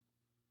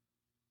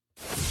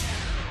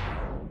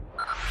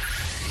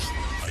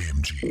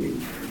You're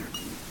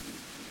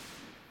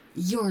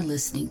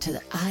listening to the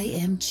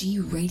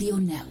IMG Radio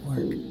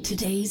Network.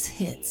 Today's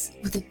hits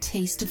with a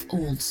taste of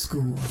old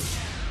school.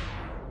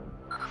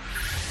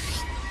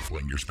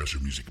 Playing your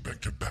special music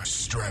back to back.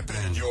 Strap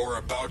in. You're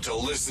about to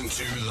listen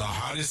to the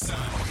hottest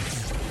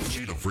sound.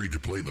 Ain't afraid to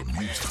play the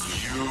music.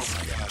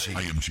 You've got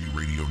IMG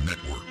Radio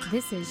Network.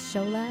 This is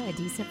Shola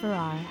Adisa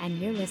Farrar, and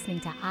you're listening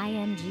to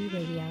IMG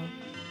Radio.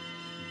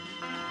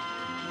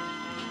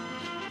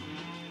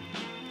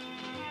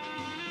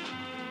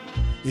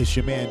 It's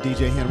your man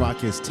DJ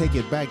Henrock. It's Take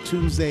It Back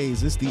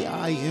Tuesdays. It's the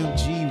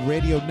IMG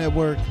Radio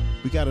Network.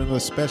 We got another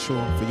special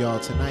for y'all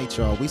tonight,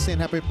 y'all. We saying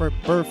happy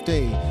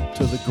birthday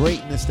to the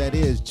greatness that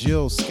is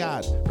Jill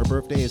Scott. Her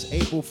birthday is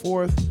April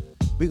 4th.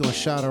 We're going to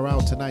shout her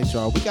out tonight,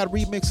 y'all. We got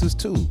remixes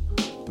too.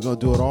 We're going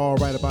to do it all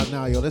right about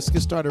now, yo. Let's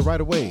get started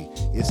right away.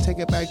 It's Take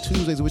It Back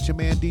Tuesdays with your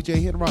man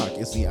DJ Henrock.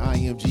 It's the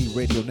IMG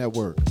Radio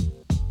Network.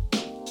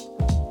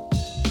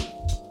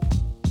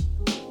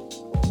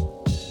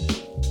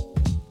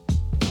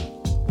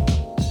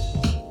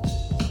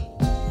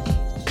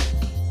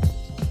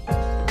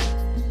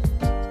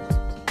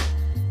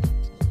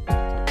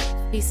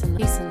 Peace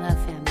and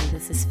love, family.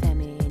 This is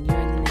Femi, and you're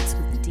in the mix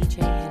with DJ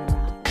Henrock.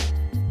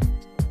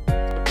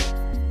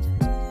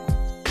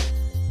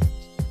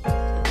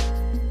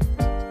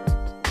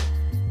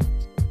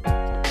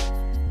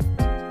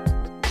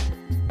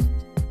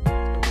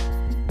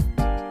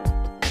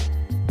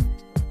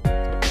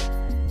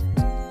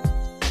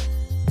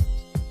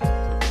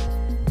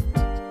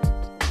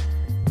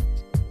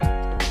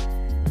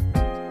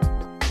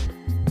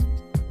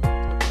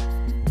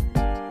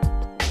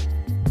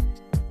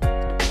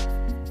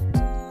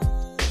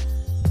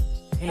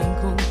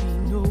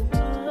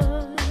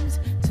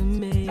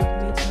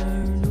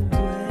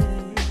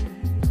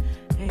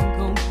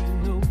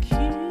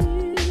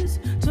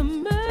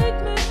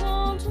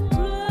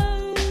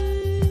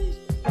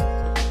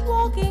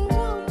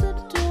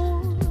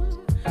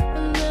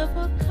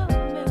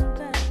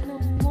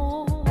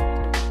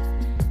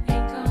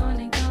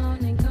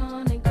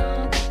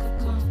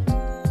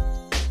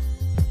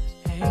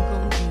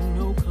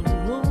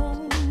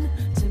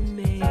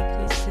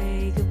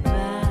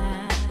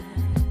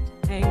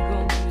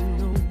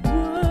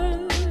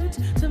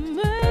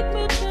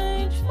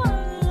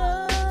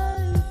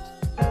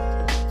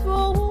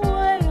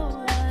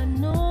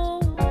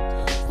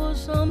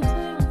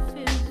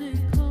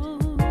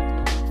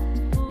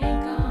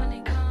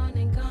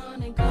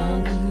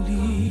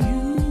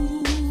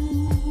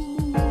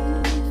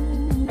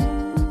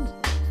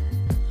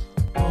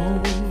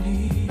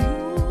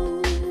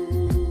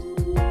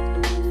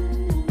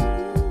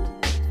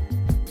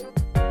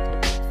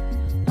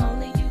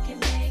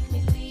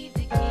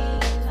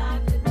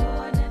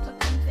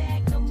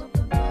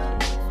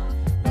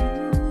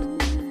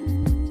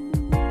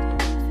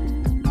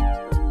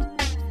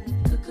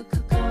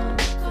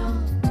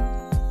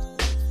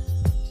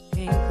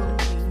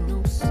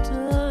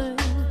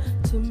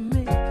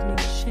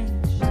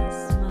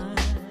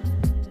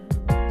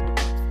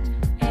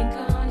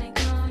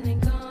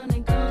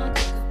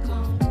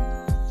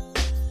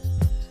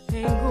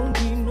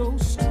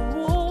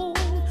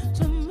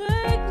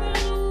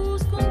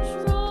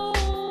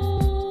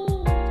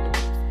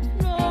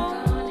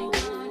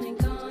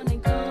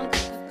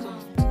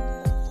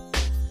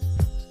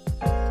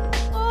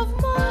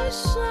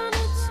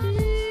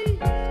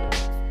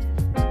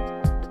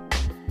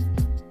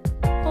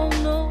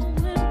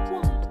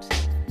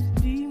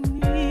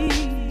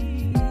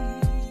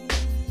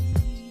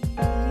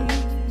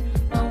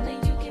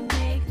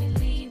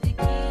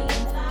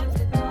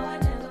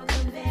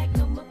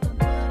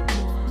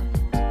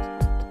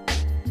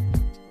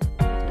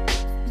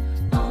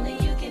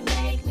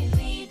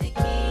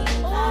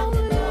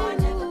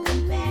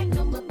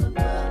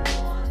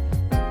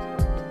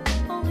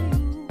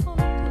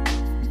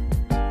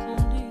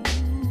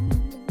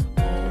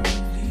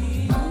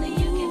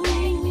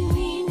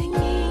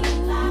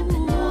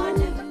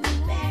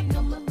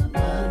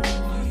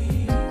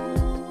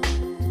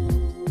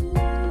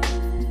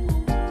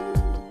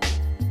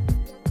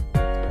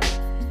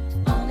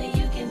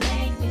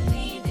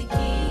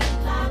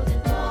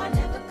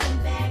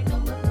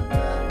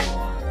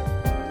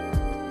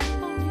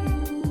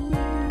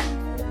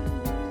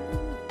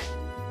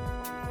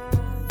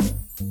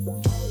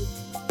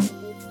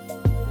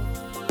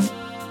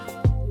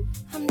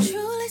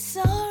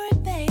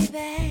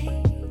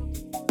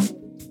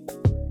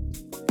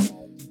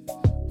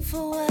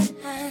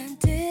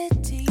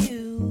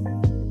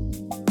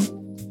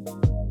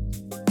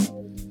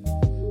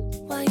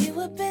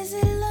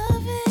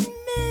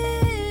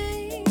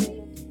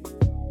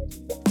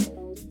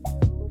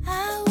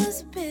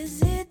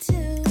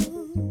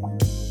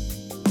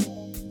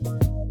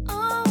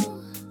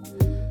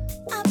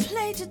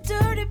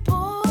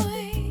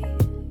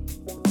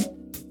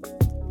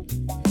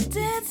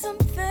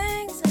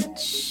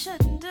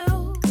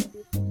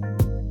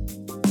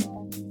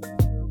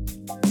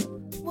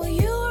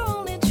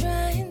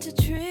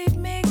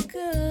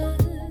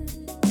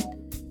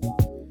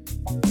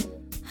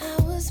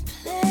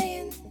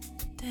 playing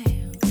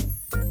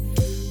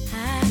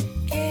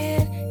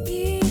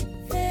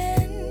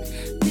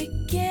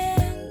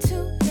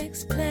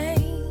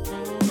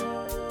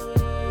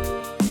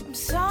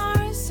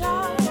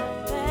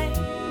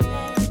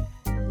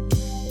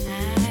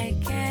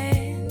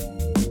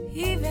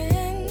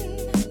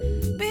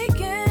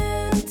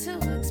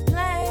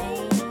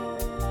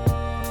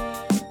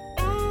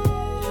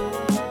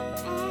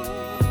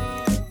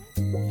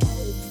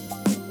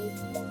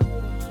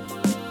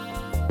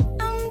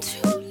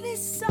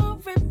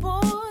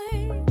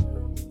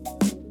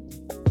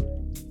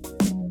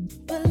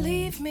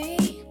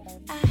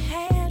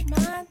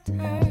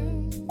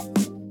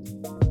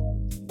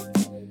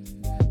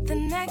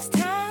next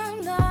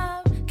time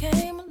love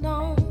came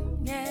along,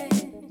 yeah,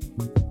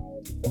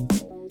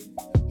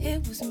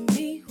 it was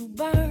me who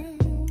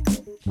burned.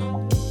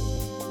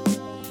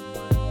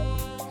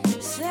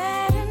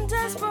 Sad and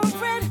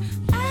desperate,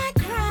 I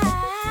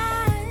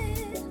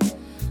cried,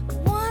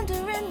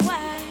 wondering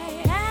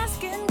why,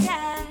 asking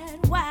God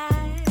why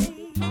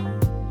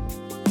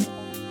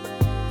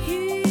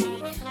He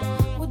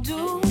would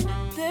do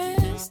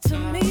this to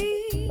me.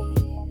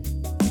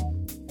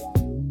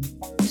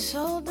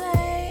 So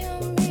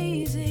damn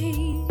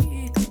easy.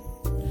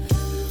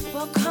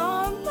 Well,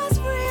 karma's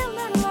real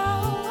and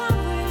low. I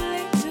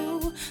really do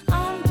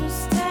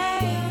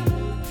understand.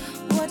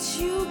 What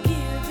you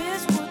give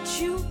is what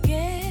you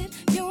get.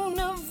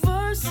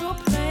 Universal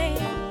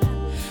plan.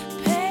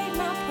 Paid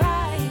my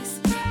price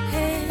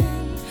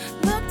and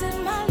looked at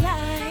my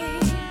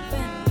life,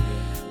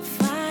 and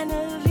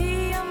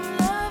finally I'm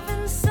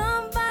loving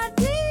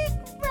somebody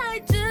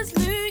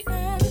righteously,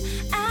 and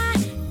I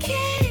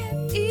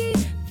can't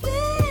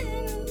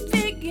even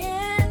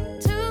begin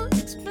to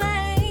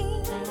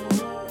explain,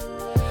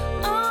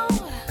 oh,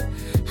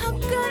 how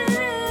good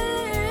it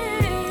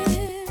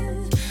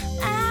is.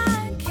 I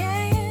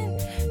can't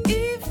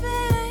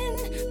even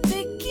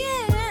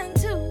begin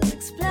to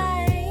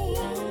explain,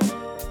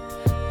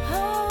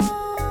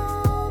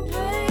 oh,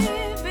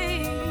 baby.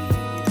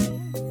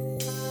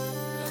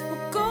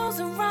 What goes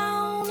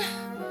around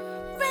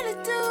really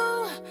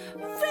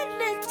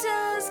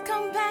does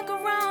come back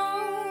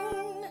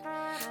around.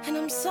 And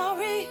I'm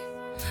sorry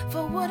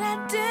for what I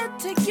did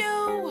to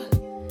you.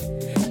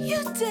 You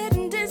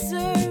didn't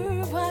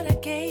deserve what I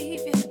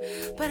gave you,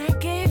 but I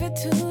gave it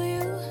to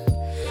you.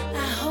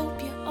 I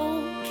hope you're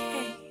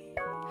okay.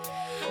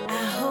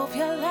 I hope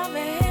you're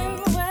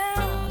loving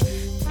well.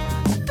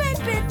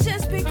 Baby,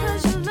 just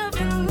because you're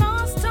loving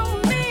lost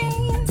don't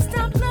mean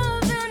stop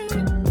loving.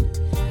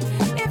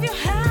 If you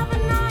have a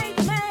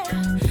nightmare,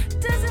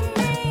 doesn't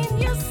mean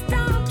you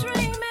stop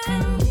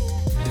dreaming.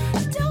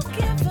 Don't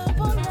give up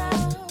on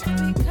love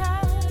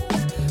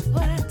because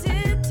what I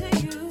did to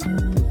you.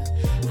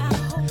 I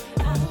hope.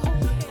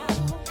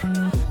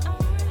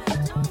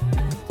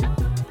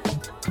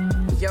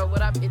 Yo,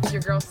 what up? It's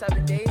your girl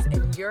 7 Days,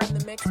 and you're in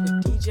the mix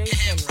with DJ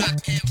Henry.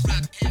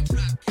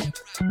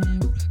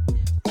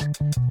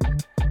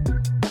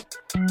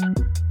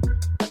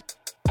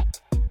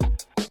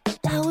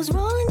 I was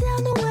rolling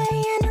down the way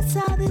and I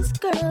saw this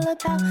girl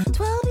about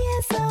 12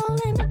 years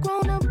old in a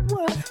grown-up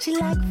world. She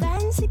liked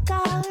fancy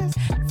cars,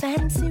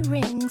 fancy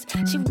rings.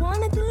 She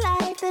wanted the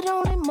life that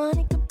only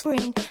money could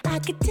bring. I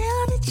could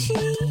tell that she,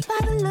 by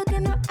the look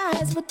in her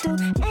eyes, would do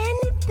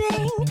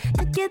anything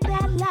to get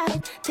that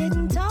life.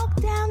 Didn't talk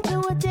down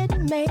to her,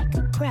 didn't make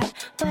her cry,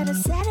 but I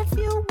said a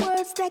few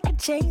words that could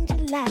change her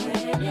life.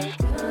 When it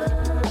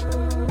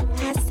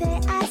comes,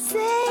 I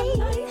say,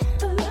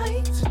 the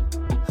light.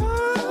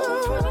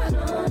 Don't front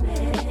on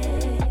it.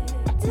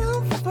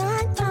 Don't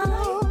front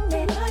on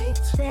it.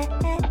 Say,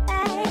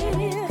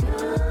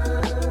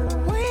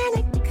 when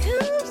it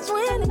comes, the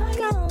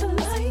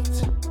light.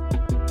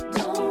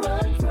 Don't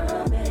run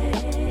from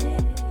it.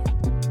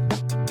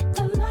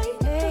 The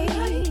light,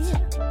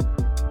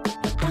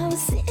 I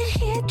was sitting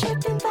here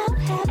tripping about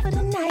half of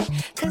the night,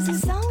 'cause the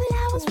song that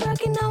I was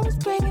working on was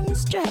bringing me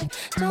stress.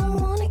 Don't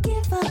wanna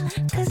give up,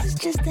 'cause it's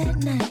just that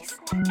nice.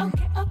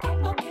 Okay.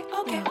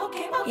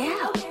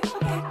 Yeah.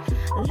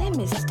 Let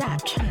me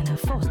stop trying to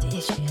force the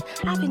issue.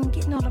 I've been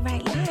getting all the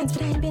right lines,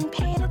 but I ain't been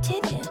paying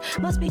attention.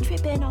 Must be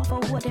tripping off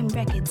of what them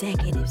record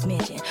executives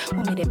mention.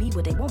 Want me to be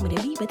what they want me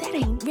to be, but that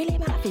ain't really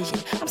my vision.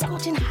 I'm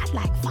scorching hot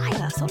like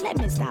fire, so let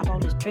me stop all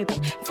this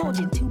tripping. Forge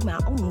into my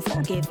own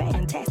funky,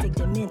 fantastic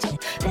dimension.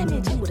 Let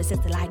me do what a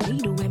sister like me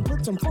do and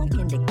put some funk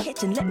in the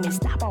kitchen. Let me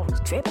stop all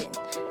this tripping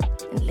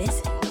and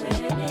listen.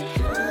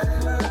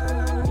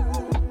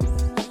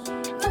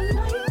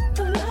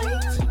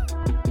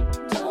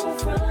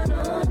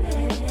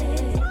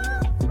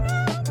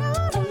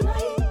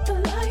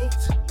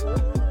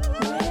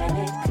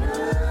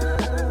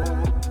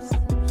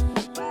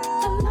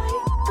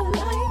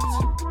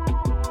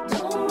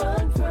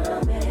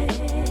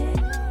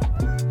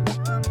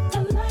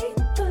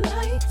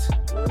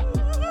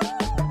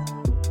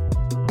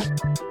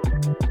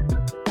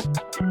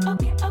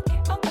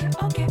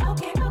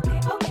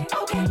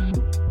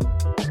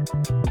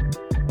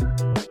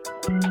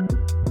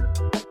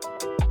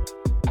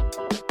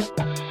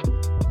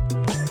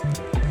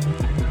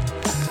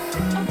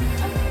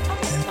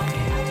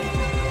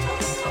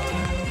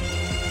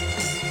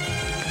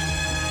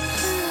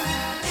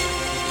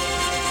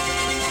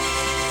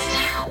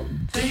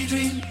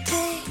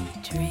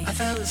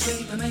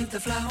 beneath the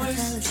flowers. I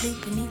fell asleep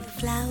beneath the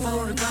flowers.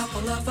 For a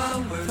couple of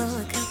hours. For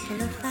a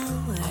couple of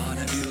hours. On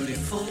a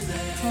beautiful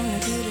day. On a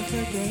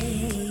beautiful day.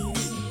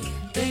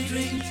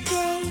 Daydream.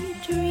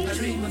 Daydream. I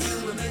dream of you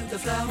amid the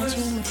flowers. I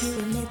dream of you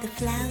amid the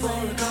flowers. For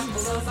a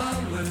couple of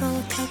hours. For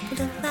a couple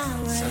of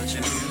hours. Such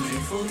a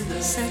beautiful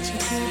day. Such a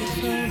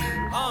beautiful day.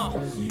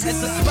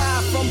 It's a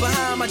spy from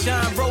behind my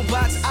giant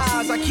robot's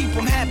eyes. I keep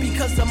him happy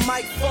cause I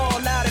might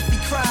fall out if he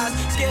cries.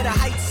 Scared of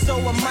heights so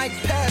I might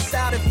pass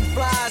out if he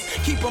flies.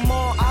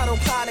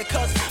 it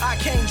cause I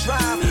can't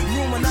drive.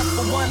 Room enough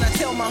for one, I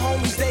tell my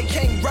homies they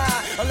can't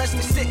ride unless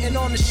they're sitting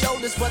on the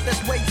shoulders, but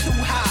that's way too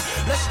high.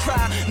 Let's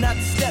try not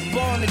to step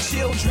on the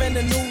children.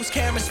 The news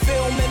cameras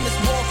filming this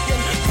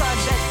walking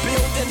project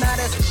building. Now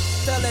that's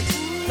selling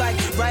like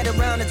right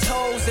around the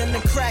toes, and the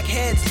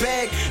crackheads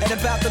beg at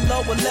about the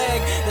lower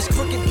leg. There's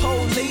crooked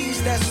police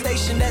that's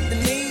stationed at the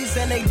knees,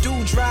 and they do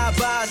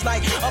drive-bys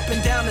like up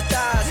and down the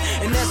thighs.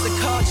 And there's a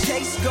car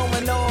chase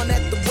going on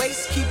at the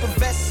waist. Keep a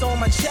vest on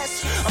my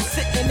chest. I'm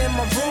sitting in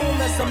my room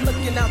as I'm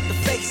looking out the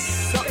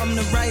face. Something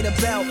to write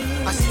about.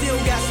 I still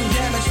got some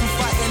damage from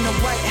fighting the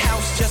White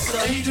House. Just a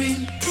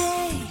daydream.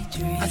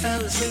 I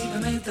fell asleep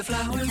amid the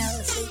flowers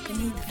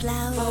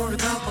for a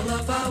couple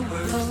of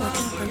hours.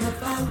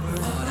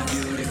 What a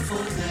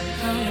beautiful day.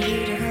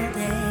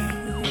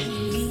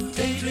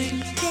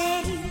 Daydream.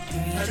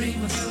 I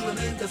dream of you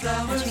amid the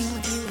flowers for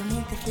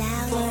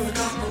a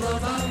couple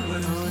of hours.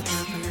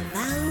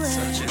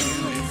 Such a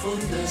beautiful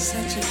day.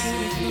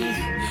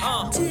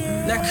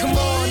 Now come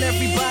on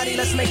everybody,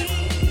 let's make it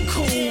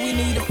cool. We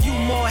need a few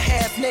more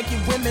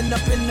half-naked women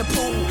up in the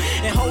pool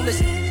and hold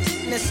this.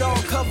 It's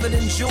all covered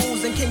in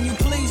jewels. And can you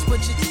please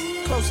put your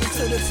closer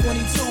to the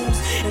 22s?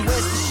 And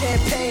where's the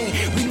champagne?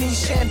 We need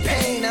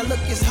champagne. Now look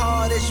as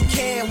hard as you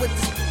can with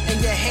this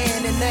in your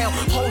hand. And now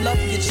hold up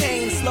your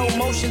chain, slow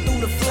motion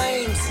through the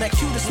flames. Now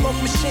cue the smoke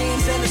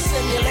machines and the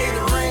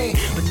simulated rain.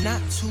 But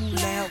not too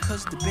loud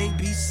cause the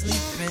baby's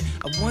sleeping.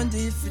 I wonder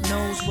if it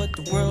knows what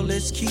the world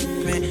is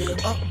keeping.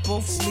 Up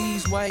both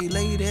sleeves while he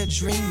lay there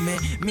dreaming.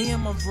 Me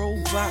and my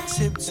robot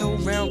tiptoe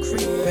round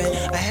creeping.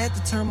 I had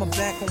to turn my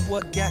back on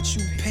what got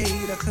you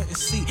paid. I couldn't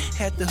see,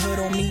 had the hood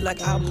on me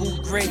like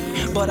Abu Ghraib.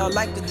 But I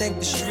like to thank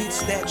the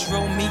streets that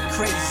drove me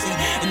crazy,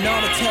 and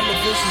all the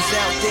televisions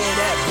out there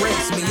that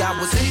breaks me. I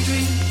was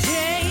daydream.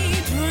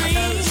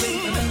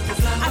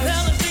 I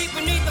fell asleep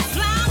beneath the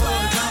flowers for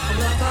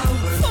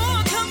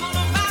a couple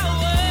of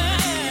hours.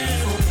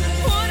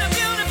 What a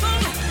beautiful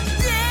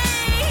day.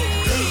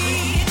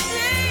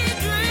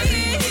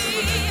 Daydream.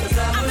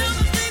 I fell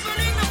asleep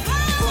beneath the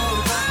flowers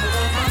for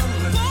a couple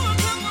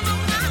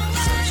of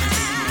hours.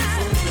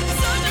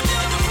 Such a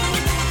beautiful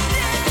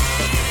day.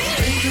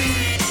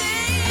 Daydream.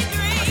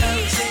 I fell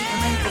asleep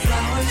beneath the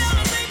flowers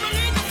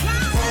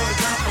for a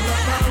couple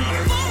of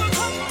hours.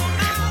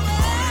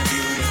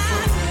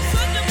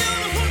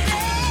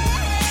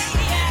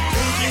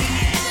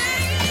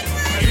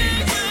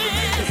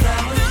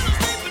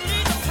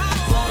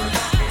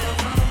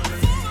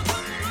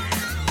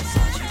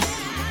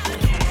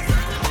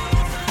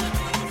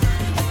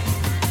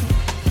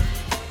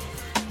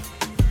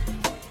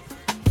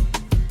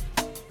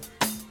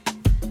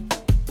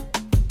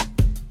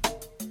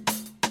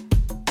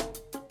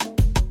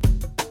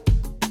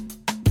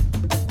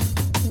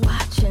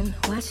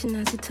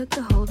 As he took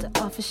the holder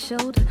off his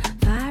shoulder,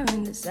 fire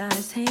in his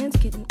eyes, hands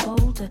getting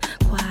older.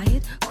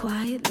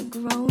 Quietly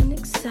growing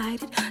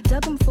excited.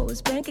 Dug him for his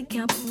bank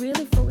account, but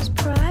really for his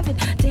private.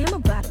 Damn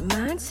about a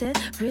mindset,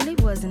 really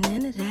wasn't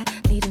into that.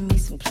 Needed me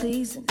some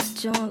pleasing, his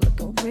joint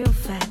looking real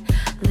fat.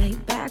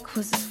 Laid back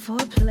was his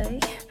foreplay,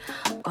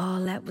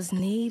 all that was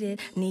needed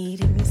me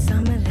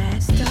some of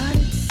that.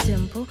 Started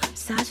simple,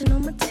 massaging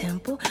on my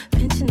temple,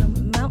 pinching on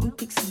my mountain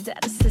peaks, is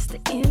that a sister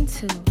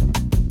into?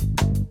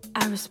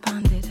 I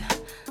responded.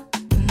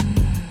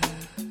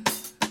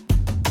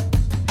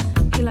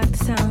 He liked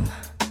the sound,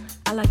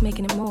 I like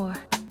making it more.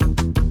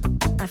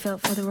 I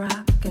felt for the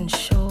rock and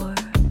shore.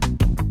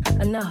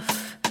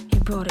 Enough, he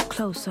brought it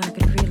close so I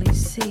could really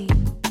see.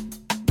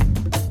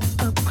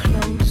 Up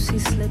close, he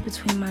slid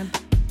between my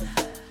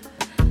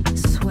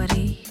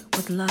sweaty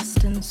with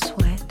lust and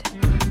sweat.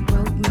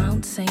 Rode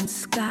Mount St.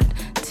 Scott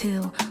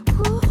till,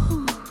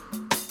 ooh.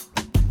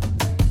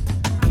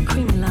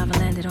 Creamy lava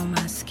landed on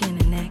my skin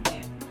and neck,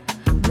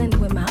 blended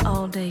with my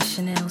all-day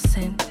Chanel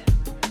scent.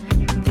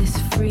 This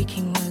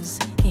freaking was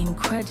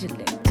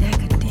incredibly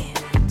decadent.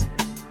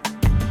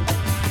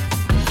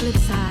 Flip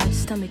side,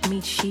 stomach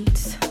meat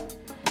sheets,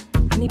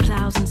 and he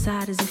plows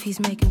inside as if he's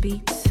making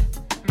beats,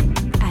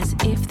 as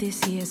if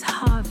this year's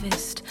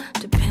harvest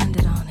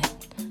depended on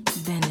it,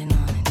 bending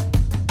on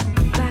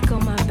it. Back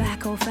on my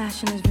back, old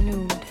fashioned is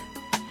renewed.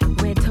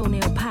 Red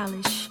toenail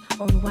polish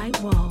on white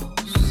walls,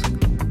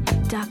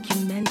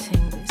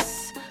 documenting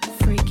this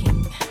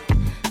freaking.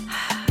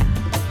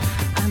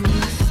 I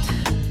must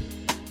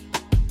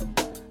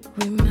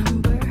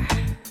remember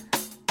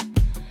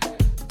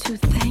to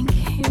thank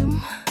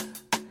him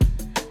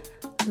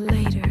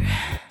later.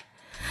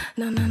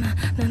 No.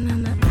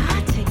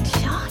 I take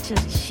charge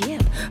of the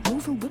ship,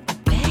 moving with my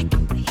back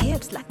and my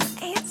hips like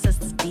my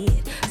ancestors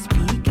did.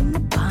 Speaking the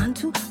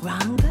Bantu,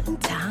 Ranga, and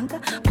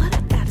Tonga, but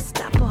I gotta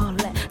stop all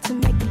that to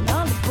make the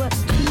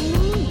lollipops to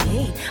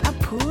me. I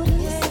put in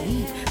the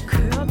seed,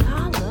 curled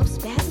all up,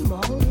 spasm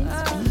all in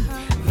speed,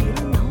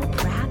 feeling all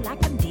proud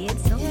like I did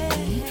something.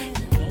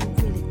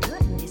 Ain't really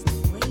good, it's the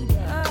way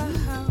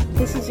that.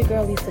 This is your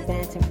girl Lisa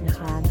Banton from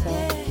Toronto,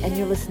 and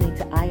you're listening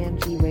to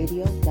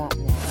imgradio.net.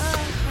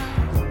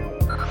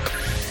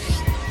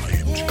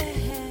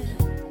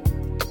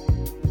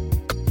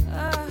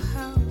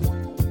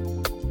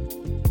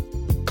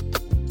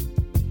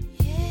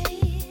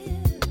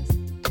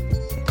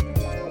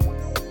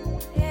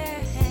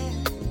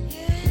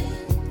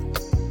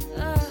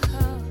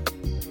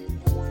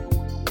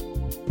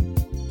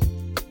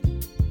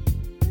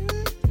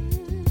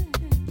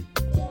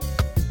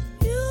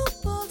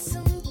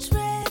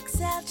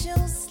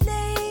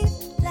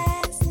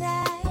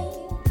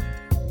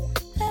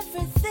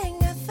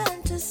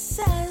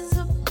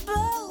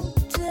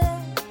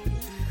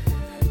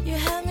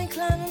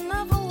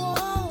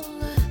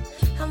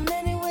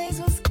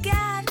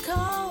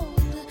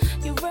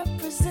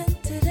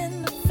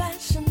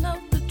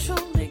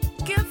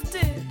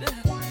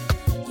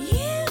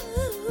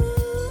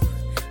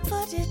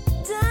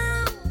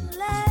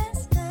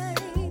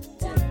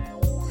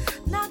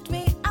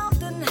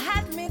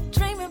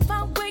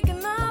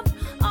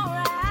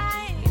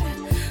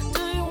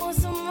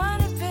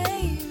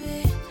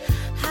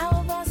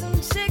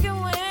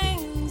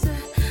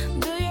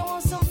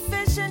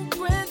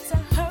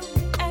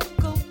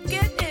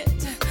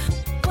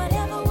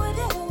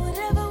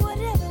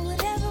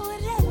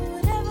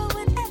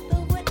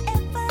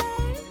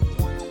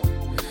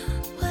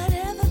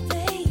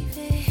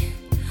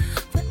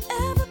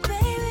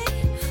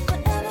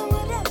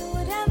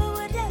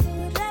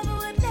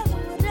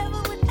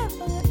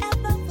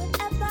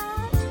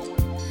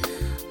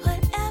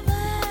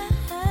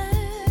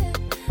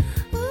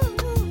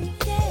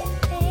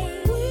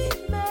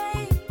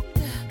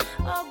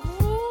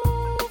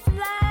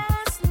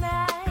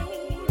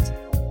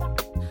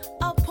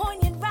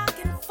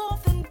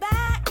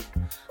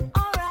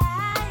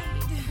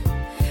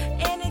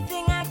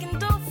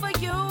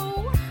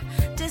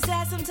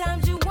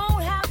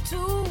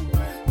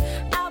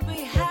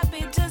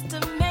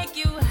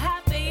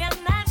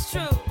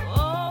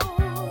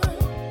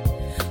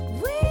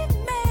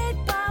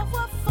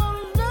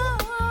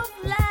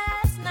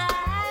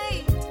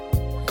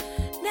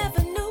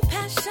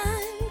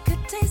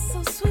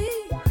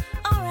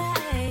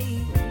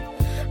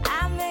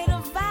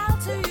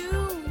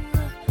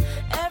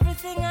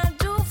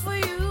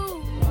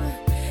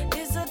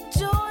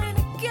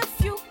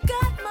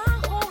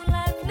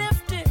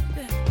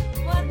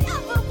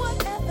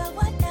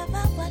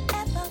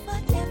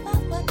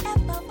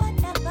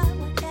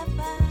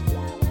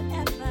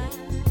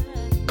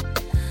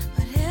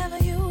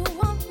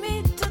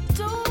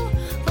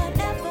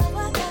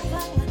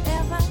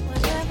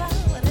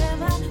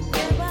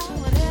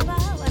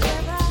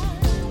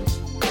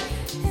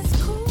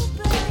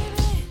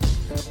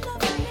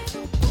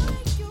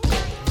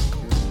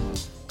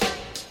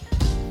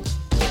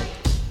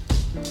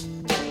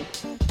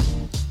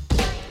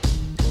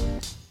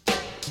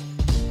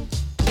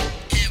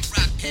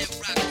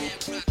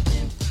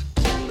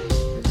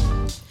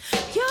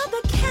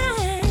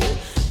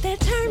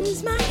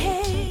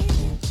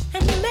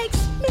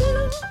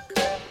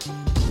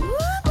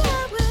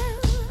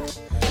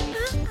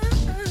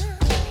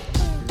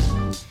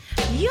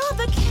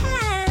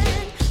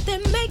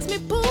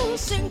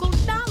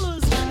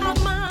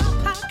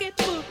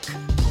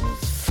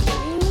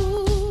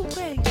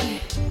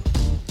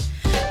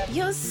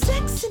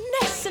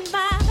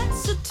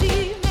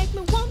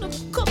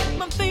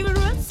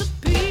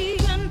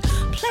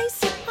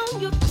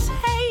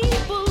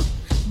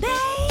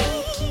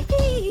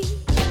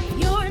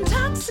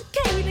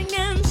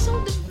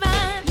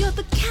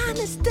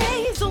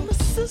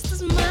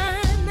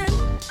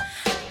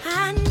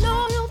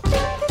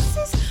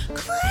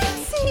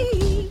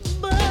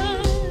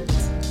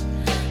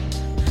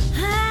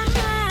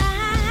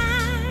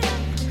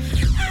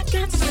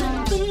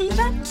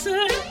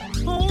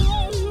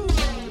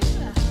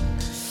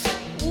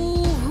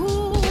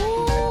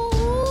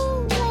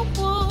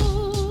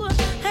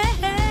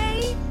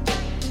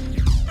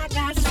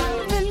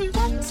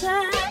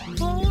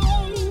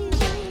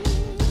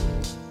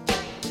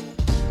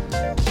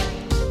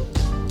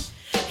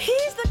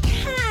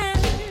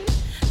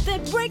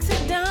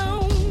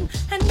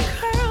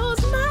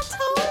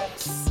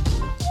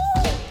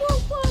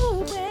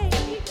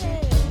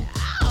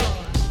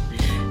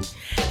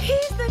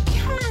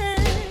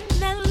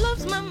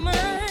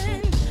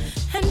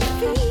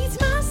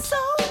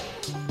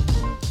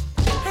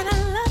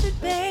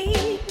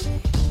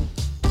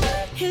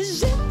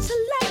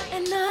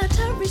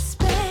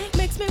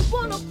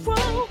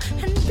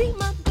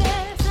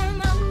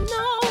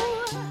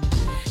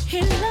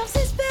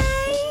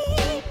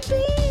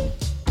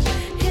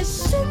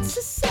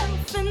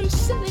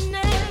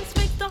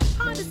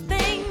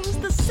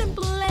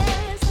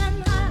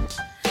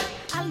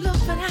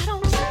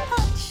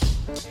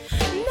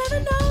 Never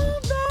know,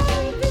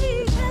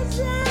 baby, 'cause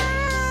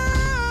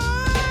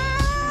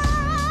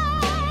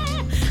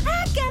I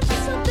got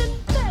something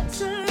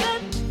better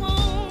at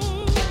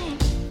home.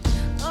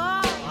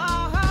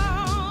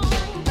 Oh,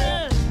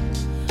 good.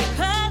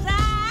 'Cause I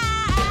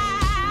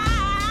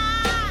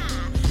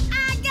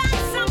got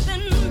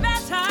something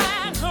better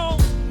at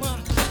home.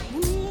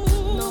 Ooh,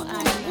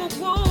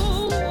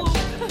 no,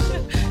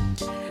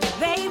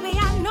 baby,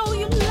 I know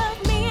you love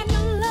me and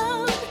your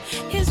love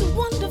is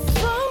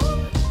wonderful.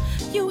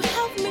 You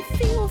help me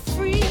feel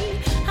free.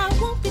 I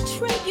won't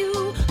betray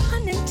you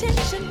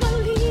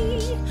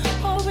unintentionally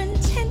or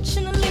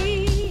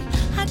intentionally.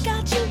 I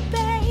got you,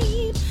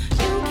 babe.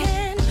 You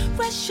can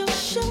rest your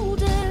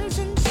shoulders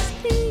and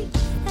sleep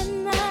at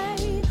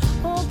night.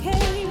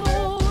 Okay,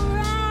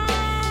 alright.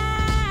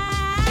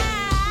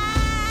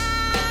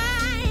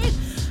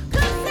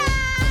 'Cause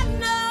I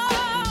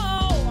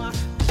know,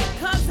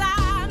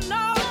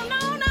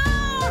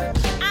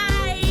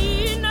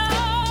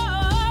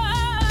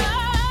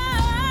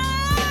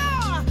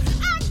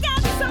 I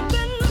got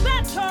something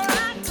better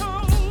at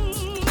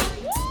home.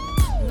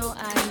 No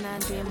hay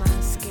nadie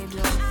más que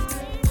Dios.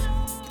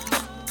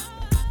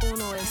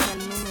 Uno es el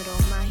número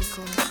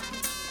mágico.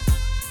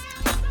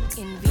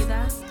 En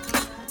vida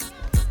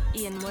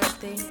y en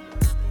muerte,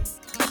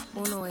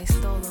 uno es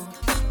todo.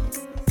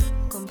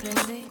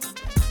 ¿Comprende?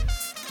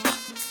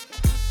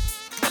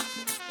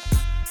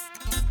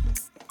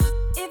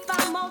 If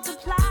I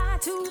multiply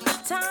 2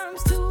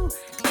 times 2,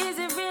 is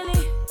it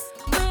really,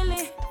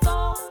 really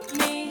for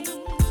me?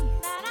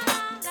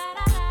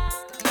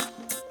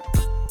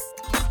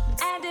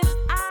 And if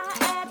I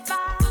add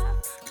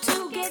 5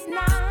 to get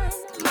 9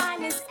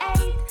 minus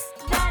 8,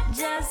 that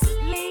just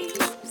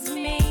leaves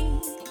me.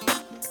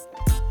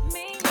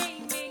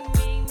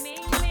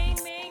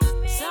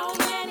 So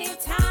many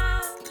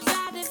times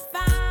I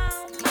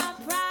define my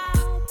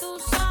pride through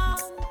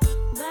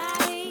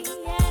somebody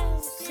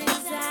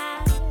else's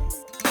eyes.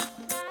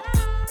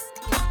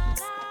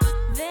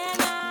 Then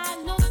I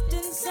looked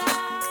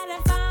inside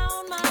and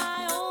found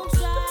my own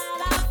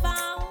slide. I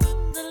found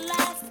the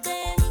last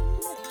thing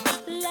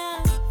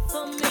left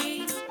for me.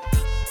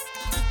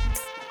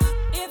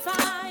 If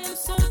I am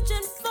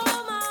searching for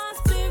my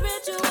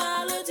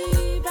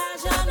spirituality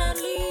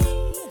passionately,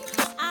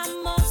 I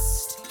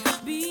must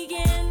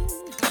begin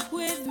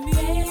with me.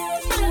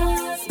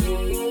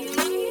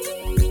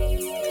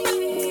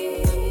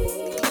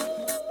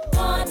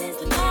 One is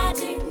the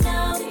magic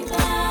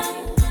number.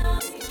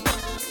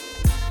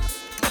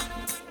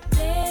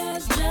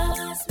 There's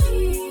just me.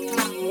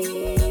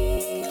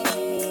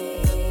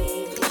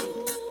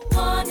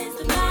 One is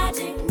the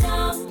magic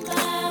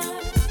number.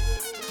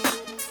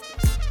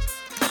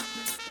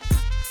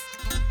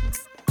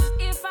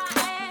 If I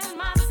add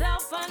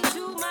myself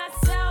unto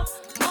myself,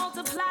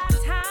 multiply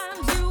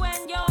times you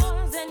and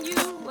yours and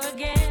you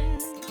again,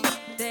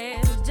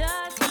 there's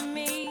just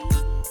me.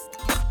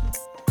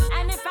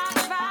 And if I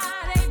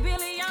divide 8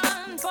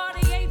 billion,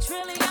 48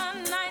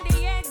 trillion,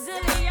 98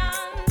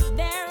 zillion,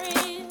 there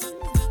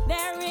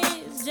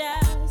is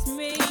just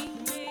me.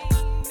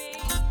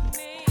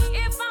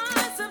 If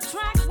I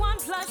subtract 1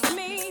 plus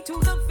me to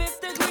the 5th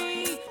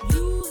degree,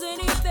 use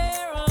any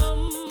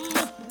theorem,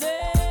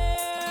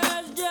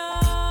 there's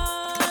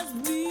just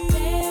me.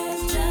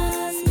 There's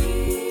just me.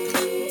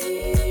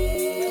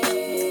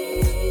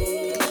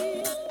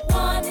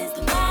 One is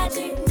the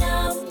magic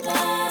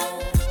number.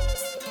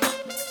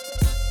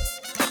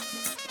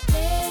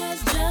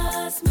 There's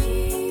just me.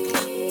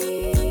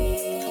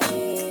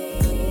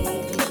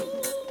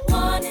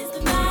 One is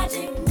the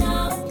magic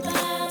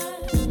number.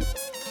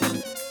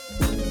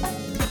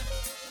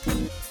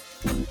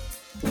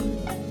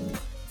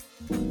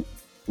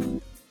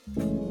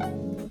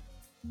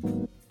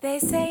 They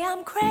say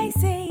I'm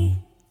crazy,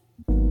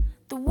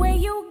 the way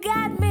you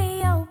got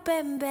me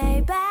open,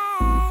 baby.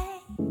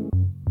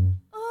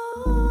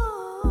 Ooh.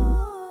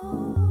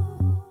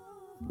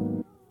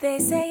 They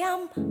say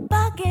I'm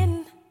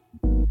bugging,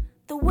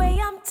 the way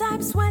I'm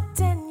time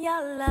sweating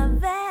your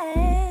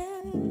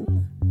loving.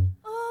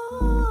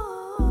 Ooh.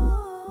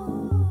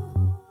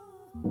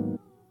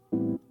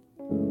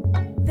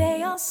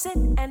 They all sit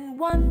and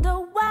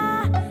wonder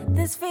why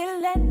this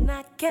feeling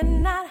I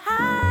cannot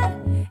hide.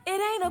 It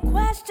ain't a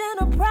question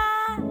of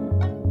pride.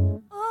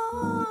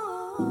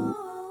 Ooh.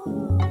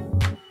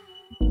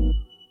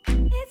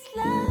 It's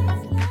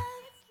love.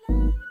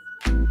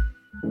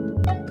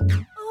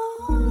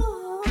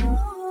 Ooh.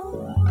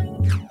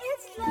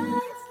 It's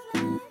love.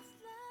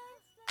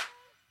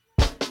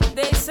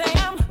 They say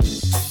I'm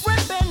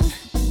tripping,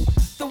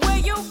 the way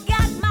you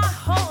got my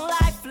whole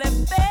life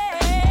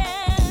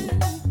flipping.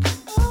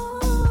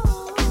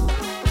 Ooh.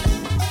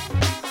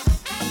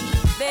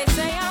 They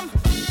say I'm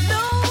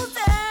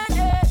losing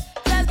it,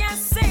 just can't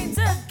seem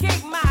to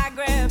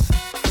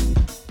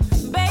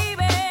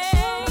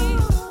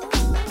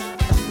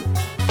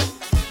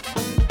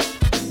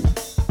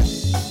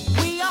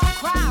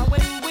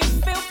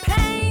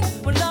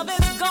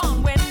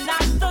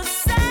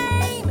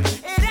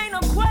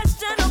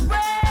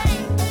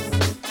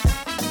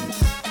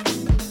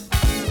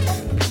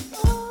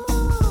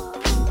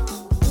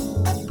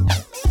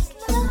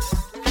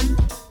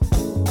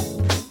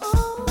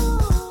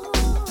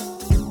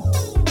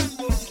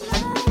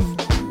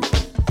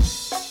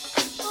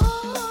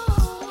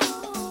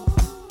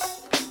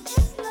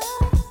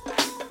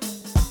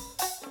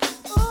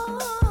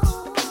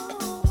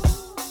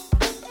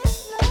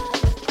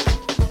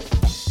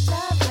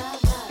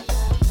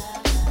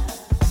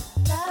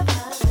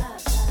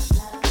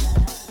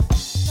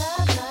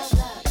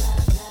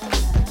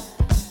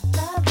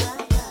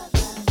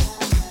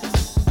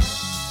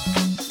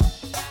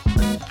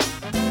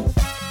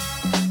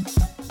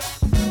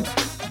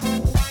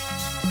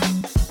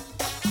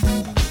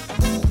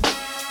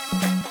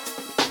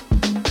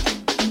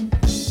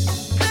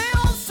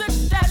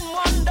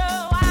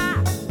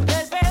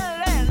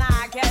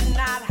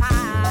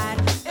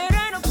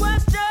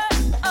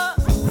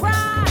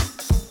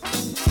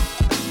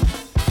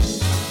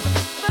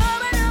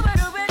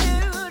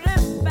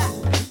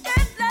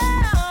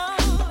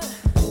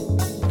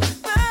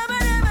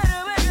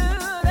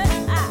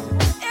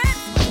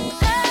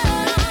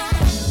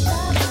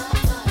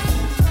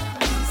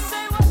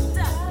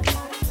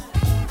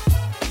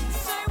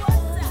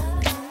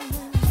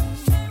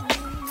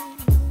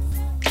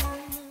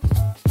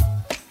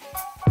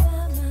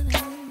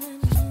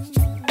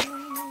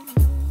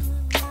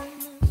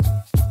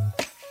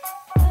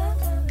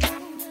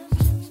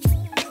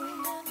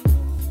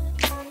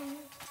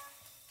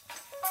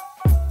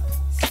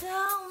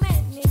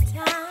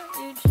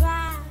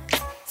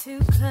to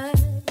cut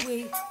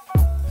we.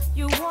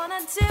 You wanna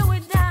tear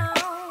it down,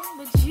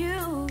 but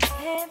you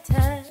can't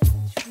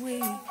touch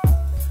we.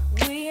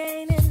 We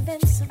ain't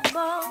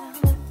invincible.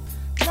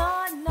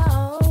 Lord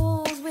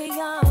knows we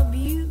are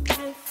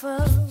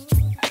beautiful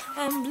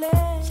and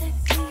blessed. Check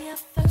the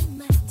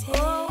affirmative.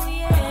 Oh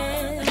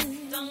yeah.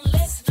 Don't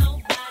let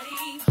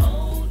nobody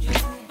hold you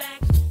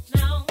back.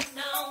 No,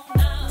 no,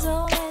 no.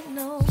 Don't let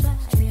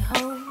nobody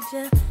hold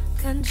you.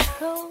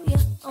 Control your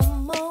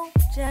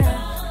emotion.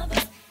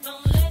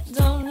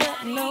 Don't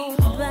let nobody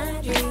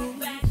hold you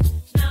back.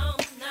 No,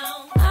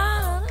 no,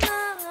 no.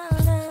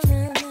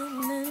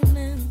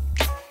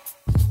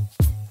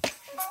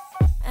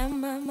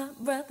 Am I my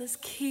brother's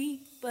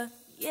keeper?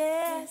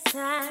 Yes,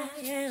 I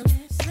am.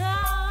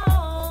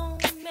 So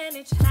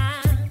many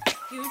times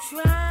you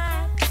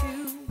try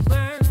to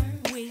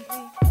burn we.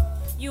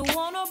 You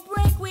wanna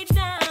break we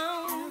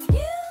down.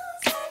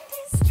 Use and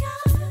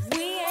disguise.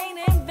 We ain't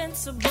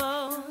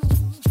invincible,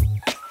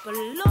 but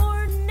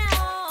Lord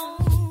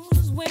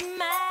knows we're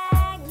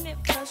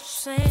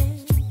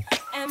magnificent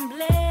and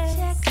blessed.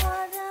 Check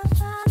for the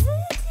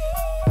positive.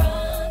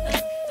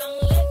 Brother,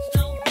 don't let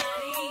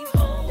nobody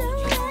hold you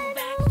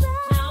back.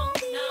 No,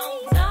 no,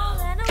 don't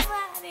let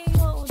nobody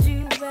hold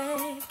you back.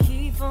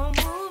 Keep on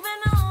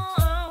moving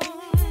on.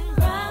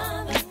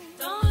 Brother,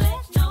 don't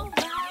let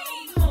nobody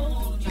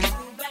hold you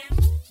back.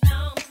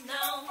 No,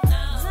 no,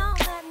 no. Don't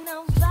let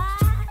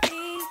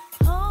nobody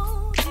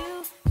hold you.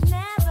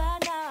 Never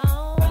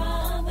know.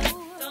 Brother,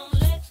 don't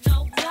let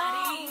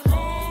nobody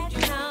hold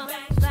you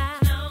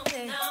back. No,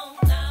 no,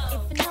 no.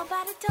 If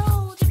nobody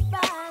told you,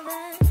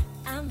 brother,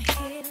 I'm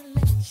here to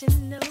let you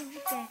know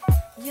that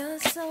you're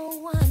so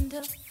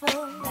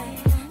wonderful.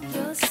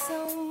 You're so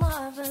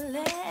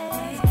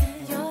marvelous.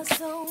 You're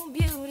so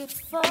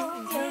beautiful.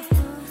 You're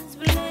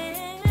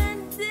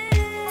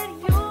splendid.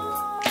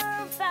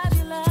 You're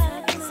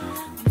fabulous.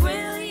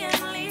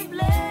 Brilliantly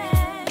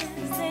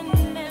blessed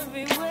in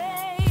every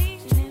way.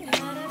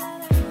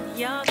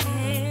 Y'all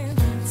can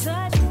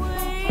touch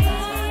me.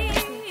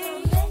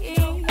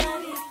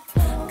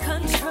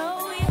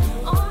 Control you,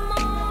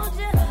 mold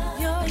you.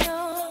 You're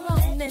your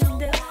own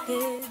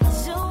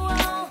individual.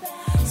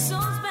 So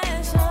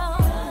special.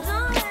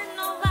 Don't let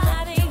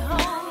nobody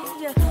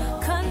hold you.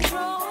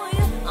 Control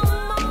you,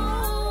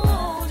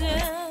 mold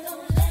you.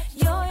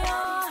 You're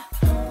your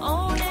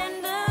own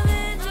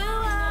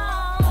individual.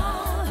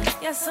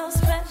 You're so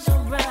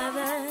special,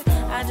 brother.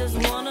 I just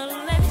wanna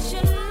let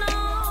you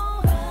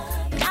know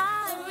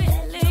I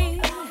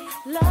really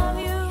love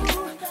you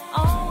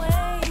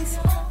always.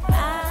 I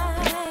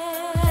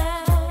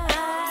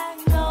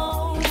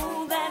know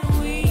that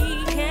we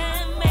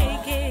can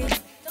make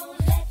it.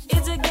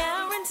 It's a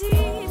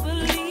guarantee,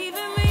 believe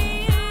in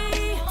me.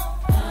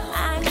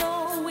 I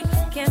know we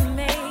can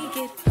make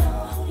it.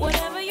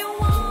 Whatever you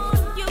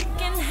want, you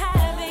can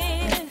have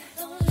it.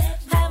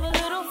 Have a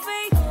little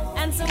faith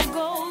and some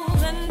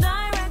goals and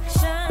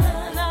direction.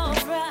 Oh,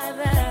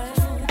 brother,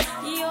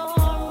 you're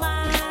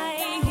my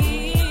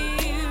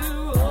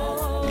hero.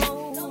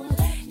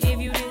 If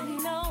you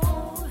didn't know,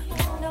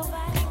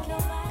 nobody.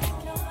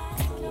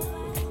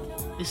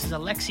 This is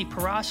Alexi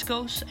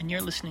Paraskos, and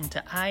you're listening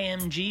to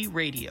IMG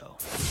Radio.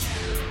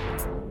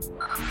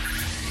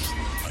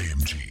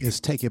 It's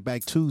Take It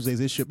Back Tuesdays.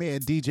 It's your man,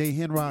 DJ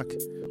Henrock.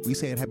 We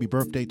saying happy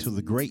birthday to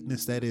the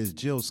greatness that is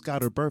Jill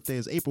Scott. Her birthday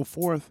is April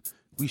 4th.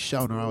 We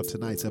shouting her out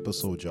tonight's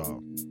episode,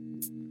 y'all.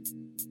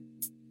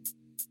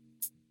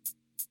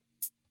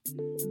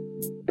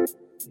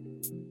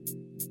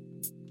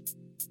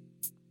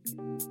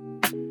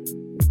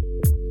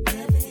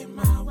 Never in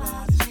my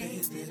wildest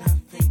days did I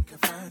think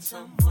I'd find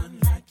someone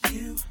like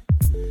you.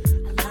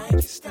 I like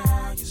your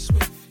style, you're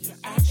swift, you're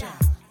agile.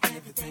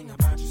 Everything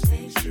about you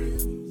stays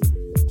true.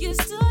 You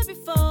stood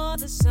before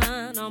the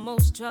sun,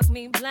 almost struck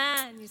me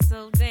blind. You're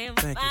so damn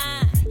Thank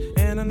fine. you,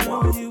 and I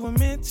know you were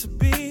meant to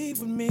be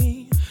with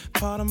me,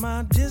 part of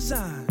my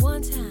design.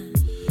 One time,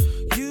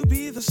 You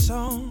be the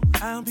song,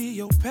 I'll be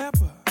your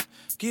pepper.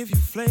 Give you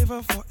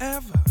flavor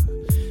forever,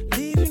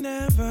 leave you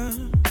never.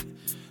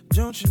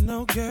 Don't you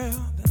know, girl,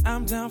 that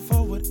I'm down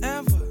for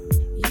whatever.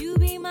 you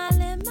be my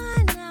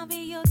lemon, I'll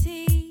be your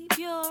tea,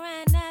 pure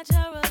and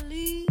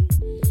naturally.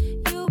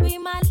 You be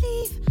my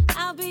leaf,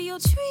 I'll be your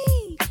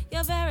tree,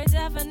 your very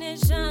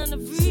definition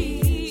of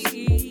free.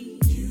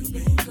 You've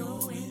been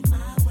going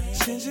my way.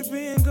 Since you've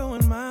been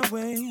going my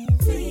way,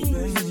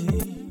 baby.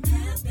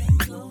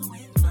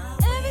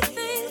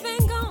 Everything's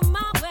been going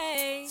my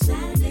way.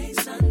 Saturday,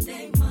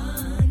 Sunday,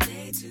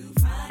 Monday to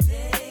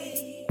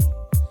Friday.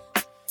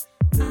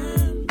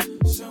 I'm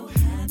so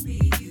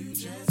happy you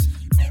just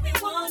Make me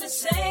wanna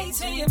say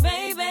to you,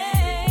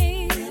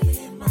 baby.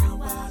 Never in my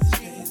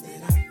wildest days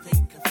did I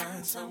think I'd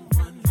find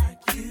someone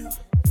like you.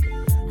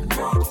 I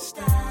like your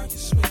style, you're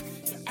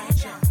swift, you're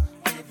agile.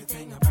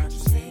 Everything about you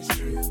stays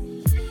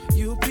true.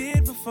 You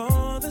appeared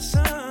before the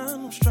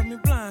sun, struck me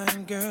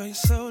blind, girl. You're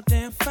so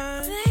damn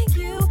fine. Thank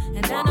you,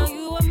 and I know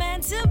you were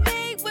meant to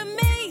be with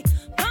me,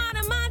 part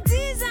of my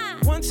design.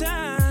 One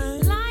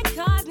time, like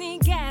cars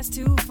need gas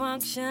to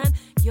function.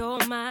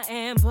 You're my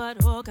and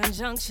but or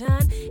conjunction.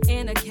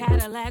 In a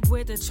Cadillac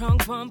with the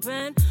trunk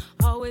bumping.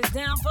 Always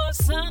down for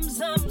some.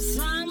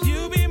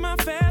 You be my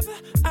feather,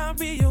 I'll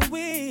be your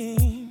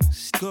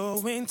wings.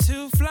 Going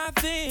to fly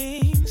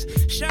things,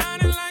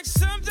 shining like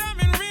some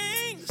diamond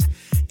rings.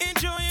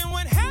 Enjoying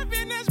what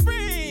happiness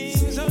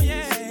brings. Oh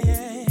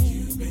yeah.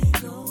 You've been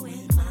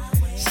going my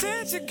way.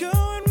 Since you're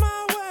going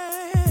my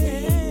way.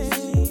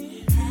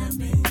 Things have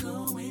been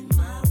going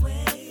my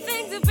way.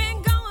 Things have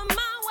been going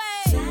my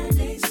way.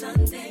 Saturday,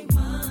 Sunday,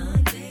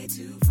 Monday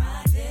to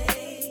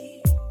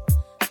Friday.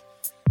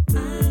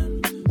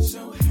 I'm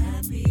so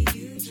happy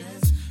you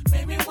just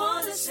made me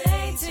wanna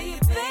say to you,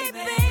 baby.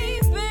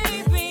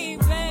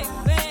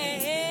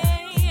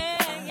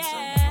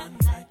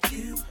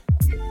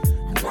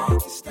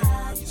 Like your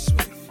style, you're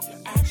swift, you're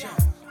agile.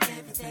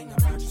 Everything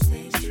about you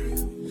stays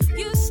true.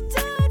 You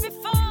stood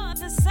before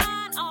the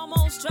sun,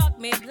 almost struck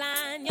me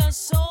blind. You're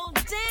so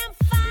damn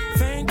fine.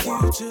 Thank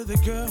you to the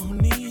girl who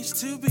needs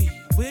to be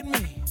with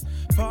me,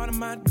 part of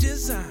my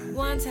design.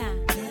 One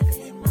time. Never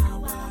in my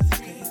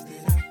wildest days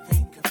did I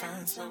think I'd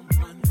find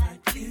someone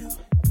like you.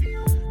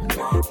 I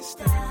like your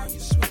style, you're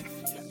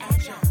swift, you're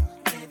agile.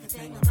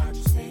 Everything about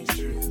you stays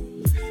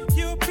true.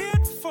 You appeared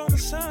before the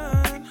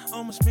sun,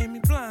 almost made me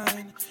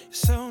blind. You're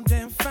so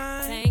damn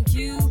fine. Thank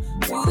you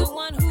to the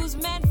one who's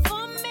meant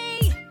for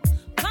me.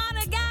 Part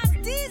of God's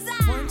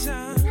design. One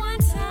time.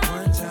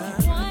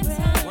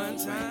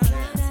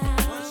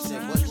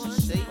 What you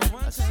say?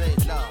 I say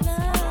love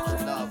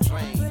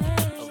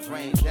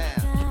rain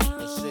down.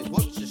 I say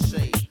what you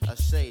say? I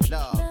say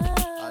love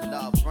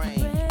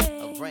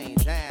rain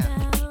down.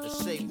 I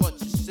say what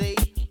you say?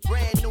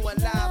 Brand new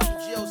alive from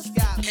Jill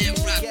Scott.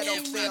 Ghetto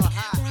feel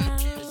hot.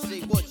 I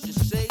say what you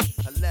say?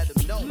 I let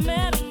him know.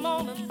 Met him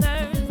on a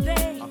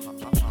Thursday.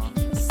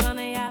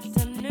 Sunny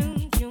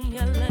afternoon,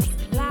 cumulus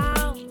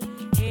cloud.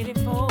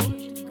 84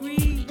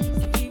 degrees,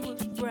 he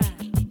was bright.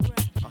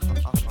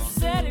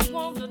 Said he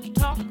wanted to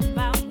talk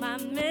about my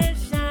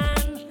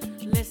mission.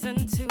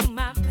 Listen to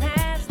my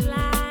past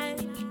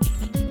lives.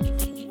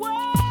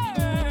 Word.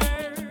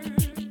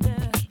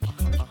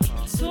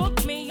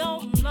 Took me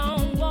on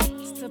long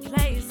walks to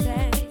places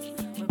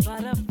where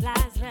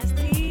butterflies rest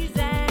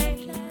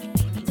easy.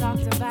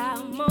 Talked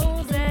about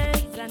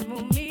Moses and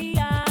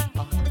Mumia.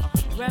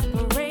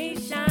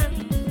 Reparations,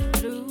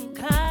 blue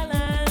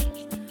colors,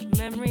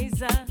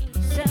 memories of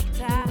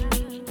shepherds.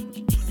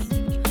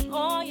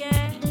 Oh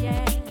yeah,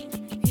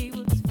 he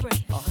was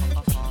fresh.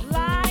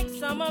 Like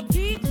summer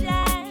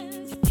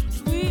peaches,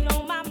 sweet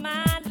on my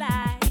mind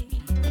like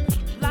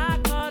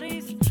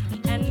blackberries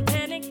and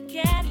penny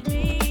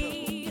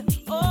candy.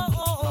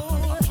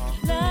 Oh,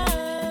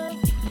 love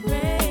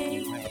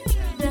rain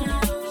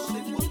down.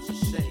 Say what you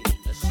say?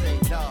 I say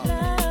love. I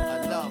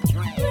love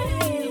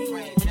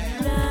rain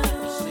down.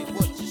 Say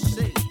what you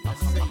say? I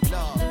say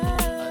love. I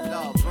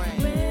love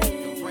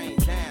rain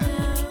down.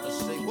 I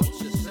say what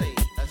you say?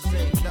 I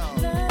say love.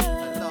 I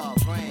love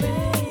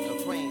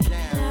rain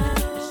down.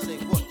 I say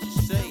what you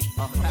say?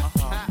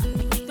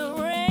 The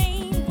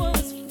rain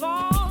was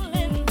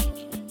falling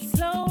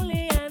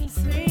slowly and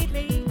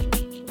sweetly,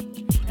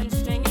 and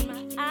stringing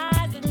my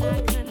eyes, and I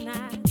could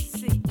not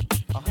see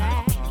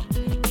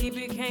that he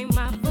became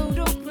my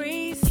voodoo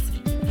priest,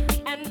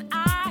 and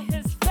I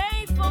his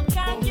faithful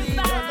concubine.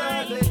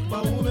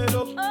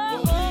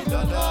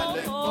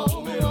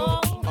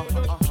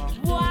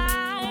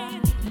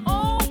 Wide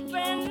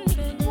open,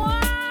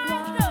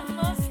 wide the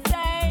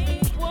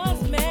mistake was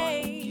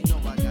made.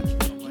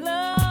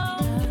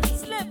 Love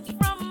slipped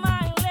from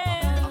my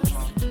lips,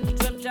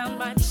 dripped down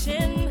my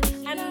chin,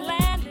 and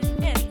landed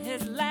in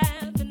his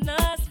lap, and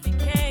us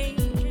became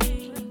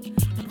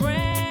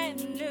brand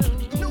new.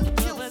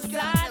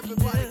 Besides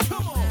this,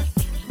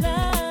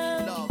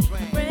 love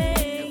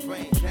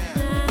rain down.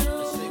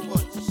 I say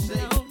what you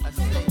say? I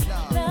say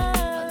love. I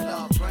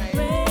love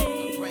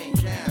rain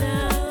down.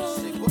 I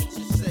say what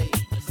you say?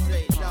 I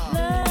say love. I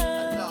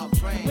love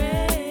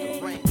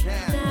rain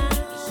down.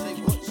 I say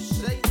what you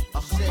say? I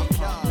say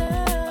love. I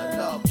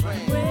love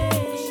rain. I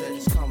said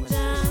it's coming.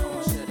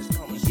 Said it's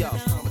coming. Yo,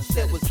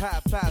 it was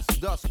half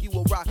past dusk. You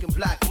were rocking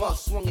black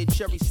musk. Swung a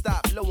cherry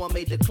stop low. I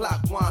made the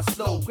clock wind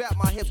slow. Grab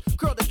my hips,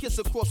 curled a kiss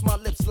across my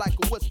lips like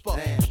a whisper.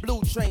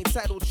 Blue Train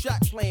title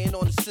track playing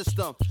on the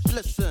system.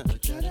 Listen,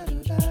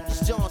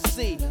 it's John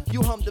C.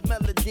 You hummed the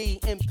melody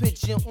in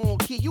pitch and on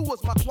key. You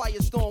was my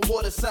quiet storm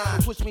water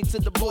sign. Pushed me to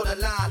the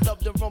borderline.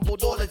 Loved and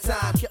rumbled all the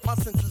time. Kept my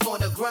senses on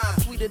the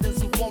grind. Sweeter than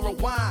some foreign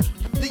wine.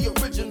 The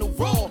original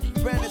raw.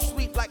 Brand and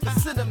sweet like a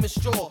cinnamon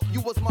straw.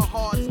 You was my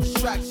hardest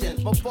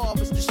distraction. My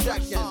father's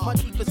distraction. My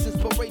deepest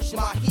inspiration.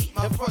 My heat,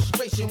 my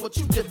frustration. What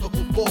you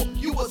difficult for?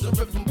 You wasn't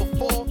ripping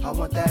before. I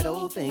want that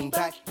old thing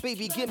back.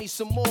 Baby, give me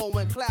some more.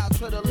 When clouds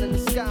huddle in the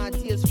sky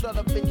and tears flood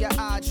up in your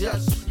eyes.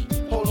 Just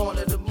hold on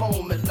to the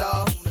moment,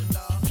 love.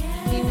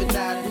 Even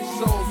now that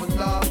it's over,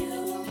 love.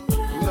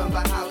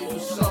 Remember how he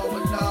was so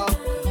in love.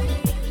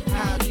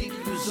 How deep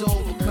he was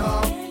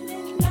overcome.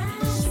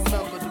 Just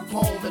remember the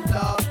moment,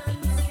 love.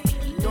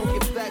 Don't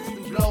get vexed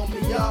and blow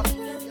me up.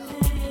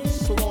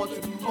 So on to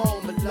the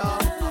moment,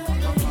 love.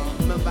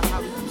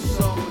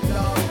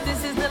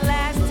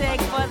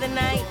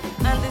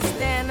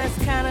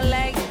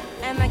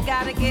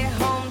 gotta get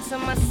home to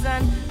my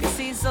son, 'cause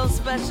he's so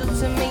special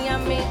to me. I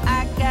mean,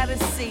 I gotta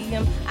see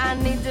him, I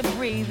need to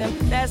breathe him.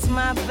 That's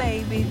my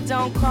baby,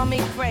 don't call me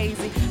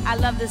crazy. I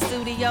love the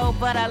studio,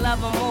 but I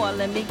love him more.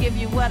 Let me give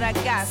you what I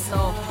got,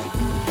 so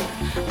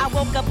I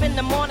woke up in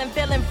the morning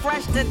feeling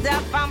fresh to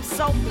death. I'm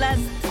so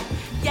blessed,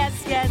 yes,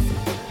 yes.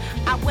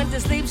 I went to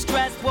sleep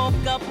stressed,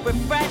 woke up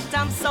refreshed.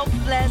 I'm so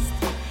blessed,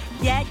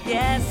 yeah,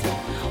 yes.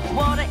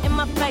 Water in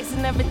my face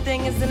and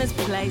everything is in its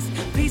place.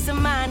 Peace of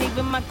mind,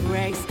 even my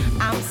grace.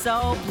 I'm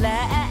so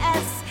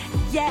blessed,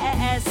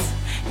 yes,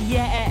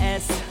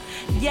 yes,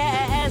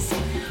 yes.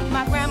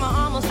 My grandma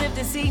almost lived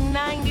to see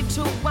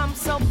 92. I'm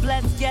so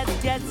blessed, yes,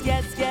 yes,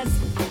 yes, yes.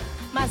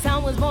 My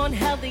son was born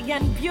healthy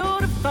and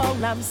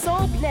beautiful. I'm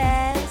so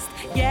blessed,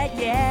 yeah,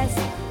 yes.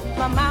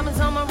 My mama's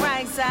on my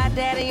right side,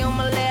 daddy on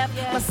my left.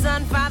 My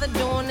son, father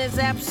doing is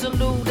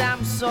absolute.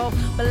 I'm so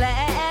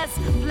blessed,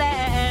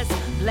 blessed,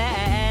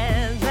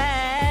 blessed,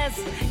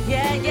 blessed.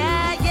 Yeah,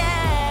 yeah,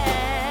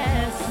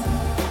 yes.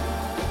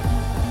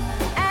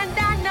 And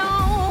I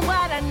know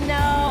what I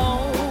know.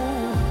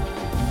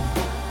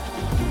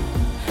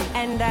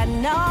 And I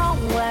know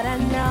what I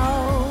know.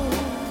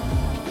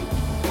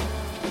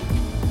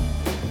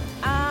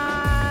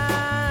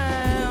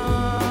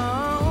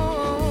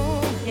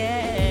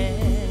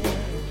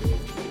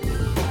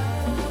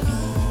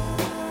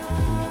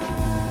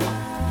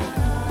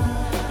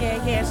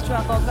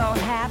 Struggle gon'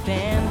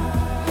 happen,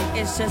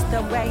 it's just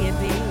the way it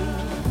be.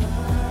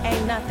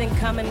 Ain't nothing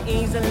coming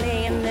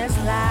easily in this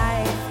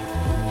life.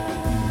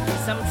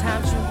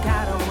 Sometimes you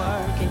gotta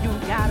work and you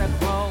gotta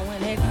grow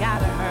and it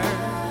gotta hurt.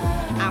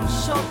 I'm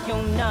sure you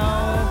know,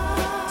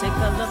 take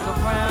a look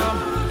around.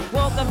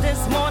 Woke up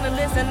this morning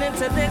listening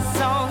to this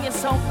song, you're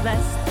so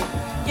blessed.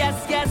 Yes,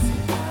 yes,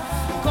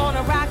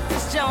 gonna rock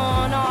this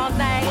joint all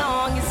night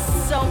long, you're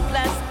so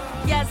blessed.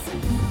 Yes,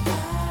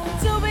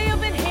 to be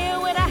up in here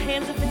with our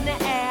hands up in the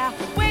air,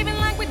 waving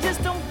like we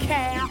just don't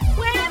care.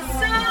 We're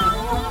so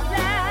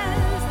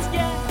blessed,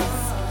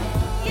 yes,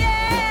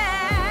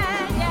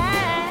 yeah,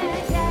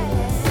 yeah, yeah.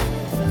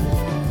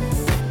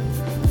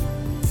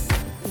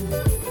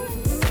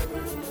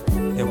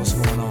 Hey, what's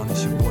going on?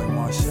 It's your boy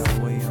Marshall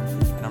Williams,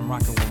 and I'm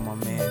rocking with my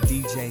man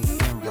DJ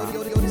Enrock.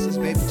 Yo, this is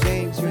Baby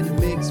James. You're in the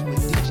mix with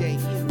DJ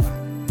Enrock.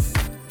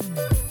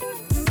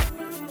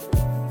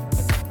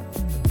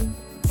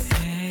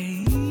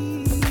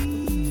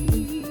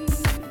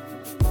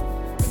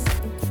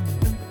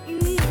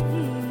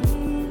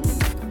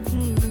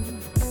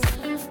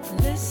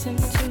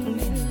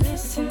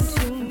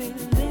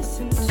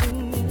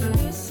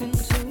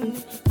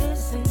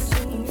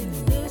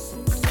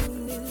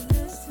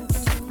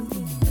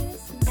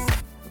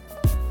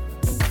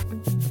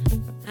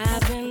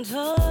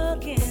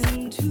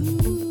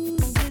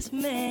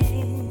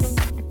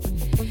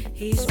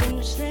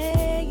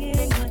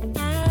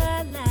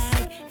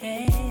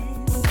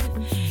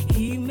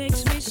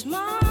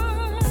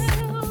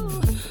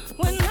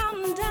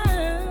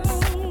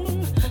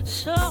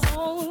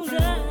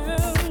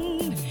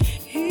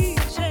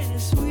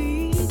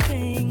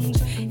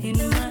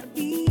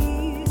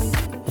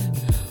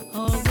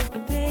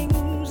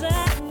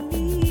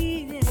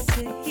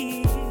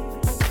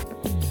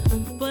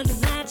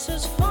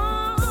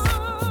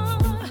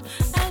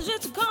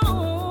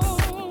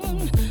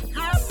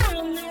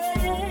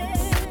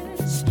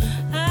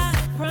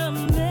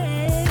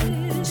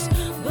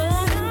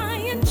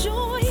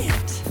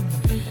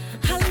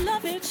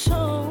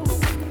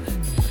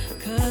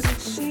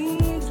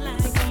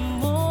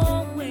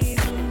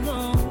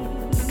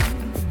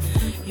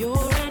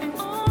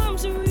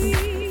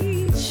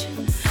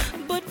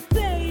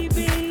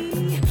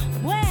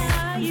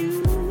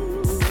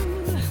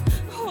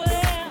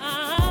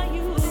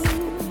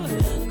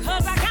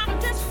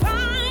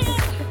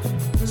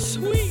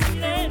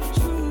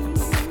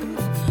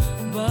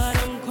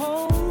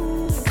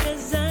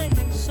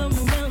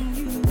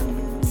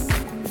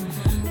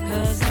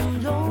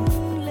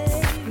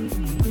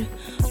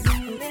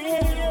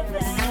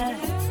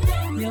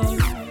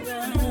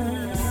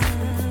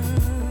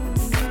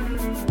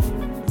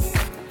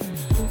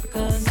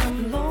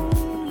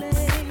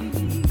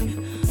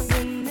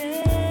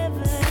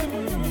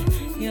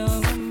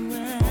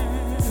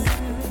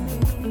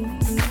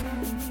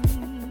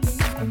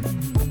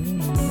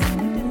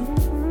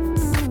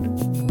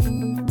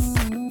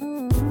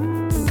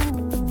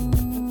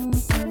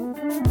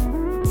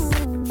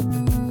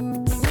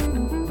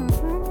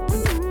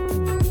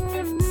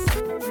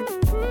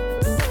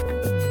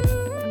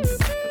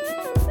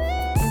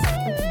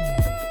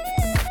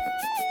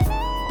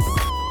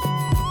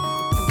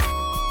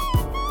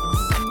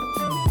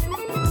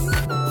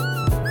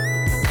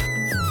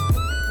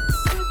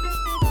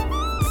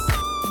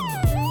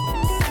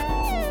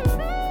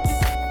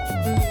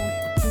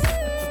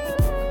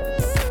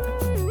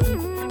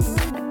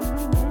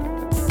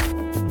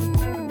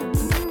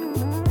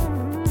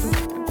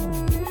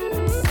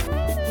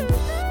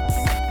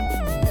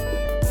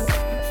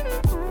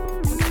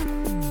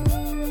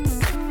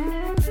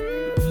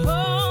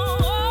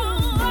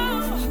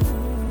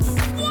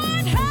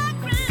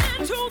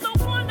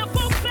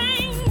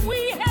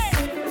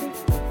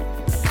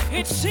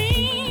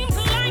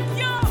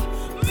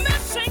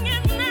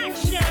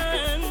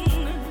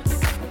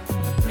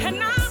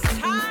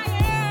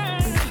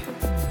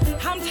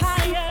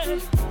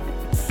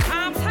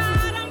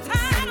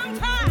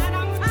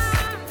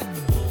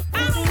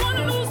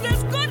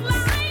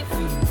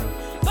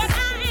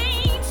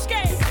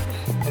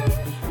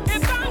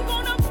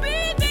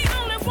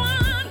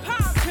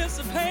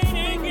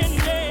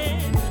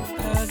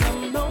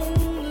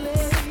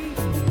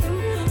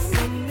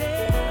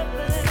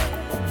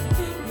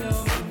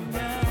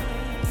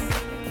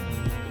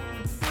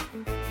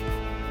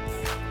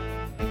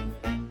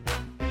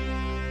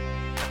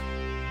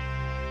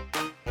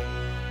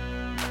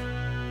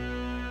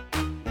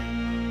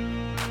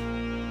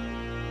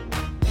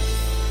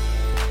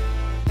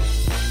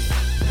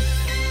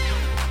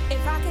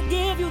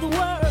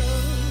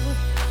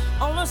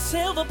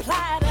 silver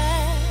platter,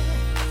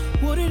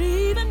 would it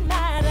even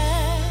matter?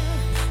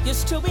 You'd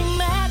still be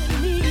mad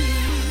at me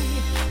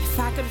if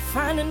I could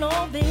find in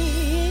all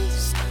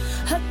this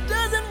a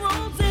dozen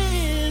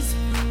roses,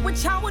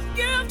 which I would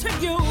give to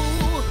you.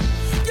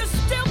 You'd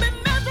still be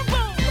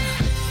miserable.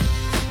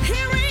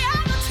 In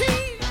reality,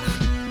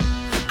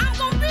 I'm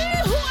gonna be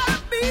who I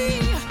be,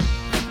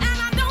 and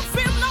I don't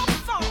feel no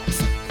fault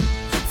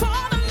for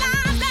all the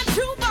lies that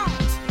you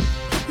bought.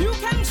 You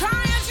can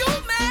try as you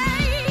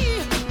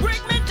may,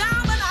 break me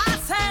down, but I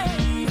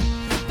say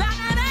that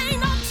it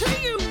ain't up to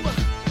you.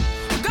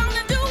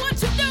 Gonna do what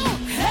you do.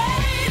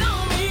 Hate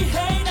on me,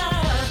 hater,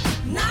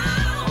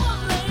 now or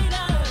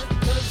later,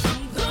 'cause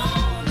I'm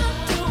gonna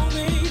do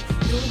me.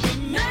 You'll be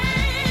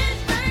mad,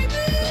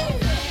 baby.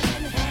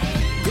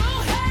 Go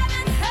ahead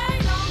and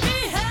hate on me,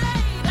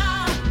 hater.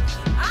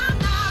 I'm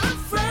not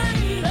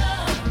afraid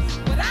of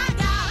what I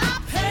got, I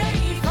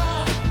paid for.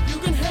 You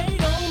can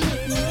hate on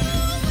me.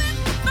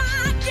 If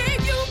I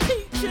gave you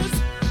peaches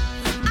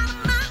out of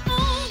my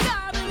own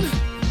garden,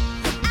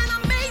 and I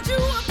made you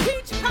a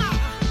peach pie,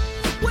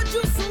 would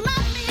you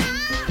slap me?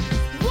 I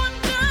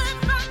wonder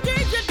if I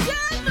gave you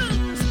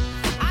diamonds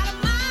out of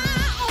my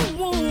own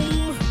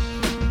womb,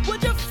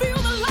 would you feel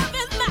the love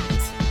in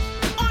that?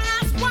 Or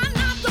ask why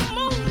not the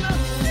moon?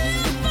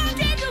 If I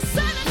gave you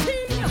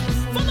sanity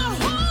for the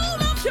whole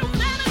of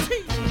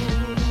humanity,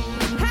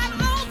 had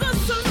all the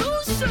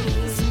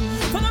solutions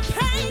for the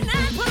pain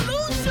and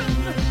pollution,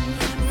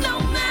 no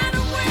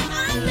matter where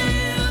I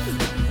live,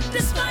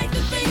 despite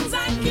the things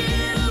I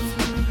give,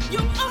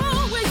 you'll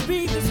always be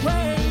this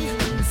way.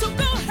 So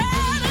go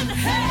ahead and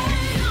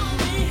hate on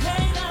me,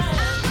 hater.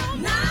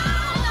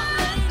 Now or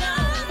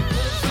later,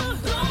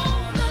 'cause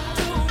I'm gonna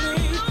do me.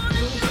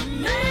 You'll be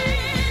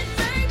mad,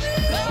 baby.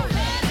 Go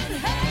ahead and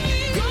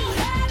hate. Go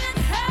ahead and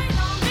hate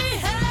on me,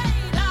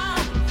 hater.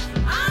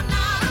 I'm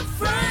not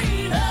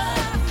afraid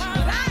of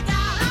what I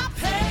got, I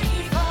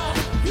paid for.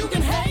 You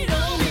can hate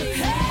on me,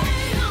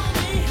 hater.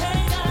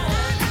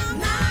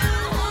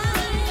 Now or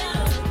later,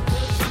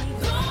 'cause I'm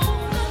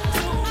gonna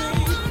do me.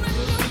 You'll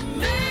be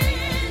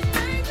mad,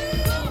 baby.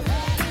 Go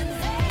ahead and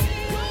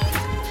hate. Go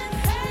ahead and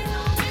hate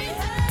on me,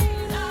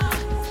 hater.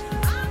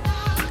 I'm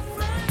not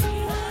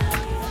afraid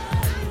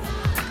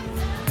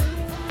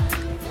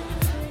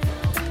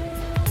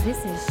This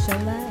is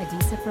Shola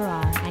Adisa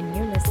Farrar, and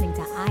you're listening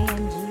to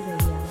IMG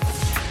Radio.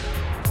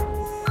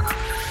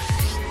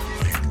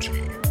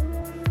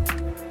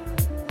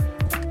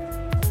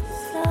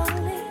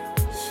 Slowly,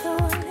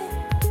 surely,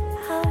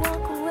 I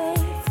walk away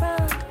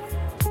from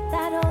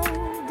that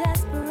old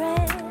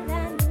desperate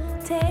and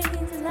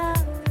tasteless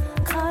love,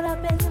 caught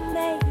up in the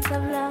maze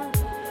of love,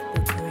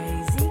 the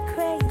crazy,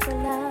 crazy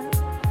love.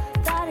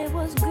 Thought it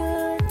was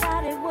good,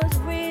 thought it was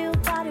real,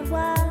 thought it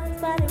was,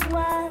 but it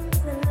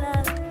wasn't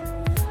love.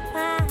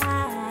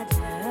 I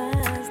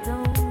just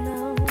don't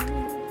know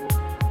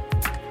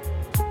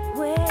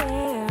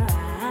where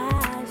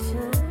I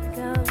should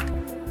go.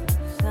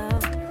 So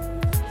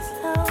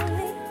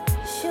slowly,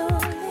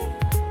 surely,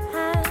 I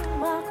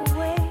walk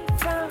away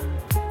from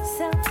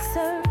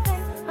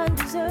self-serving,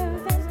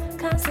 undeserving,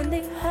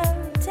 constantly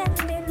hurting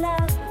me,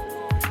 love,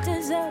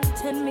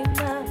 deserting me,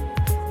 love.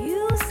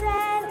 You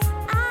said,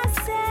 I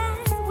said,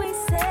 we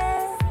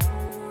said,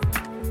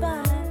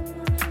 but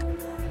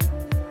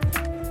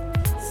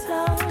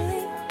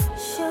slowly,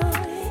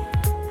 surely,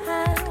 I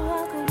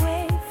walk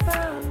away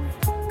from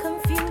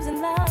confusing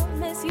love,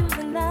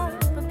 misusing love,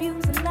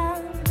 abusing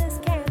love. This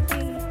can't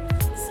be.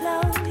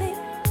 Slowly,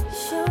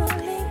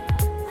 surely,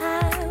 I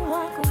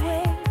walk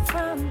away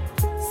from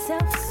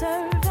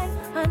self-serving,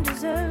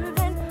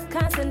 undeserving,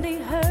 constantly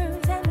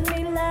hurting me,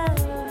 love.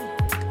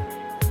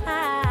 I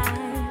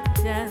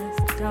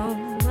just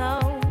don't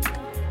know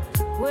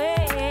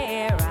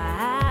where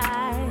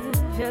I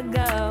should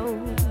go.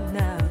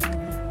 No,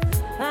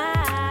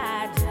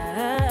 I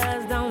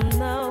just don't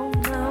know,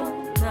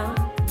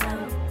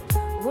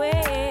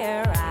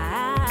 where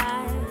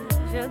I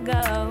should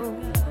go.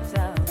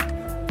 So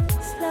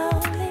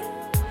slowly,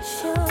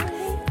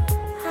 surely,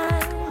 I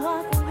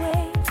walk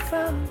away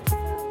from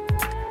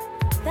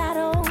that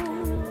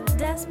old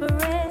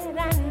desperate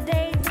and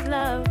dazed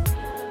love,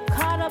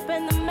 caught up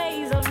in the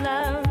maze of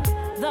love,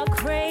 the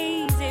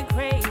crazy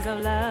craze of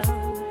love.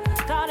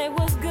 Thought it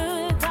was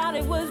good, thought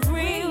it was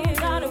real,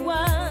 thought it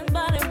was,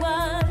 but it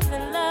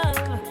wasn't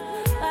love.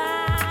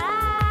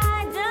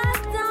 I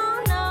just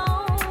don't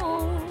know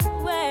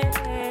where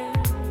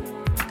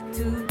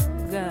to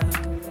go.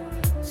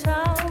 So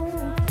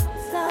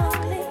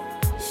slowly,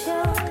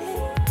 surely,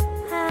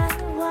 I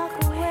walk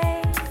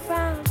away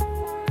from.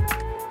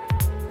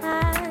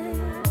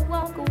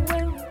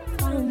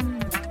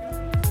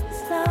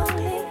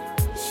 Slowly,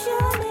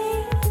 surely,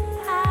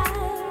 I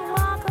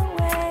walk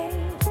away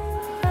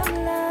from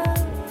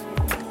love.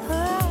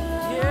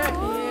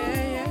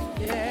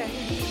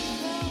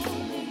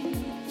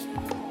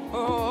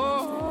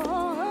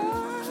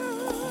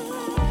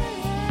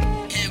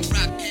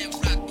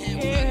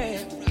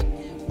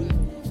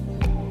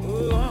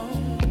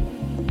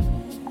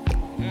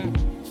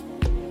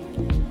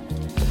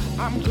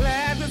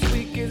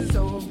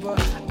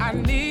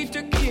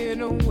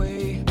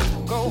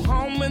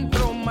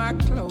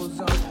 my clothes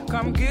on.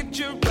 Come get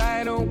you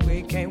right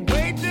away. Can't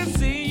wait to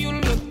see you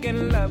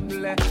looking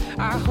lovely.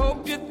 I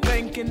hope you're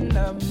thinking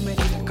of me.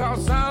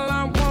 Cause all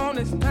I want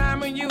is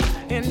time with you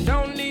and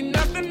don't need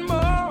nothing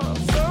more.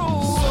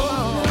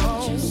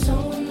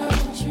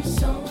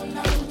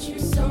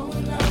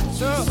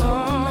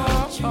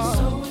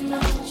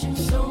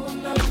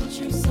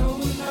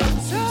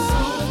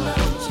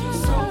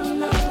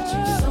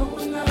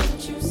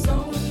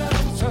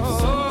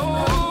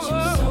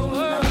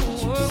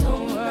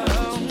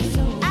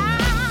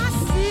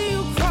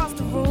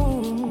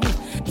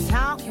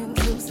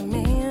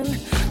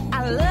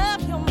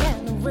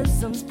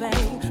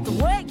 The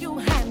way you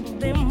handle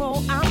them,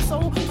 oh, I'm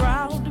so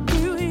proud to be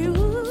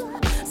you.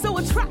 So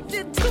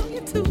attracted to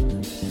you too.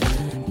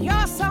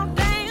 You're so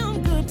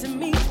damn good to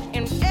me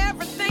in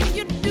everything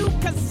you do.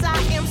 Cause I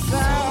am so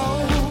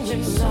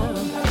in love.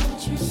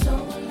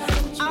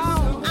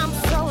 Oh, I'm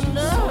so in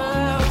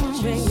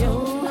love with you.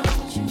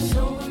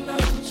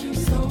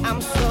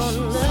 I'm so in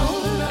love.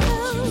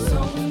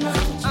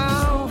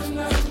 Oh,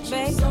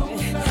 baby,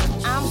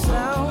 I'm so.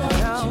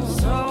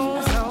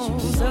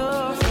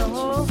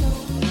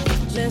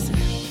 Listen,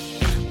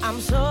 I'm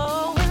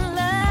so in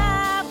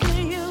love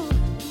with you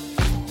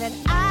that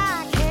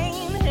I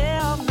can't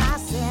help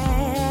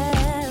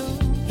myself.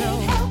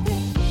 Can't help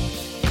it.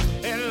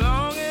 As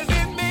long as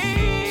it's me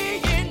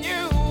and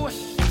you,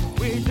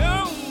 we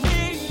don't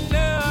need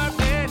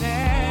nothing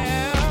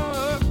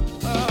else.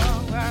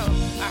 Oh,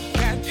 I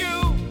got you.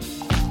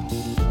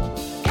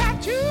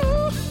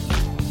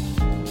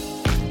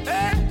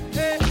 Hey,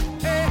 hey,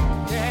 hey,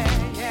 yeah,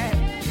 yeah.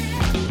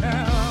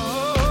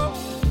 Oh.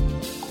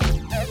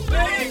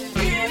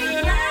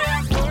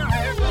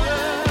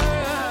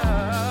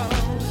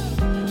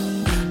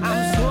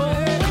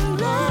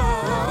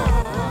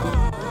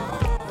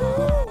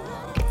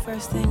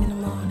 First thing in the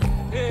morning,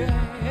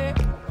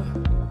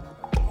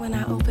 when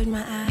I open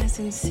my eyes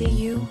and see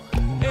you,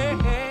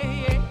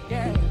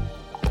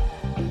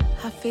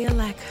 I feel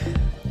like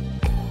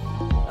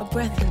a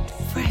breath of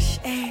fresh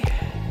air.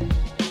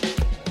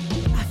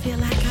 I feel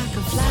like I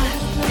could fly,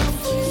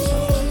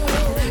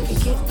 that I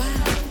could get by.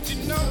 You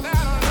know that I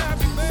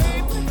love you,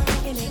 baby.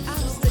 Any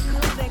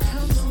obstacle that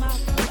comes my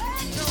way.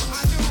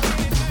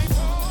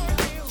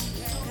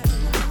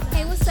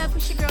 Hey, what's up?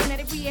 It's your girl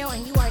Netta Brielle,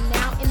 and you are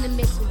now in the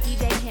mix with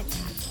DJ Henry.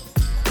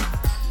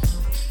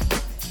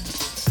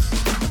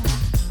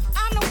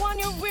 I'm the one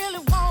you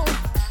really want,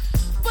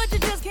 but you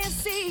just can't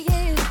see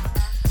it.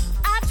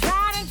 I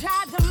tried and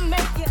tried to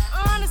make you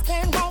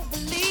understand, won't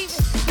believe it.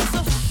 It's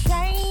a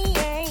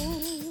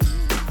shame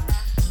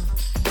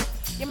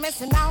you're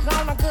missing out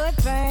on a good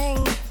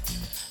thing.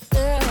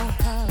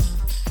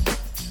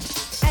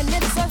 And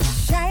it's a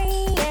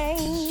shame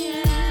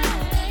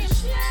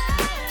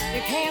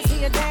you can't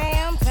see a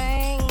damn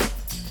thing.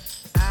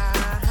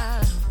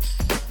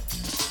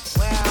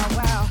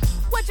 Well,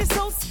 what you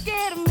so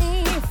scared of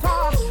me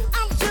for?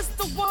 I'm just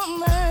a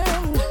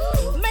woman.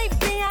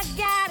 Maybe I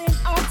got it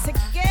all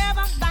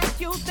together like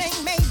you think.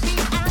 Maybe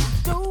I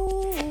do.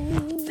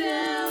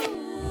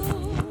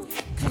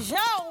 Cause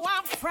yo,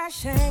 I'm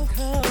fresh and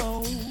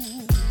cold.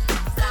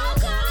 So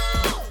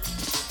cold.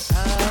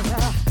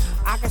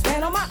 I can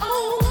stand on my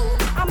own.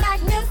 I'm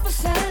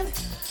magnificent.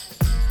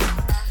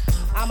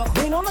 I'm a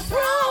queen on the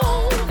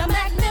throne. I'm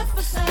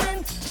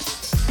magnificent.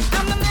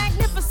 I'm the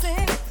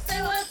magnificent.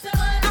 Say what, say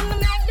what? I'm the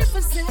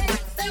magnificent.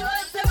 Say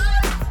what, say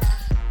what?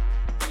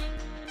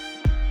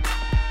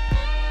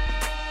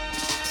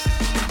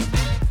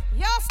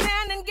 You're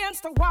standing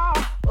against the wall.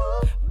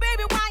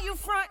 Baby, why you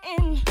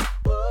frontin'?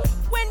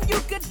 When you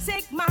could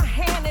take my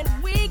hand and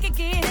we could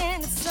get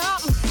into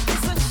something.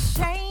 It's a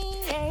shame.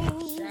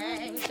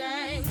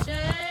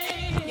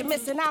 Shame. You're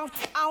missing out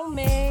on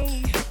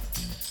me.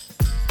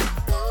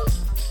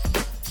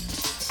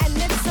 And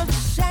it's a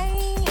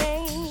shame.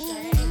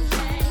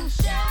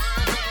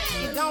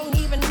 You don't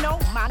even know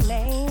my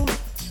name.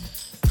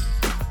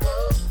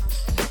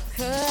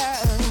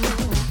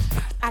 Cause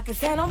I can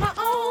stand on my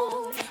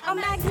own. I'm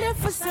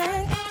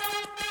magnificent.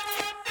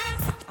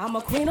 I'm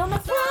a queen on the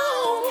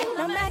throne.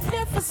 I'm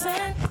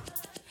magnificent.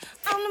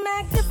 I'm the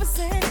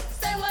magnificent.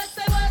 Say what,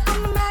 say what?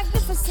 I'm the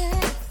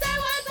magnificent. Say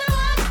what, say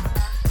what?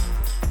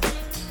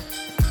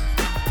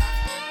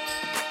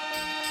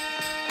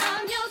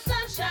 I'm your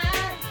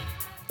sunshine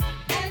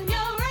and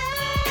your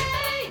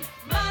rain.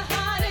 My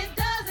heart, it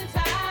doesn't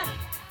die.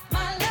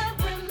 My love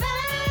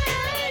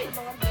remains.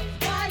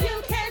 Why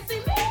you can't see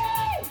me?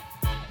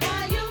 Why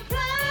you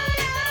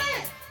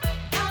crying?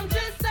 I'm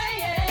just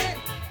saying.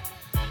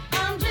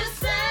 I'm just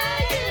saying.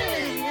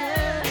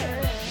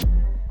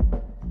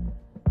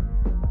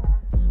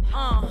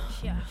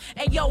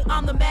 Hey yo,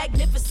 I'm the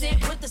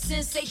magnificent with the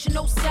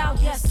sensational style,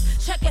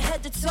 yes. Check your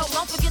head to toe,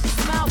 don't forget to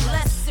smile,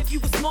 bless. If you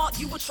were smart,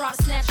 you would try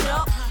to snatch it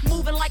up.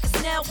 Moving like a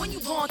snail when you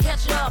gon'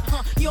 catch it up.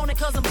 You on it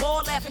cause I'm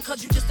bored, laughing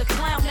cause you just a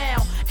clown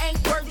now.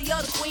 Ain't worthy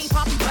of the queen,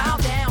 probably bow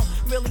down.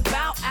 Really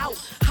bow out,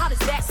 how does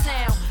that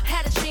sound?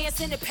 Had a chance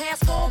in the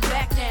past, fall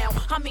back now.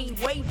 I mean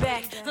way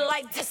back,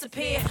 light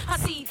disappear. I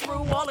see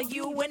through all of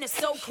you and it's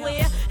so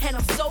clear. And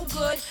I'm so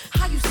good,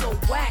 how you so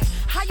whack?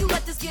 How you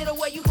let this get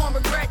away, you gon'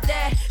 regret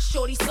that.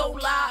 Shorty so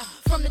live,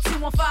 from the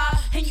 215,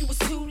 and you was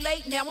too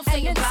late, now I'm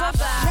saying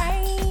bye-bye.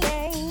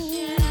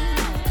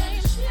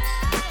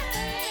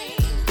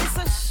 It's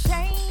a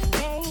shame.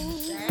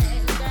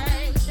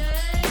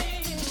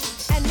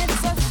 And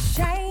it's a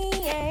shame.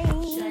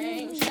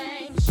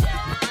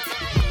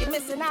 You're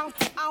missing out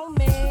on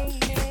me.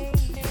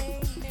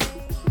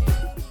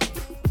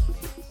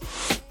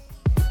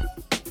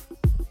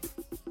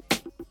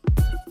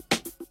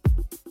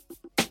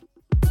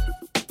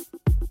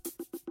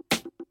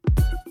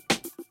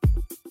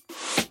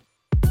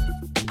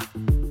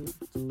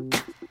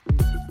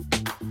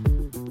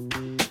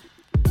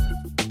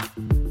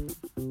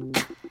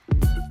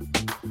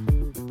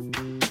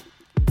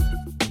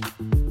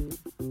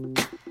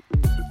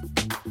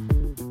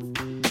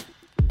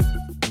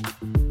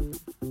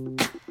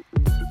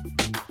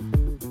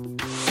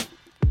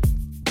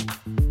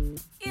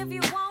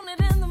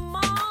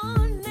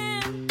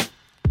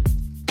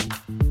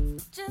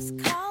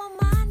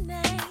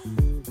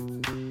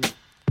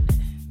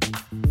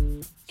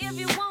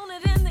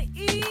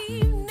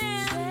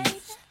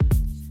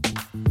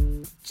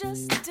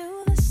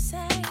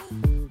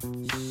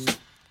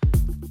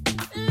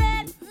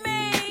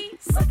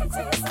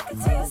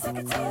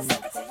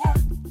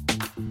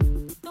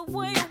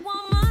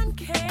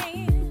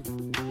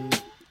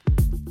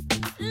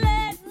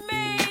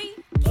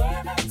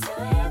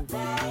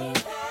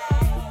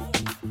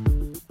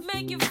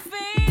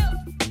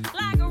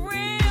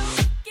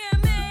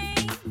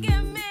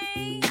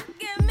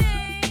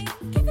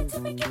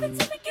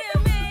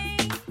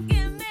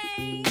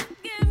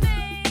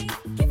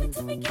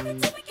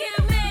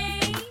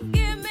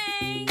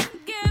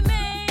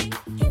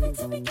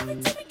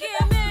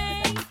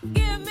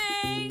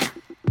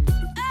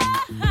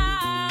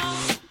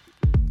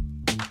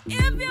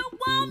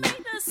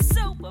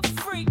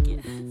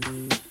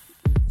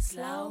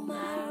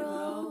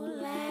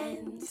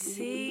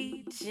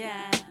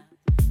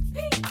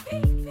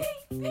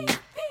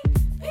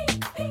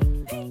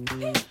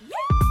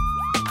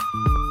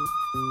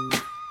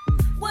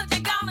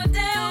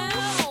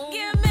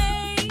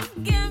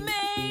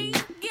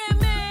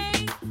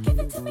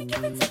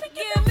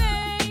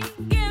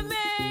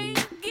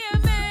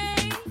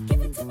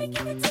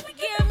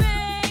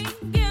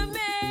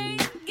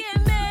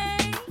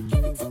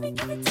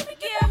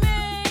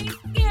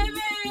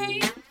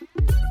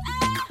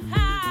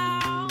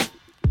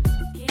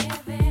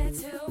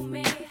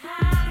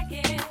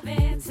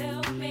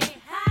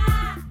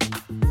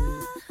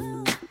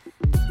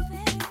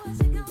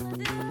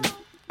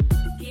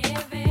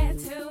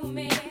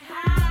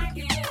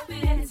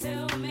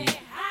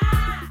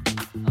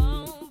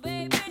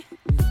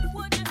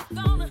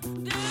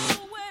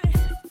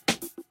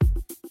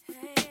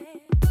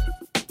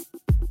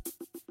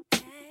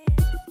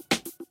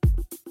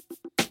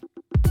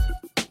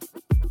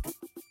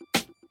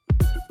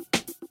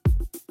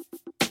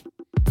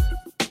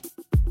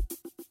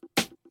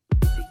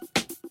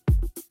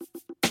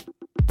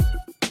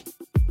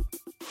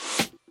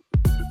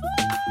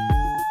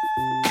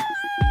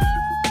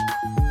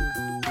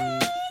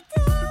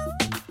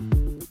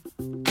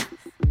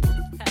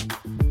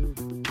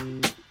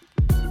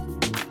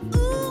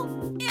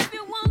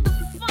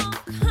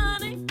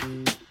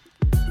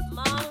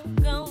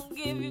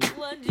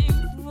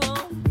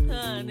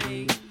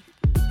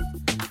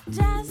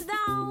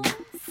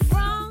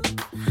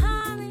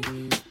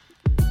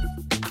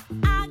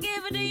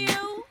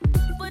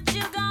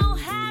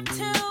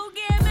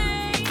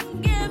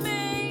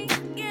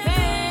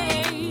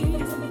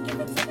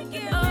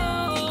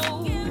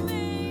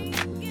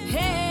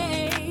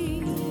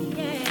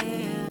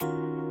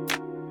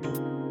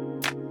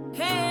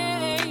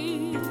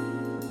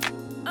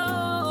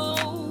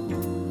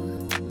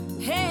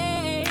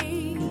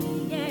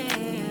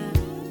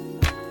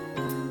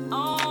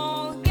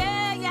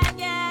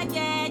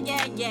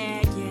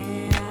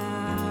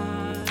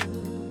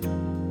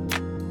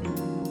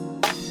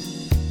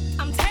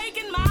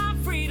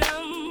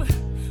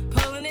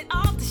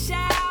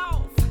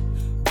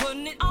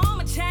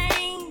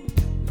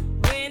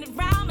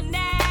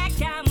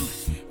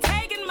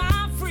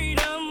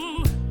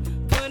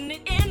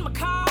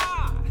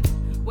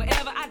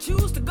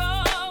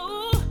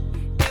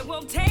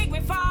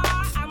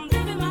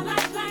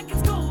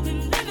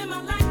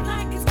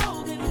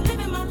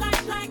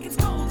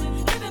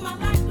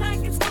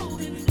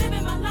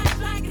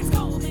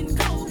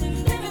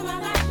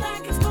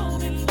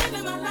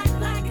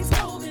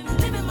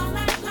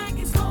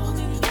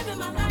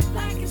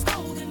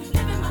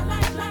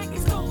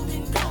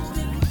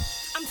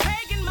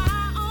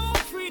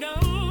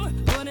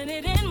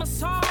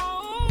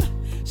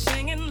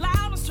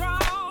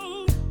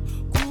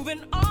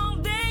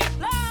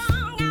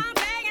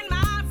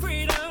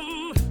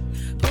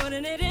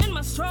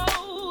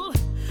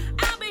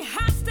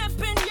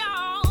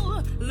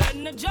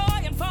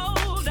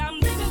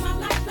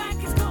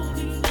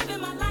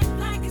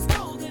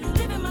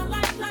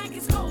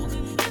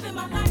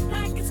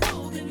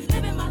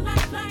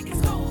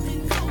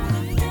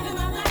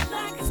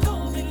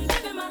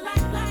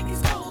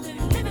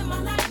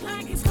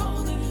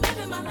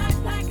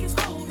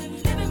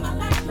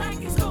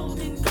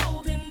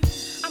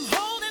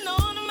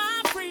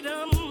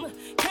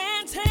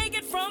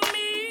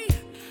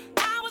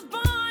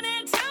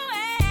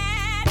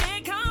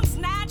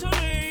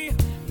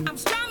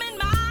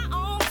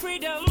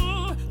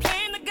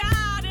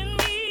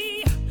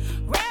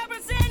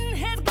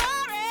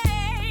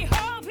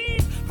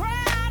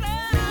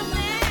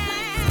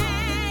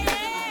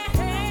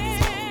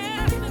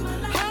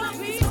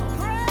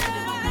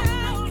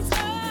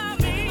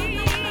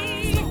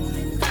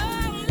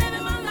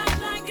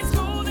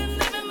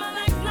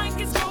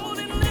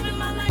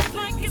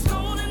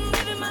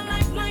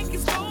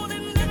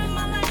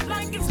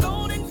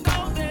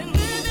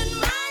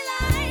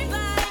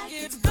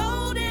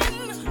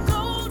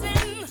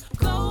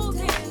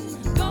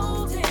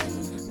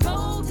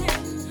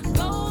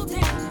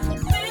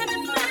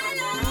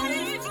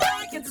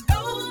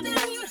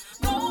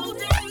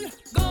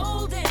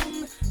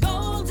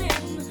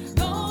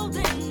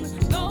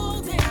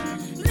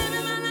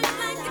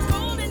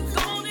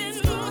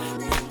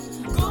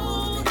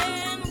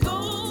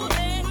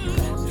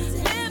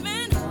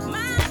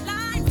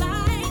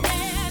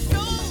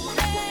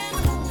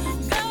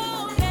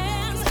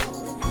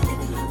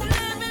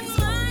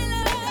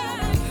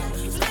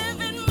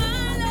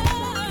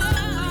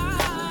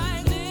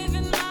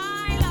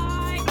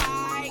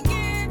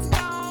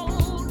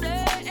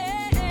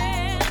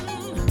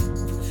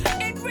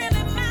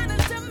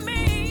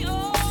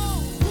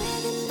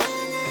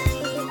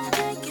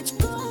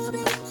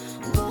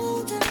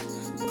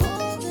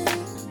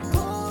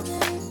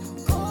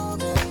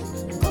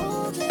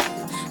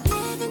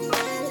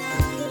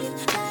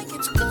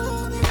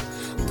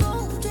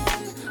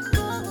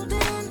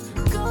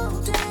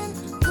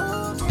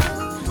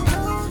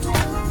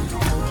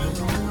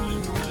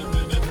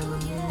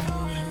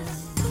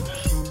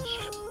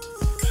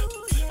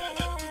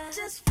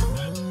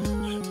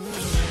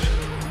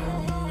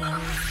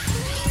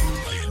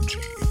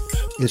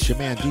 It's your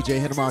man DJ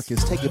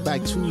Henricus. Take It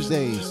Back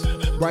Tuesdays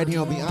right here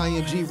on the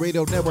IMG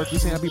Radio Network. We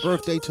say happy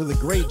birthday to the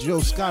great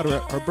Jill Scott.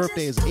 Her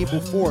birthday is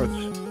April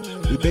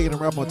 4th. We bigging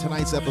her up on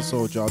tonight's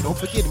episode, y'all. Don't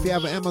forget, if you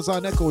have an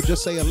Amazon Echo,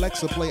 just say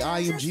Alexa, play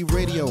IMG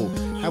Radio.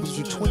 Happens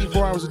you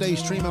 24 hours a day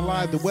streaming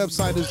live. The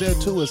website is there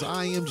too. It's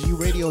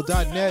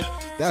imgradio.net.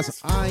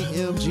 That's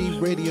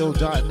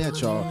imgradio.net,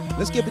 y'all.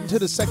 Let's get into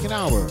the second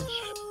hour.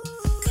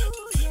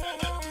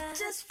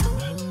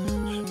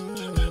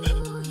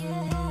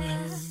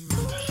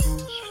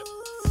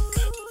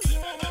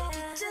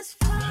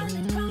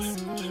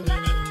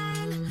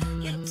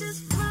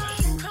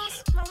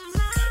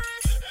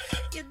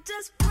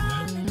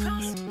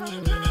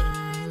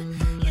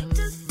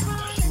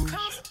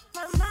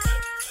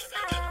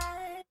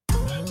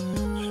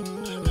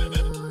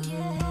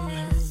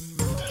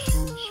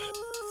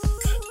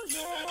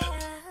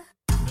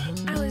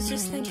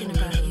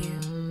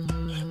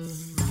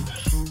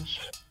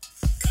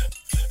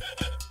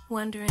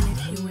 Wondering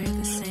if you wear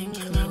the same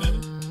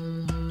cologne.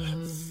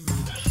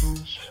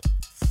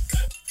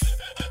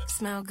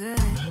 Smell good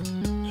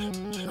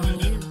on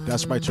you.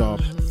 That's right, y'all.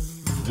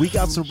 We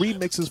got some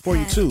remixes for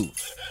you too.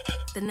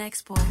 The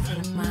next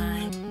boyfriend of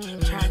mine,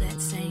 try that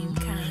same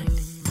kind.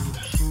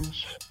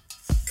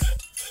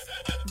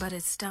 But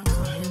it stunk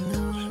on him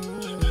though.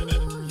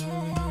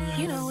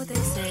 You know what they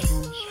say,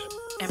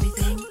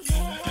 everything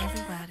ain't for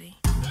everybody.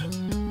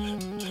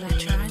 But I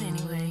tried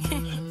anyway.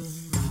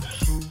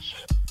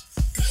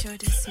 Sure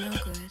did smell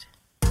good.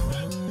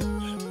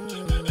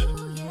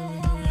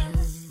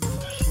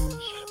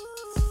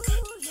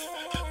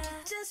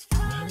 Just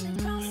running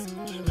across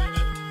my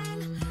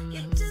mind.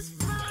 You're just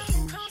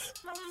running across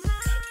my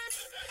mind.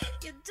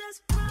 You're just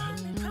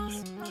running across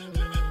my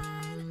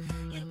mind.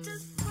 You're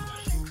just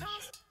running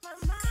across my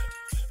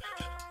mind.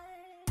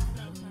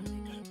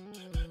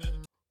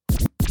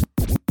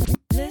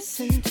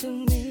 Listen to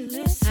me,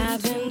 listen.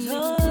 I've been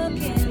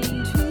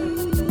talking to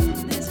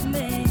this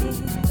man.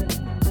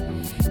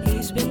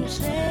 He's been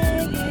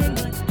saying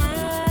what I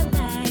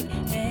like,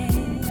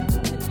 and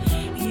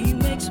he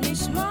makes me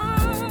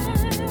smile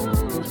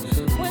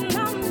when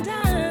I'm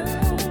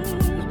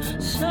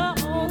down, so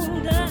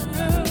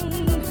down.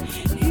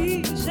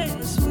 He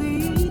says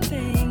sweet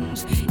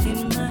things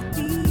in my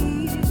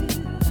ear,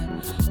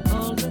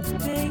 all the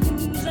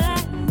things I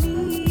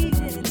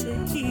needed to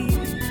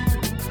hear.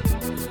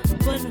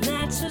 But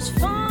that's as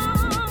far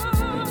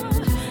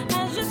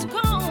as it's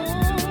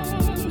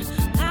gone,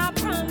 I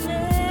promise.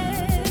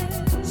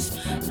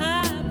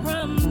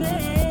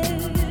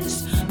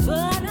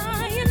 But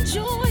I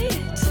enjoy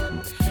it,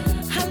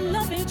 I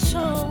love it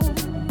so,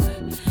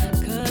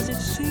 'cause it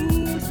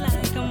seems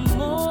like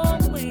I'm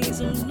always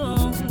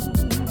alone.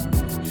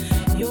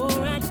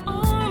 You're at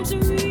arm's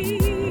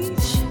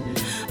reach,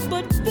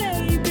 but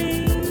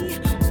baby,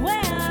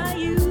 where are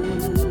you?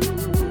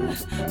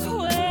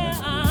 Where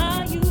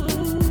are you?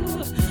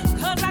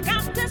 'Cause I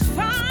got this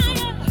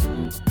fire,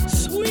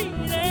 sweet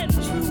and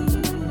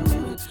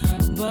true,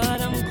 but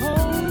I'm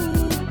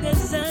cold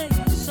as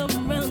ice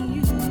around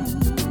you,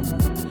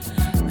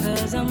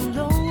 'cause I'm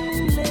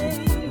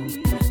lonely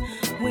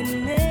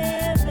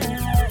whenever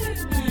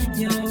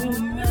you're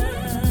around,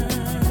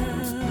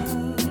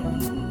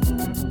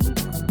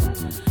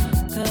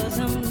 'cause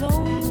I'm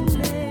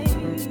lonely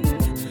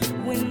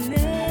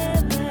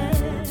whenever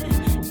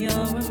you're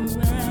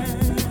around.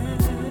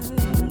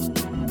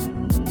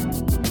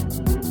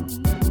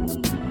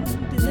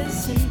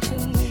 Listen to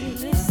me,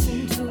 listen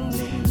to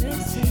me,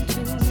 listen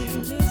to me,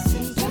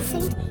 listen to me,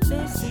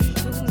 listen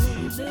to me,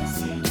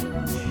 listen to me, listen to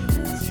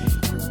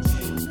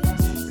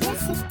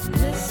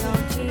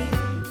me.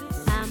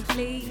 I'm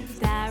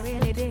pleased, I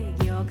really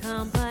dig your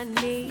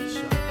company,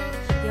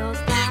 your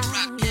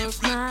style, your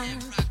smile,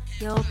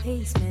 your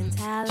peace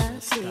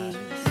mentality.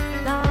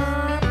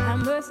 Lord, have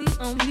mercy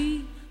on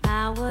me.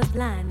 I was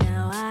blind,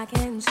 now I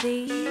can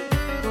see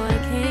what a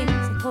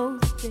king's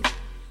supposed to be.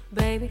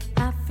 Baby,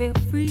 I feel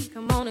free.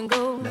 Come on and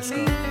go with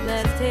me.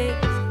 Let's take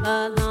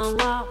a long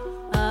walk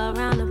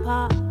around the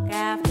park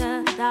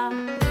after dark.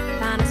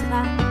 Find a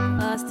spot,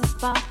 us to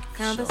spark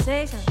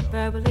conversation,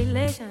 verbal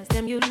elation,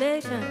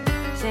 stimulation.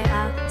 Share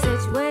our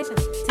situation,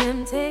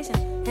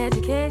 temptation,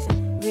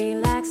 education,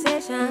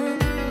 relaxation,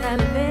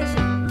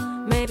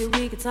 elevation. Maybe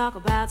we could talk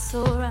about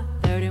Surah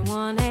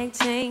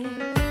 31:18.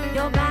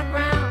 Your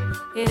background,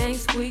 it ain't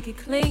squeaky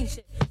clean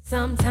shit.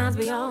 Sometimes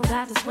we all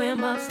got to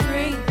swim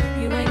upstream.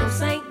 You ain't no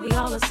saint, we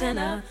all a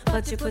sinner.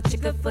 But you put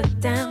your good foot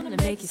down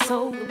and make your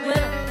soul the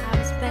winner. I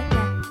respect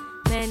that,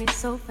 man, you're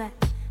so fat.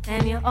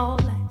 And you're all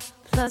that,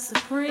 plus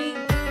supreme.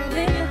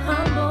 Then you're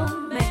humble,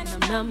 man, I'm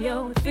numb,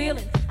 your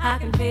feeling. I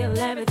can feel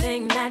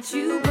everything that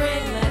you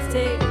bring. Let's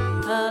take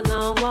a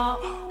long walk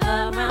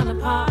around the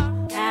park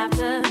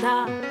after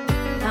dark.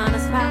 Find a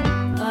spot,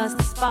 us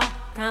to spark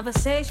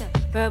conversation,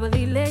 verbal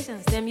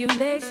elation,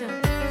 stimulation.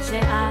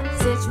 Share our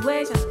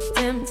situation,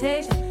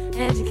 temptation,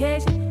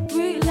 education,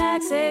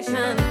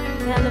 relaxation,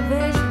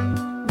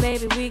 elevation.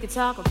 Maybe we could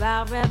talk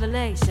about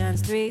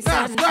Revelations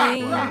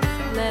 3:17.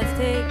 Let's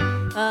take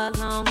a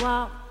long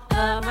walk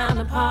around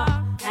the park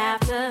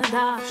after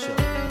dark.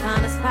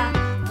 Find a spot,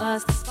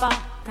 us to spark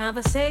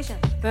conversation,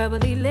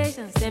 verbal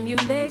elation,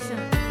 stimulation.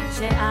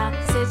 Share our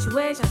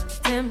situation,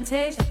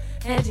 temptation,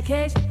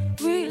 education,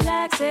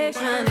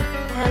 relaxation,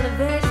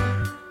 elevation.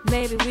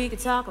 Maybe we could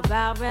talk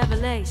about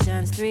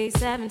Revelations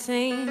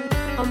 3:17.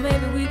 Or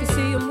maybe we could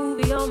see a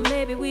movie. Or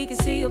maybe we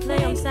could see a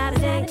play on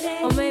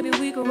Saturday. Or maybe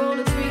we could roll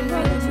a tree and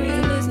roll a tree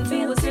and listen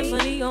to a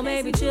symphony. Or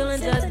maybe chill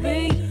and just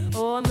be.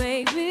 Or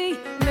maybe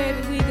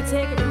we could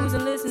take a cruise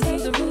and listen to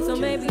the roots. Or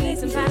maybe eat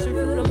some passion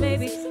fruit. Or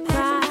maybe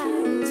cry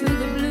to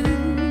the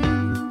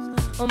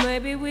blues. Or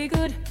maybe we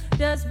could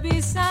just be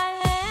silent.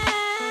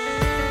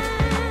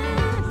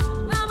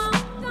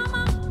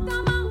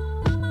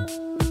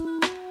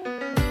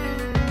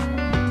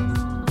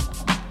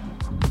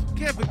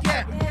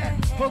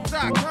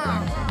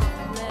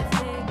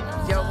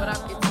 Yo, what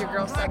up? It's your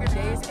girl 7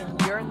 Days,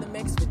 and you're in the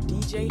mix with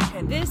DJ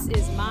Henry. This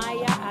is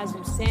Maya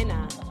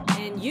Azucena,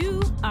 and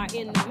you are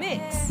in the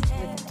mix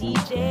with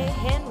DJ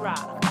Henry.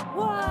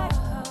 What?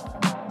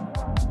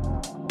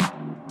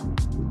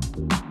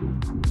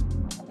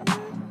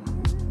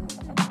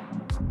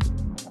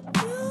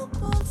 You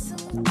pulled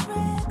some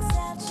tricks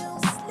out your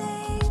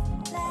sleeve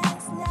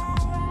last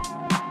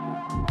night.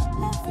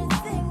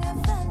 Everything I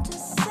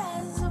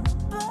fantasize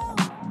about.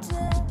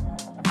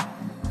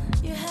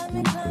 You had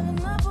me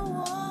climbing up a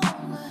wall.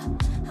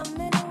 How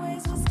many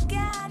ways was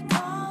God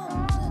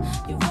called?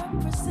 You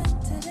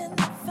represented in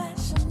the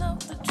fashion of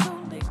the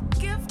truly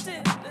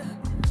gifted.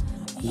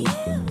 You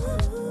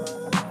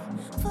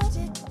put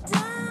it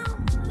down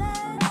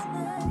last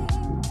night.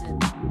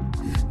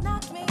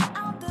 Knocked me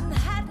out and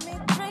had me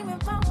dreaming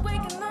about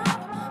waking up.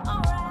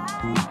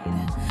 Alright.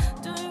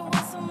 Do you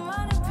want some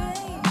money,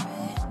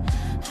 baby?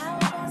 How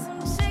about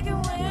some chicken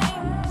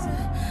wings?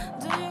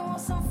 Do you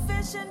want some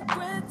fish and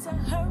grits?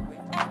 Hurry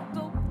and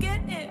go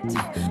get it.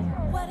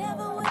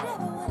 Whatever,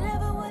 whatever,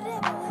 whatever,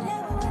 whatever,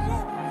 whatever,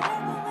 whatever,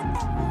 whatever,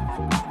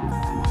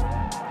 whatever,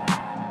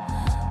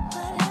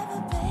 whatever,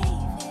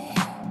 baby.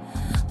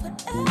 Whatever,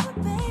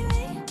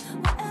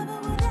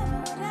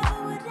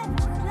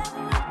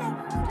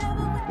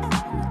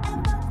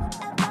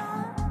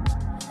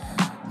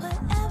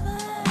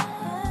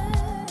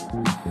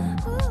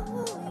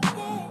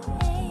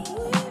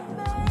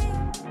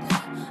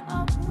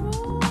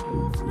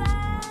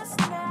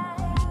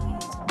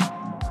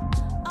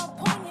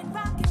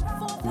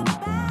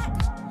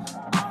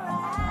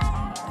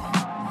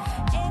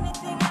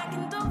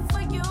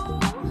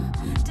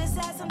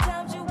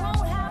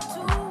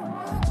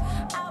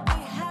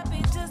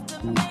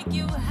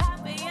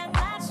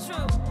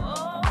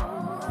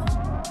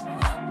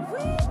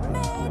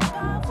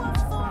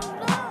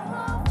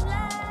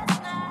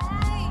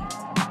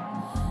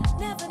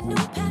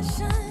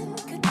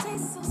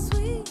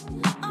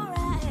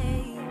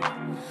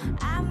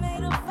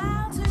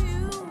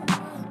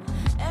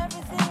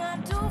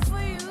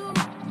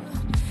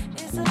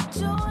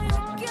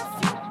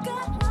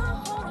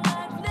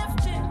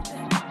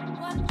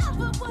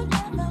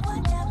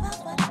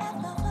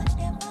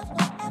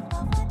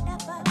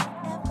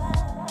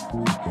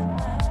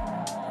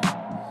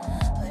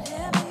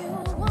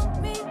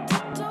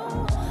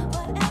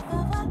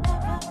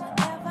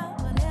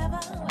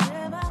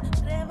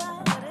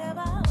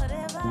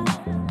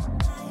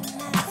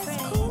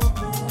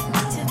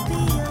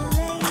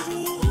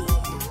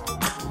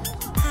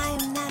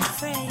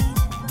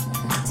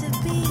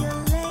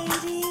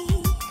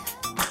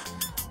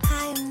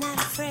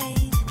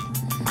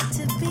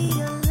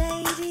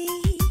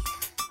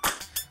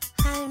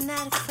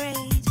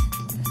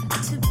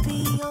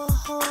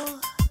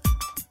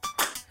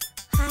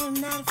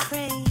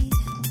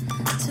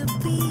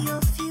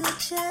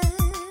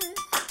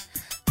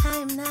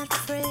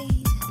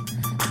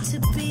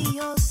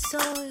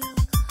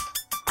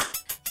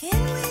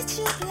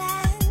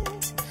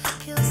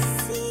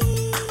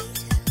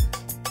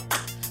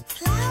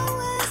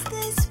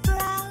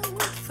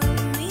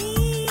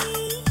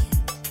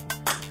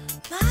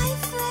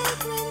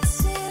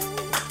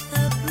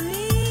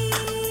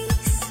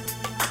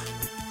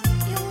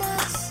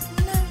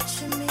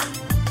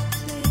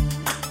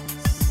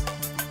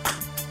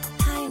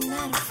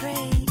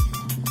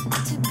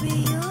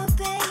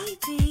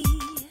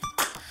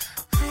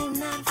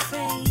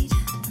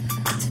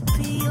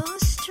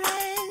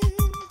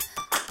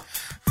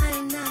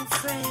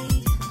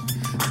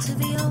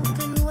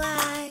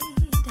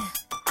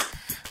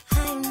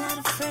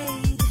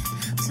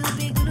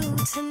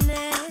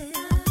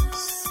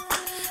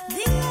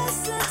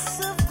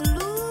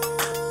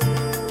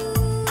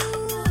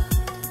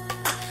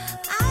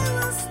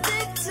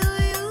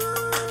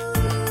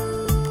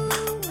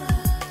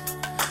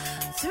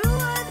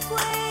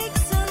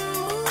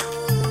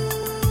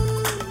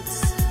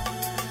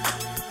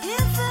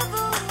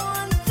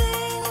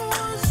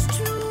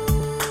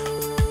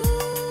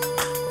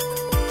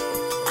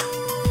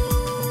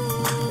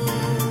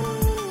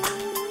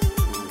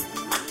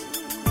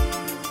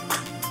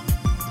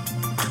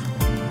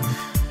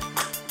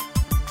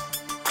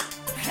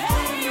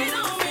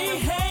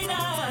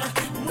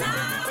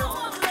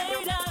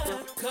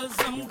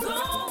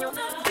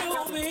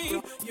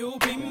 you'll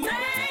be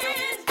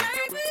mad,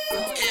 baby.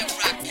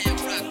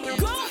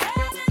 Go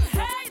ahead and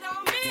hate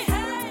on me,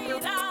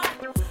 hater.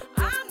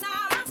 I'm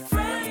not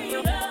afraid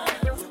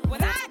of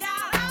what I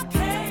got, I'll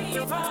pay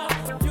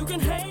for. You can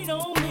hate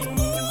on me.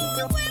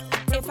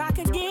 If I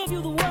could give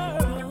you the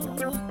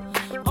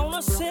world on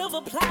a silver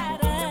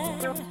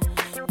platter,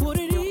 would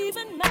it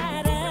even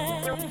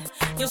matter?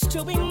 You'll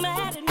still be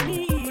mad at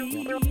me.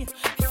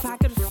 If I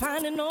could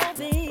find in all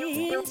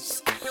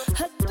this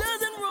a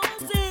dozen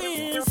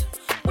roses,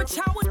 which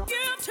I would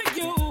give to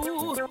you,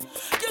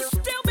 you'll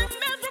still be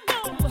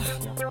miserable.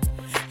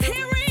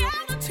 In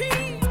reality,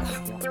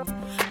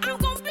 I'm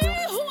gonna be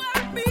who I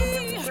be,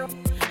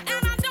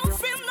 and I don't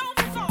feel no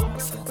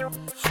fault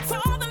for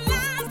all the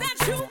lies that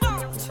you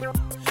bought.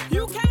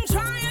 You can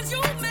try as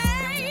you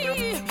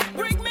may,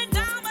 break me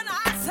down, but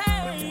I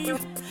say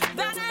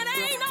that it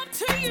ain't up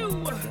to you.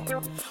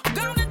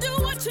 Gonna do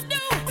what you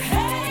do.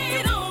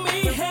 Hate on me,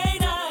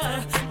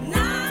 hater,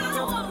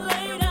 now or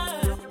later,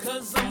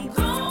 'cause I'm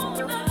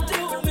gonna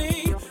do me.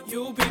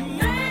 You'll be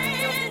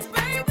mad,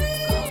 baby.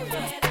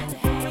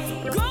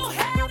 Go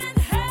ahead and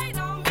hate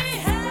on me,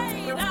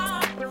 hater.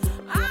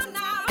 I'm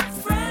not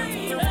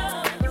afraid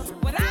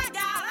of what I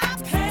got, I'll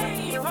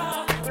pay for.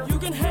 You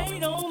can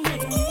hate on me.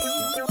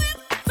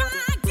 If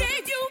I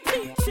gave you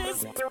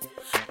peaches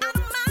out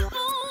of my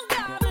own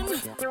garden,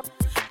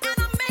 and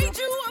I made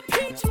you a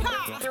peach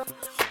pie,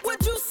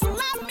 would you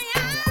slap me?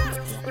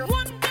 I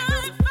wonder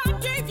if I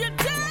gave you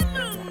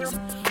diamonds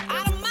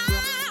out of my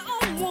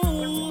own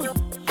womb,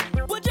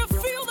 would you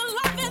feel the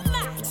love in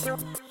that?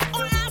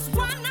 Or ask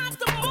why not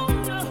the moon?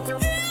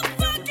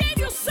 If I gave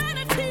you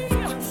sanity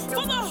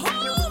for the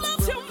whole of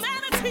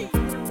humanity,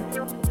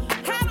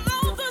 had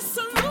all the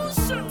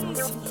solutions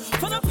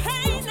for the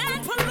pain and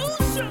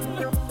pollution,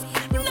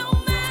 no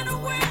matter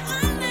where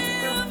I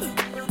live,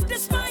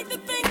 despite the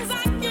things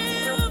I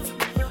give,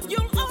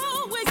 you'll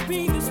always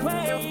be this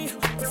way.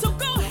 So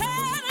go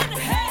ahead and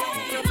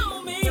hate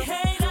on me,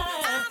 hater.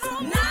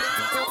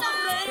 Now or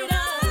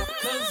later,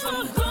 'cause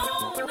I'm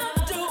gonna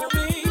do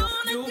me.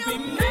 You'll be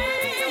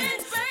mad,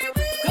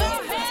 baby. Go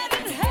ahead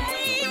and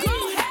hate. Go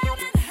ahead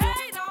and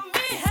hate on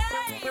me,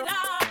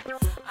 hater.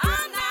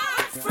 I'm not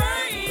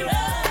afraid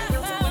of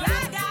what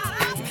I got,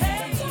 I'll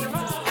pay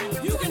for.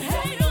 You can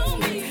hate on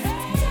me,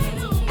 hate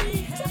on me,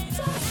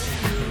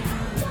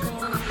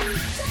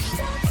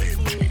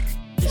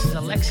 This is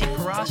Alexi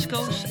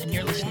Carrascos, and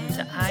you're listening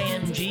to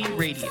IMG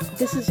Radio.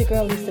 This is your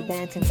girl Lisa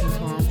Banton from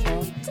Toronto,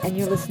 and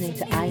you're listening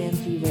to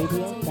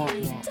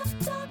imgradio.net.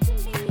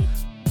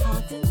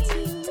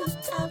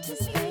 outer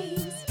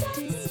space,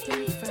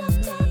 distant from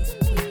me.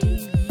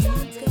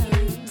 Where do you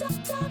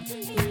go?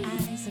 Your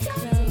eyes are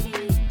closed.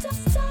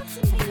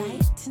 I'd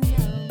like to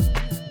know.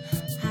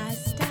 I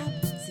stop,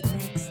 sit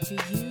next to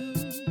you,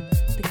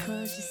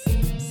 because you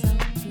seem so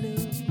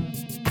blue,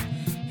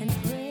 and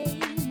pray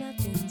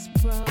nothing's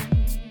wrong.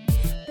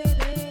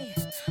 Baby,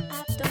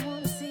 I don't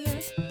wanna see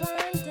us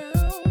burn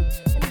down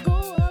and go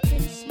up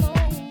in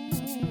smoke.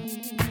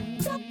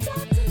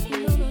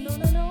 No, no, no,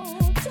 no, no.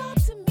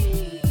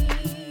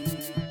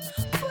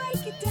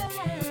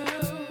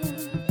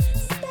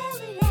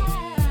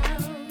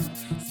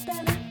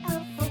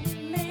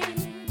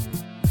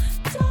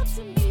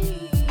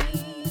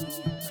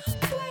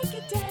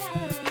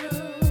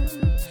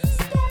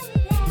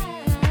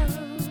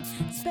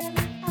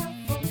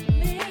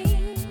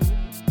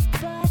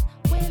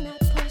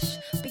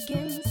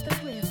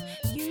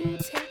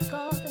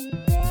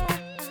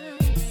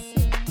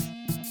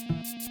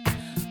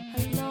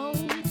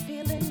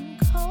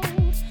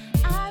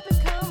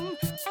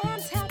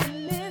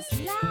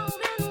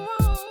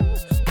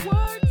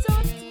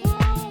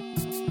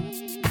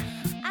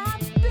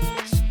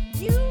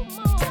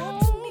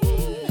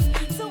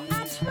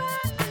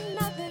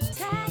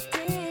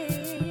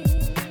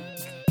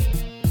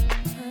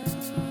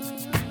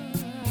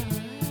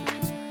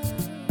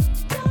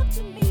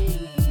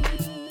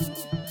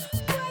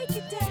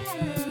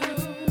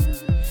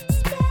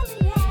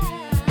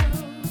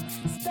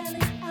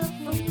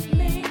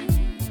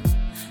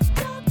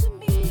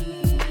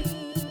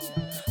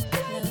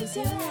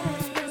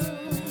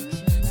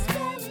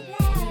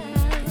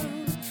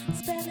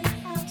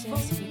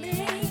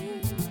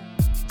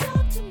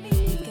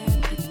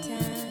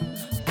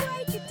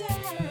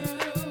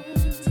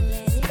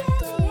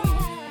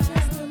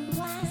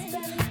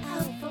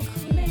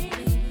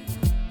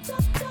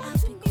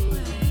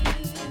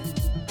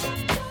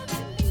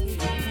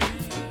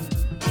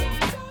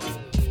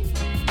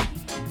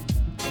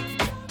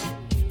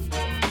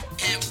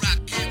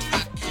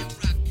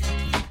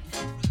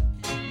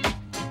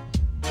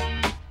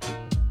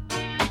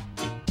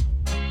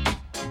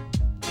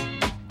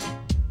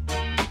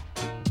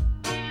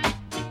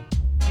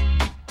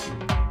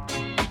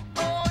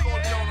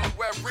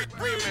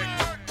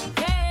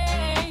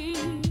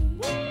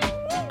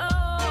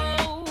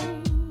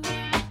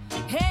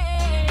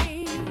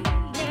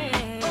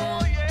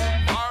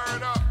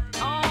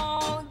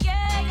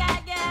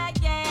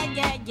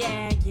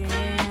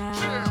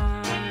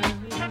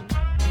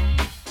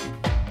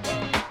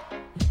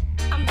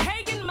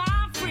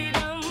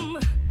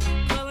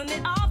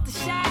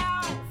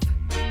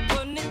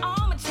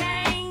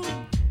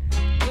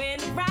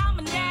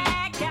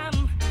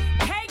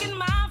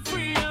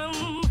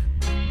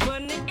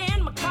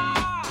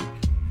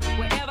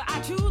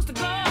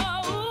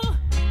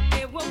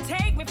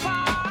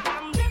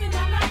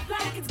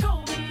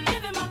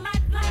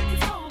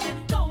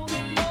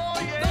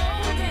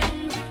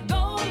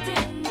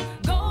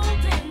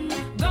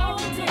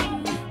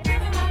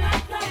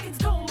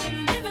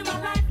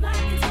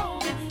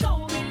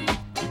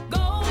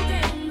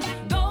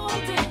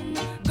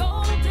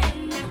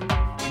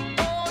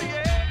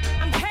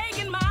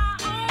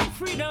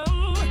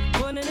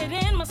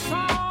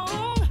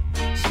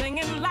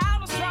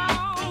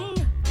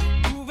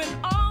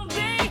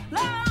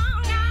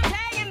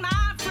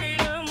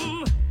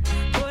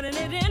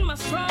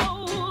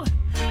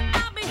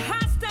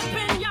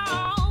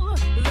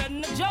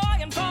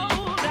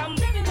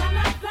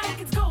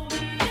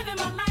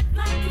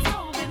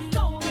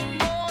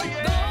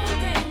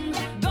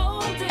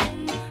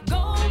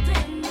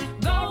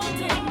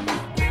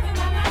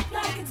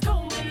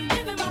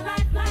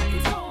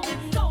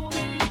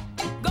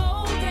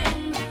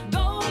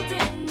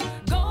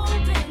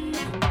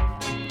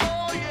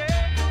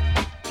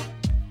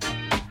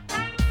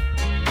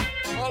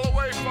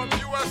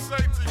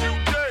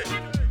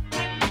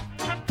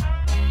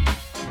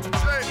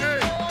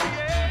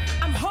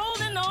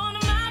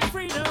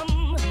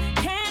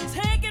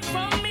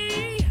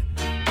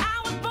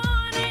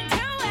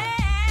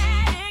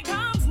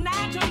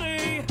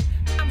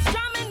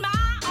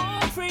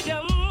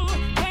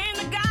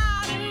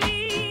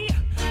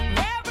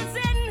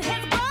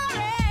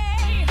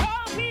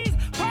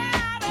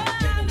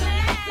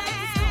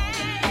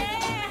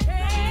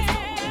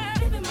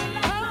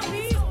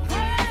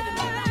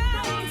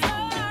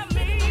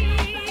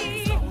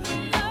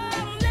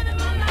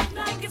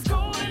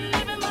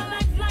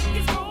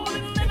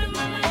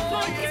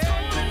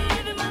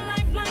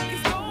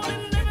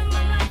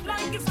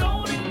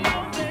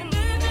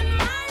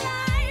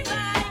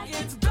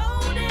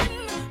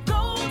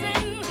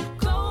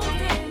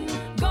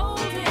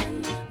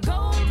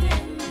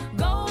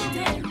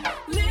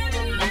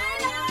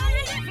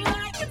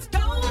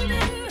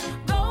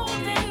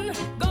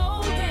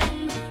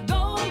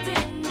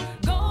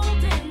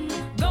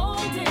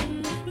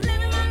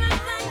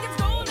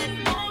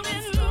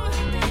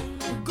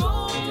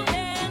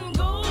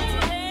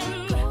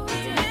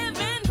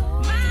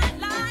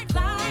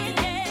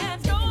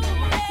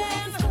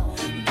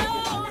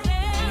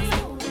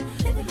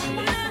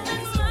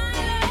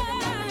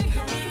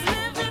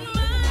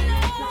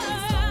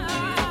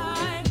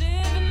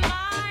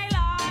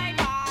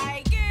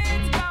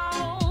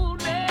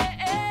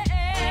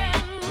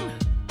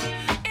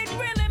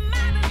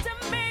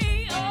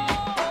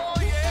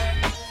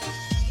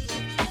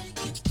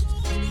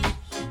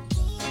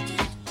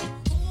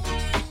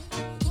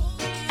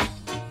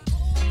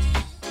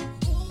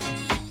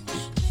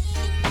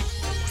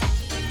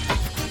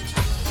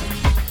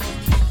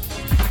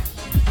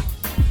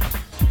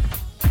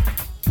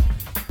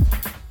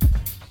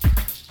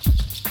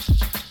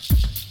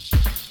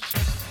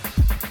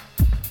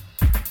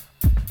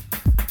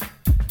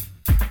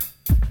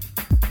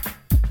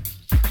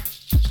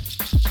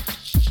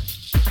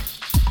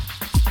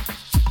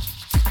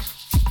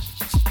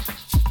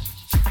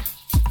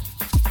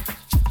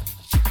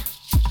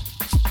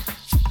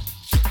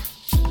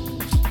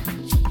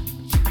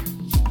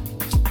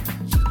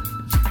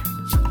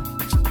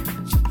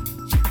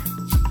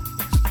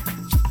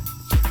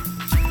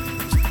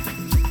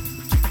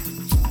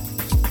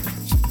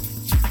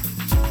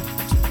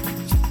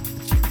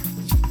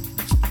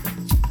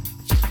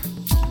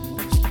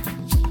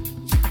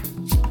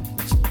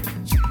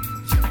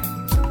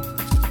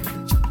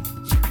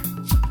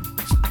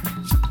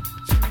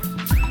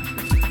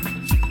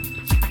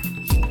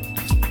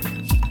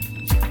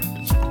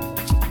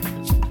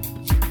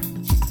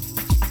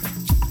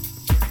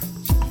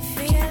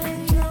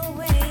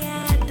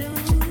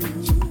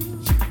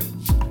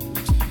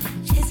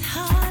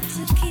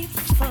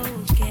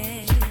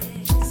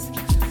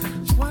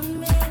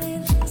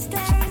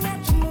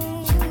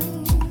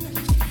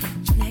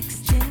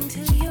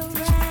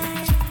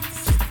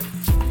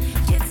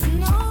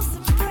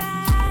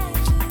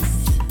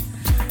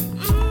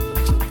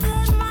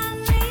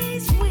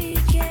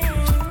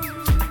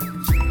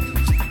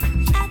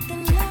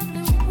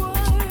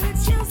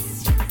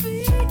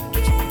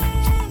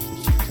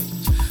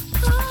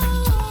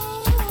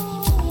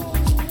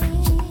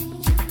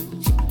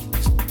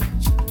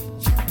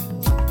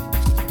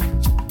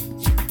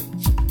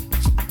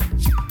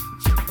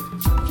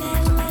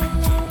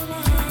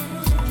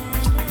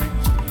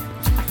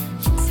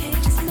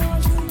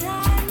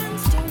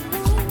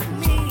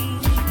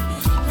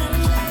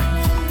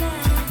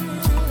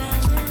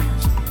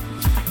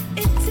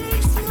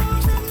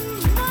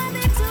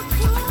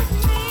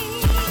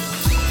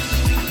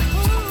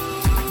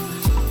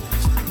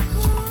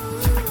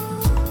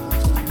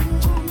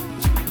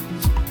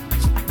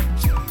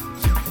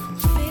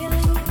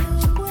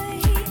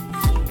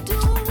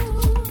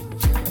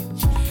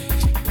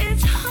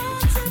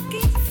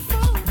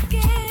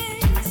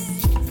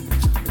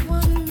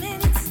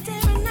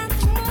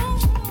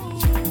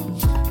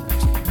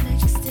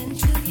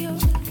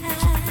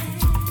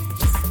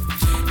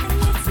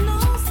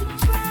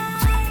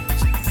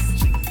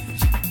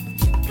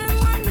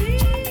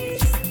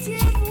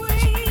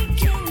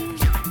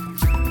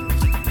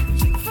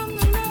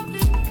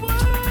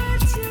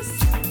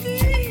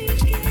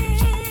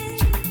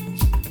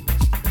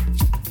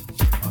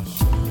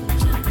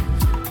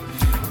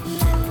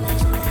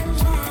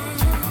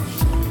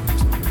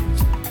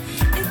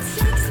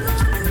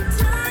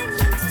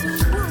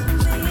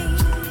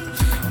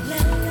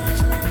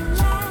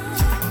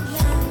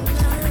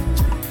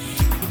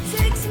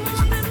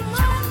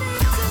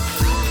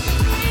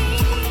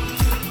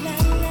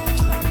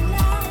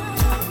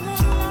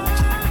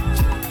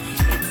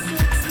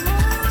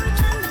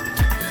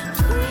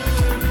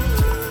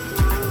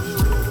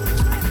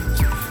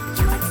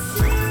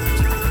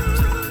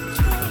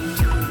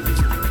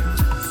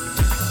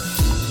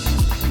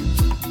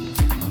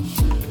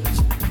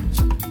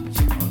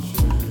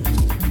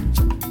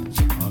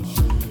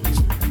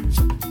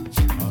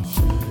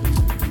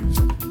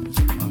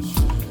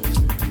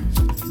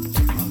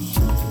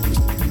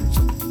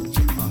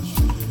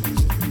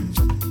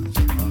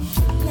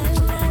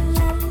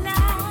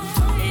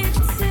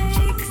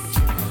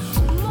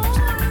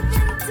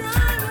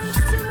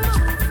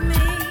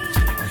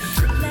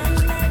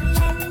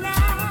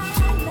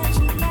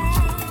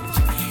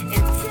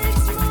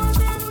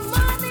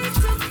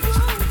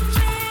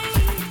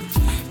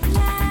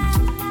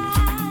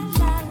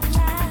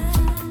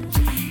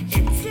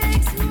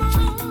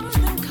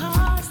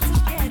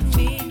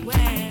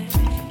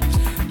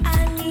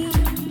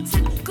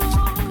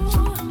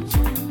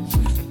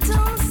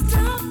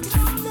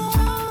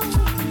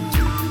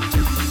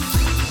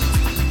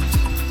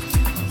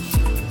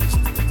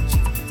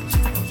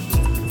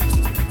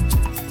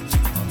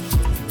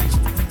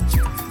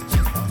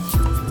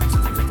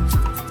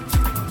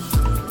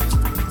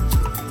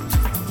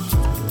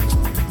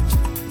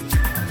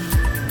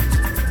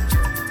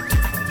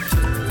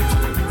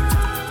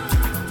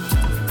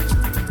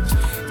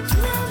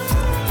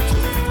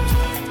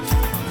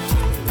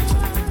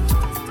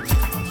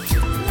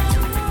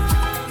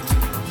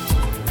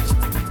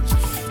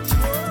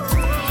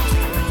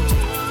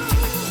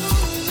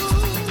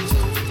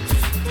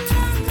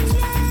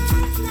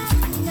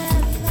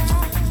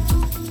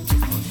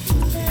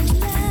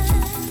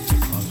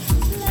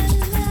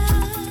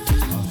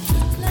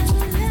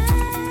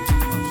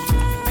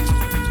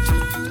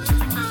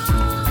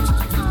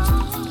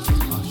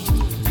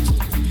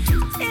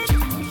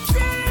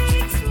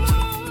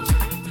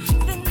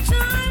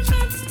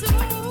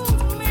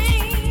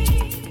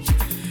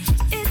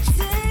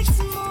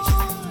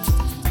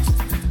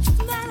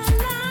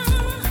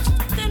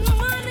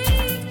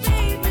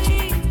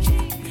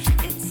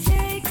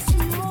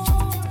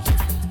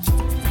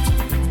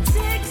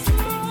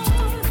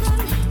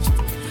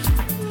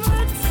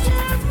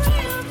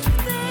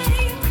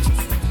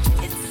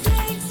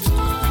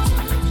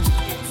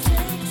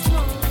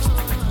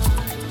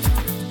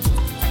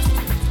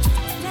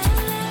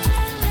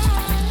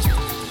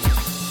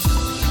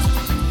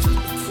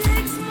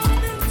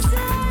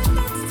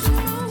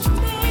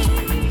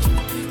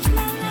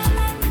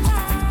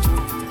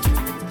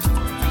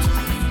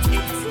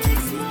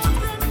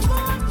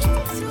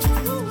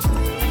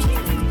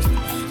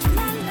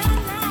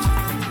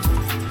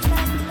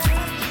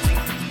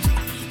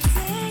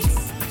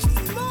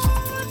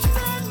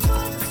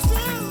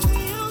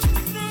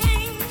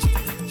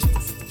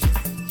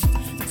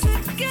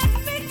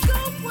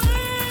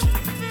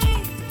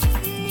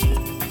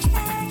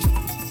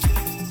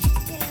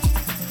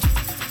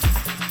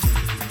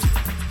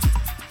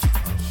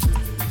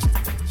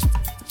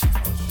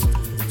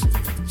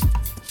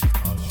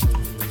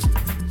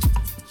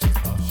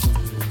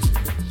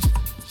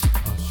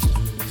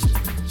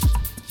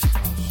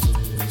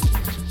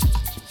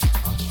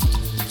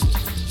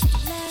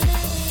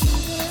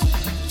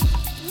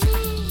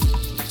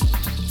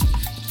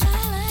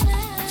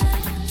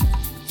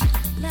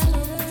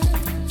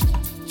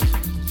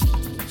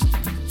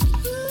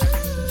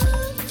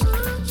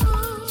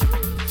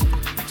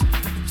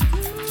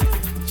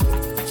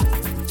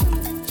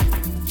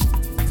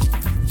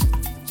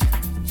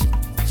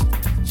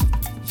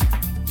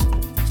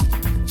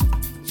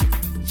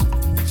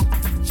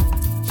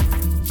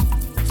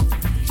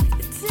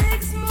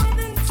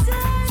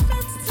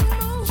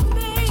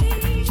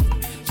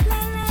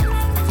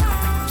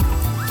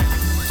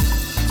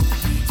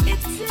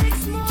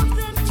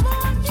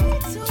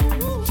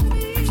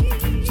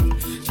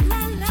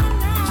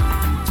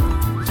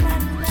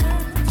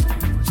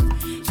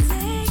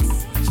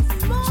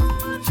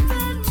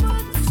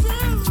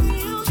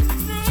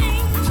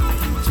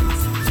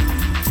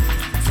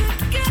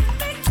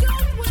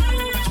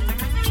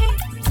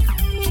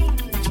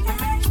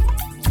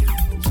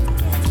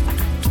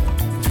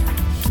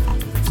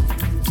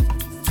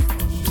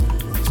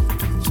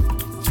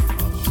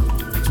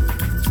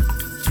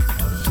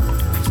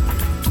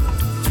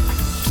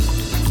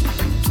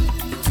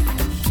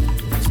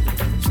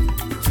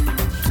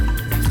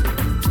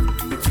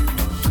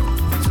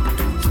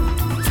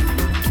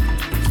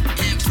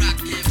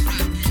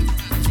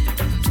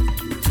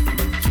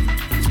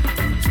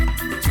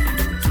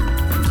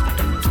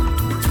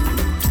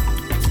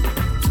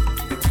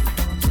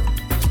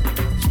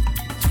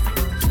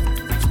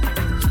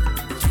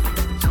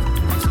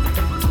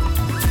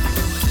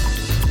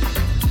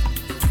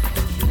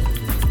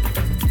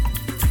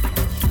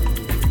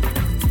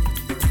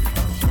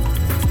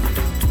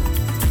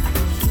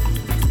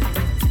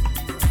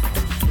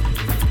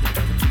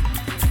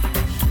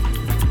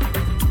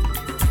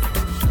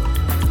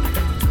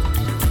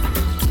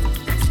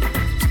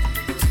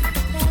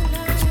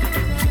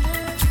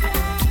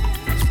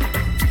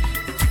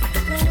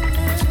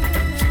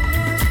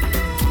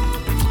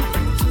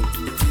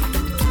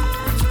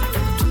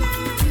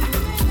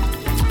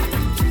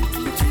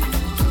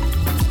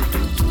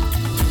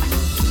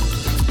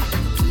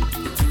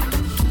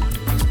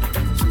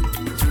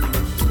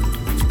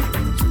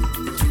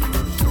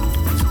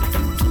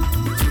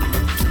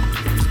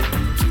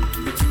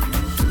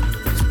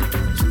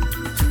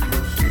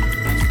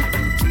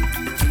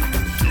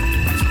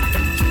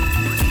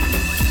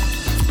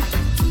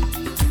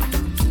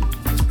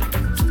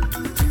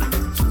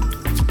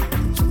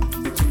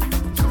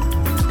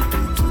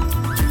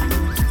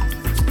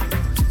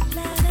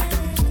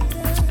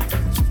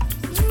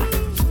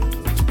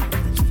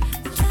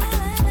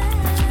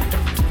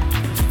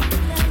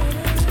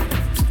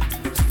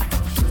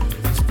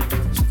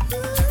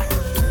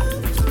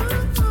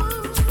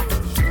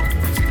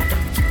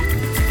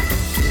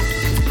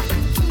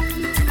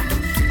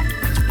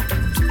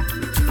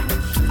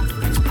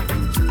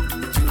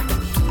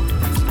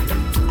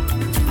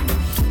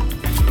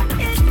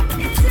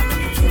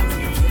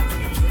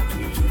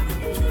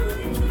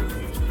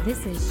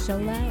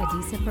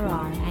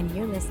 Farrar, and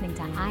you're listening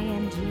to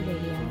IMG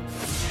Radio.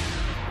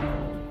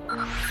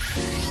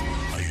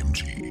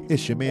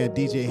 It's your man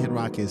DJ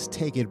Henrock's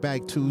Take It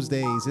Back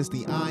Tuesdays. It's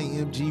the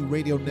IMG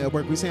Radio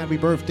Network. We say happy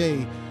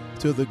birthday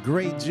to the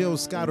great Jill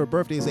Scott. Her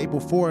birthday is April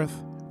 4th.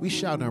 We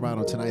shouting her out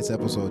on tonight's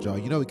episode, y'all.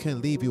 You know we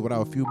couldn't leave you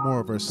without a few more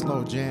of her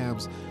slow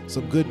jams,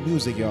 some good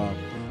music, y'all.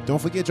 Don't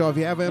forget, y'all, if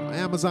you have an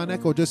Amazon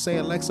Echo, just say,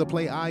 Alexa,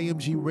 play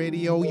IMG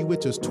Radio. You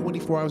with us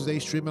 24 hours a day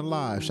streaming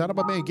live. Shout out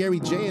my man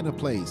Gary J in the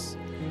place.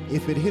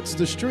 If it hits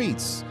the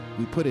streets,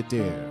 we put it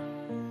there.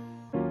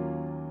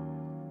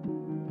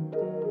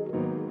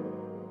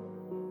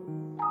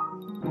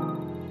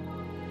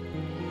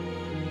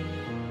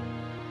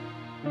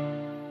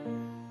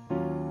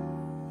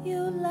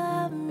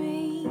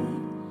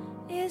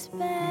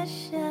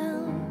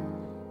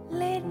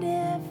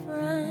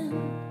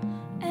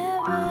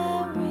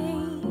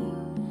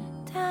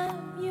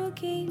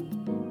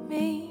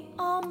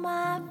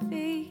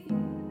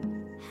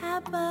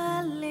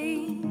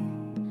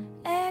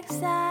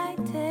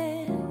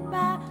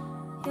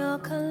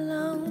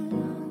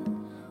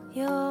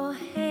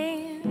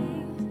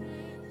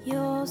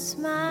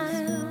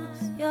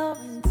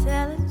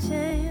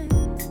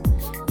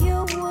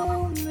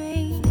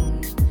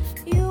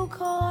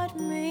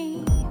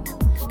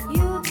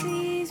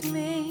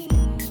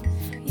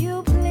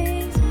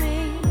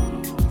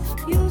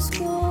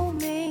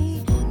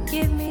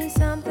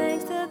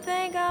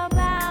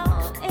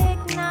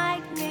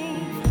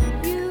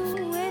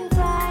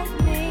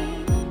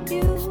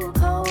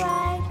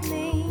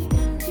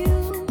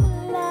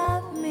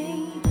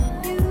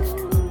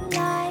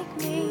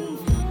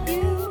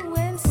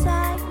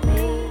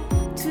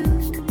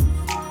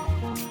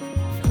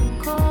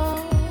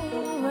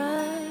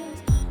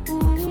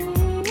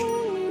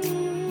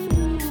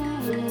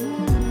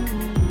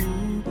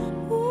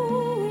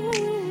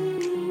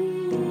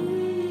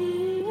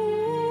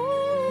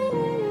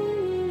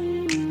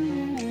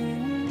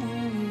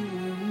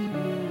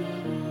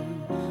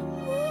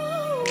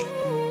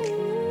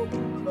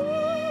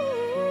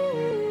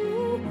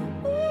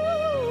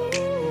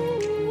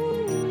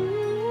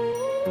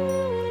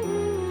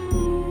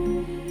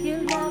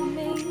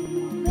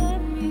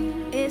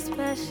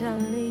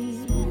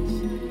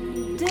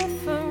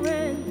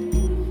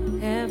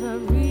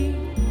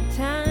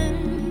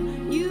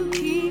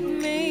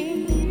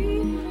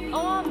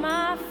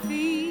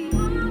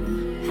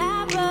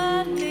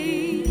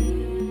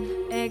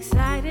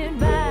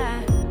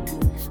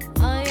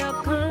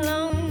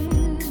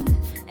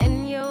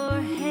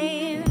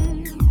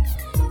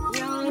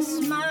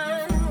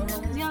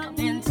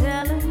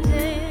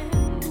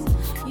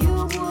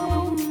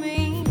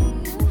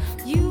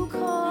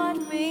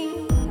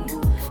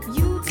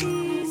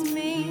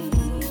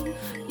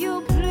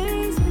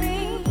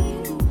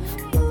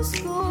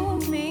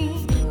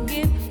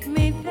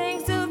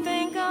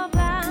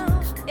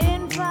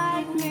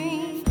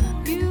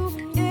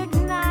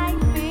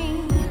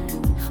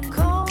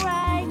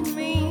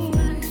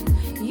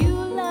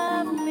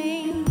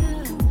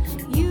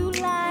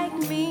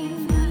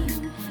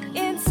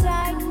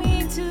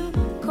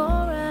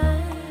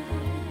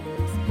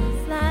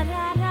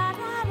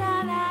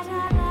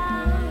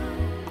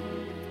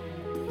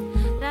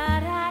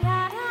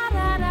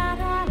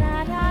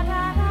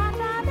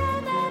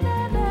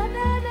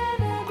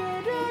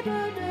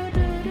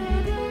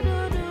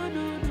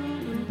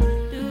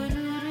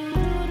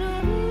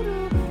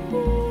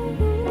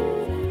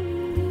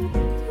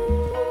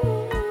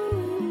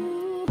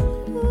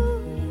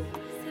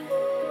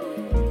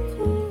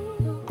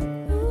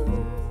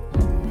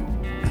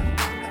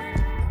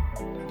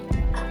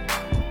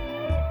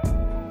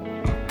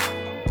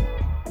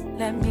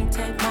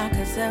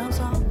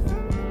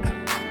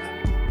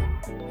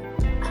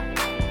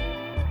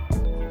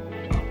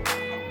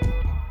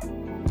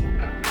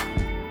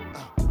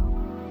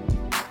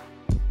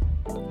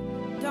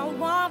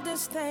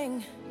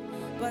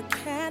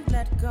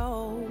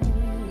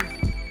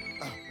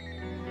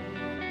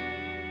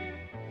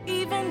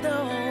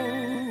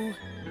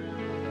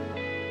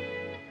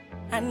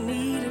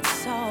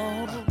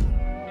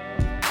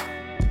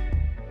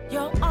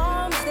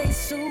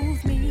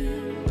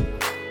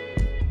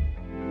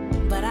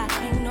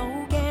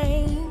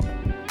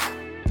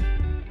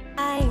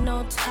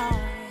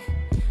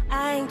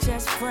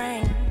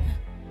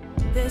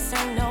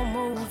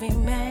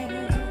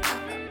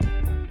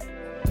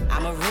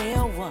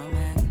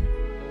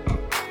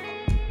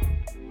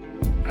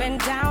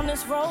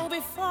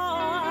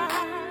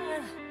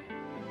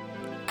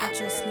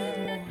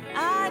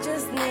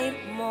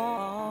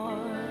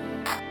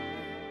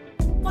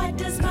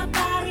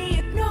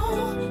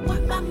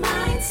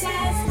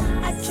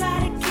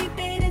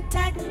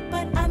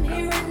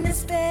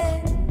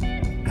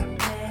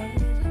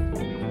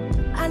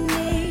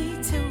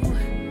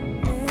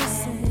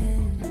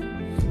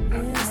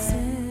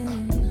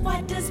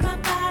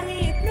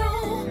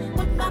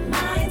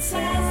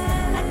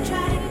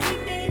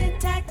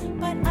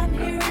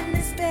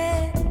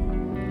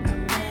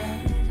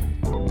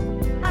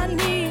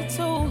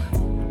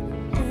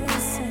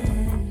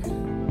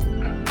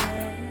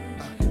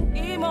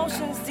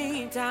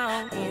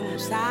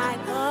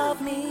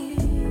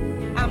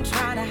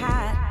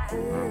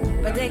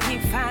 they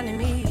keep finding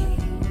me.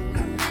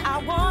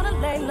 I wanna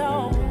lay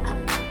low,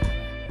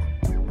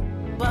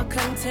 but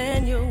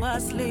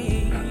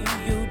continuously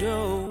you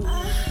do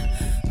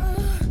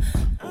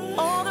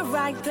all the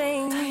right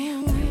things,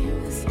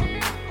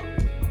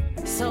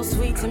 so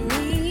sweet to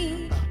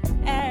me.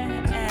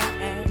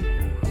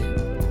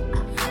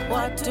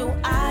 What do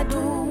I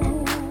do?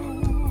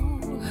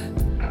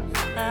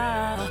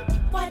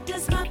 What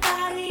does my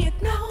body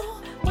know?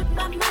 What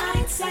my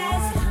mind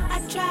says? I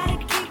try to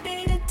keep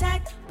it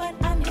intact, but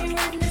I'm here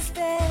in this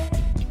bed.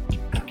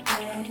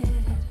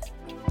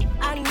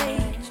 I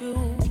need you.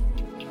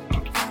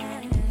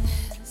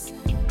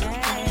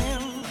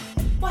 Damn.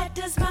 What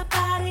does my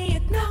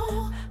body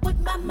know? What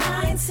my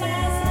mind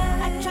says?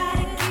 I try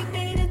to keep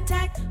it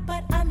intact,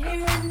 but I'm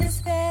here in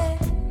this bed.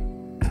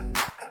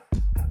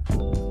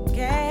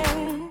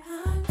 Again.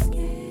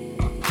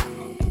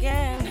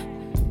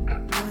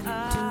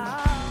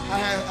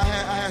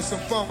 I had some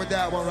fun with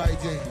that one right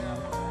there.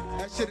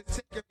 That should have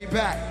taken me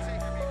back.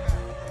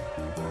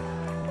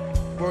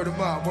 Word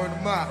 'em up, word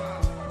 'em up.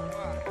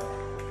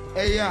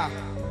 Hey, yeah.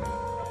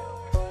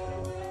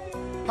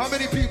 How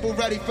many people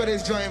ready for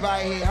this joint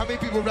right here? How many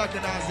people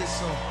recognize this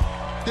song?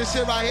 This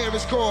shit right here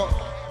is called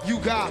You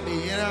Got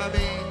Me, you know what I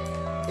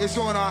mean? It's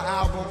on our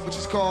album, which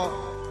is called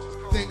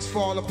Things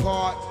Fall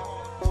Apart.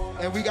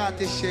 And we got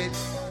this shit,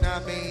 you know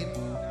what I mean?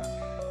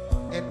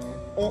 And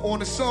on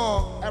the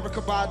song,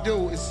 Erykah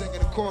Badu is singing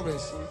the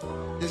chorus.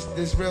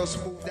 This real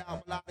smooth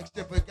down melodic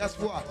shit, but guess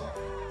what?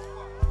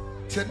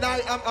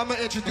 Tonight, I'm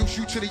gonna introduce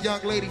you to the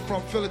young lady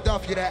from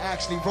Philadelphia that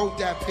actually wrote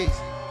that piece.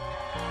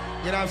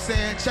 You know what I'm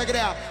saying? Check it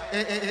out.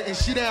 And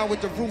she down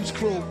with the Roots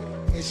crew,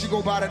 and she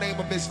go by the name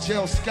of Miss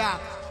Jill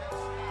Scott.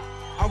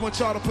 I want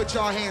y'all to put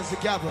y'all hands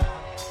together.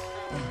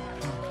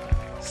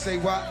 Say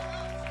what?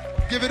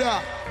 Give it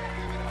up.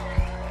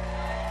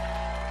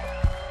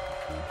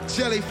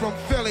 Jelly from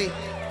Philly.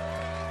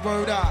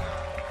 Word up.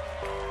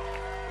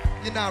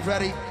 You're not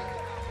ready.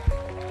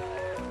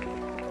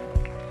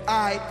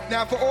 Alright,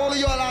 now for all of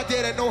y'all out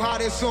there that know how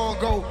this song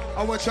go,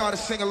 I want y'all to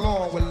sing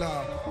along with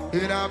love.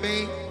 You know what I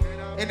mean?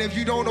 And if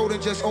you don't know,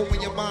 then just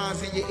open your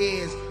minds and your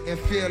ears and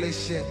feel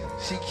this shit.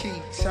 She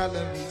keep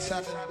telling me.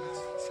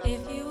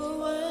 If you were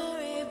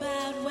worried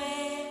about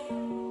where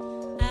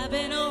I've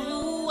been or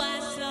who I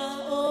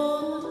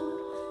saw,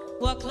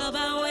 what club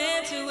I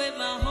went to with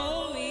my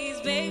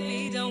homies,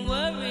 baby, don't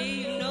worry,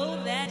 you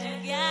know that you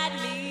got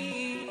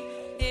me.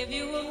 If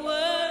you were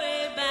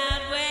worried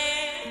about where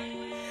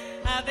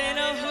I've been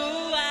or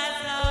who I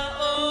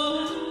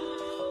saw,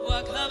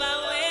 what club I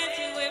went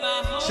to with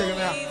my homies, check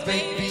it out,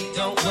 baby,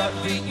 don't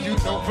worry, you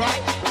know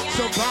right.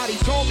 Somebody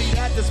told me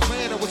that this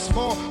planet was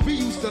small. We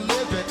used to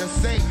live in the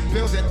same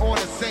building on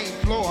the same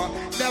floor.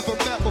 Never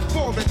met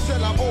before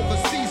until I'm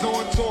overseas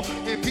on tour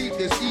and beat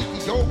this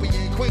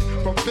Ethiopian queen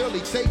from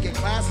Philly taking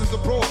classes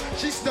abroad.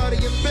 She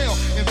studying film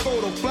and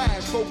photo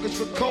flash, focus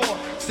record.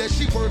 Said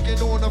she working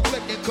on a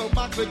flick and cut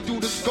my clip through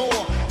the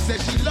score.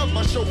 Said she loved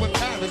my show in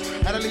Paris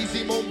at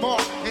Elysee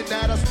Montmartre, and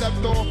that I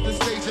stepped off the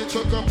stage and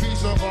took a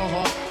piece of her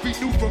heart. We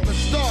knew from the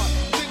start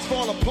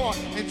fall apart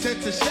and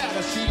tend to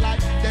shatter. She like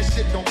that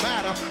shit don't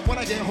matter. When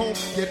I get home,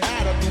 get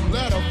at her through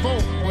letter,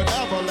 phone,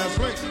 whatever. Let's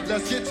link,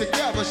 let's get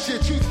together.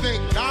 Shit, you think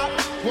not?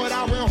 When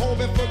I went home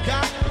and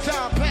forgot,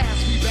 time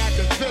passed. We back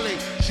in Philly.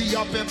 She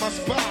up in my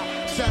spot,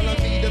 telling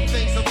me the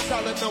things I'm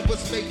telling her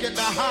was making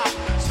her hot.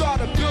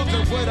 Started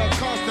building with her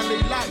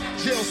constantly like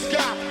Jill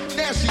Scott.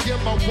 Now she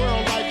in my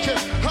world like hip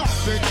hop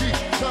and keep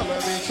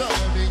telling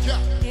me, yeah.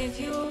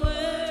 If you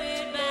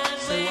worried about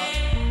say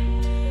what?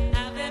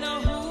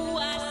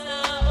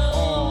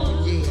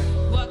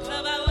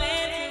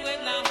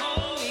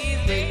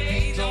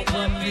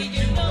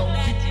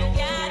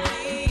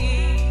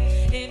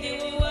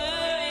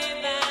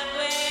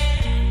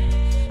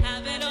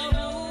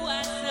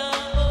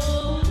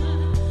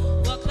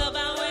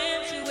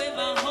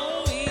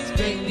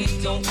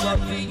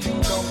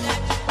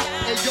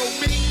 Hey yo,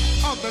 me,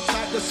 I'm the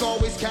type that's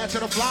always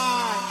catching a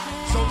fly.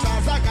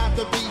 Sometimes I got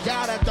to be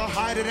out at the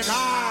height of the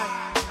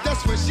night.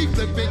 That's when she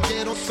flipping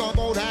get on some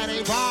old that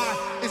ain't right.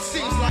 It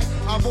seems like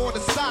I'm on the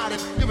side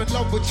and you're in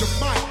love with your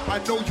mind. I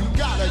know you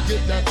gotta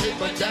get that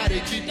paper,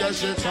 daddy, keep that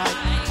shit tight.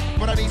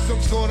 But I need some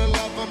sort of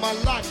love in my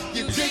life.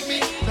 You dig me?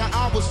 Now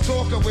I was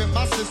talking with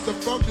my sister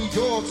from New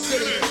York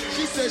City.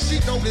 She said she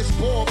know this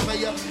ball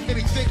player and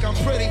he think I'm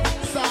pretty.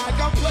 Side,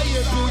 I'm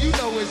playing boo, you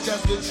know it's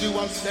just with you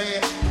I'm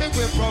staying. And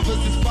when brothers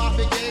is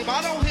popping game,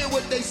 I don't hear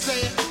what they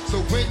saying.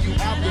 So when you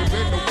out there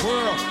in the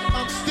world,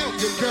 I'm still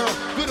your girl.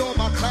 With all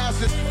my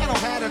classes, I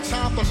don't have the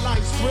time for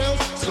life's thrills.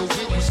 So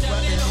when you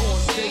sweating on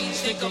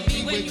stage, think of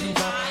me when you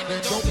rhyme.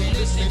 And don't be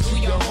listening to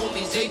your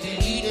homies, they be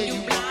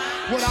eating you.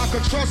 When I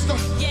can trust her,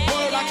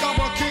 word like I'm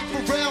a king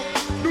for real.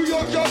 New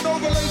York, y'all know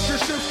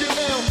relationships get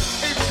ill.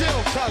 And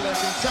Jill telling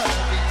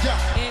me, yeah.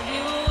 If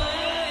you were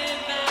worried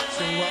about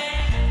say what?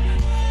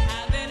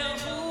 I've been a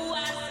who I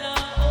saw.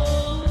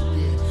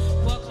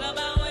 What club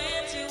I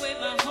went to with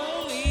my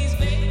homies,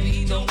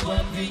 baby, don't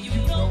worry,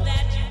 you know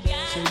that you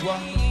got say what?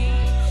 me.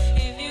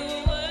 If you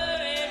were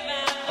worried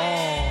about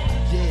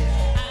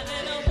yeah. I've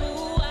been a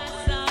who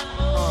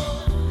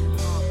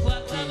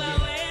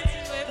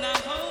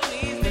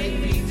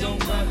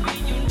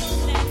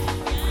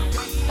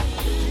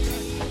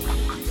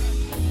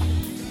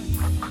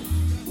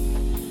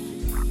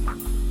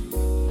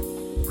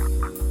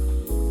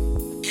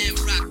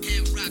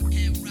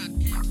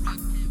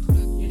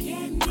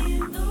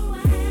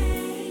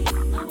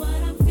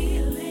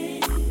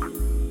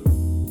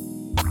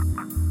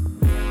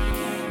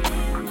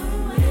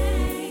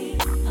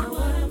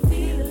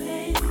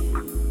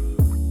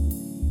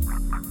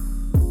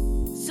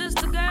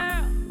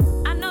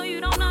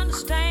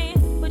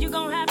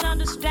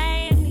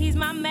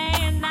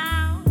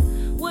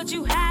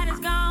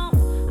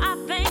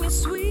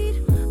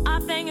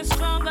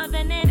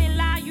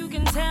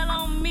tell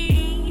on me.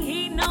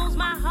 He knows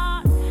my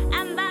heart,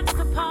 and that's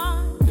the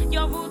part.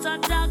 Your roots are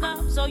dug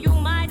up, so you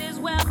might as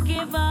well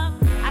give up.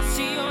 I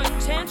see your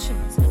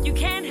intentions. You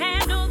can't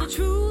handle the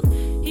truth.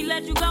 He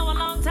let you go a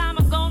long time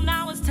ago.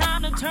 Now it's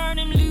time to turn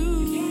him loose.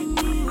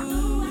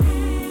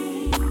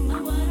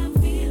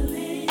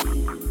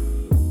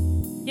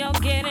 You're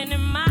getting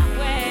in my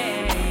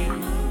way.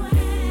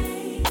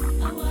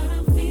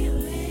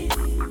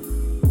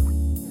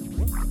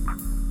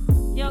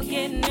 You're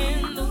getting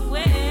in the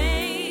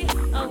way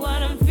of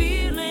what I'm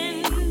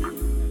feeling.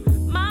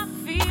 My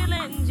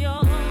feelings,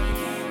 you're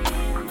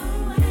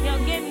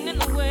getting in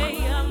the way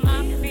of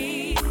my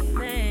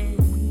feelings.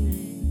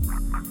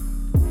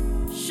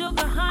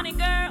 Sugar honey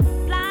girl,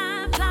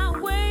 fly, fly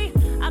away.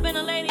 I've been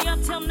a lady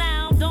up till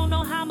now. Don't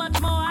know how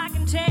much more I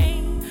can take.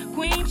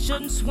 Queen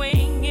shouldn't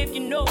swing, if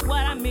you know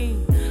what I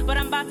mean. But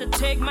I'm about to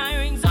take my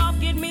rings off,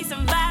 get me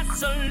some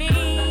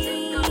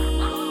Vaseline.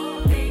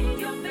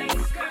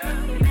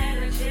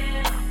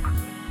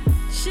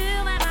 Chill,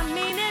 and I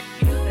mean it.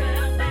 You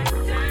better back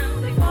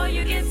down before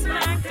you get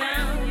smacked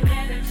down. You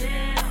better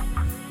chill.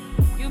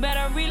 You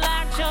better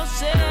relax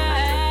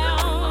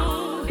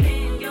yourself.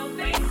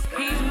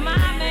 He's my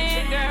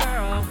man,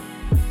 girl.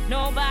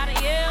 Nobody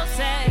else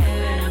has.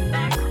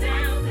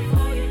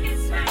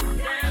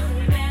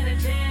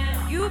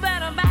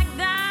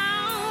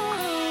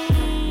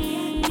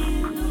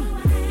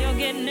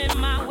 In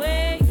my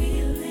way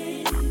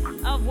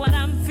of what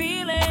I'm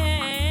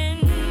feeling.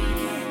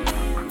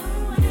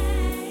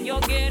 You're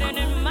getting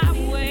in my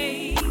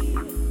way.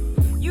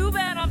 You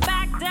better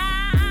back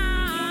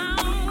down.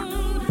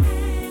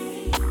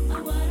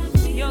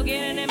 You're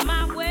getting in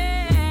my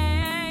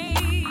way.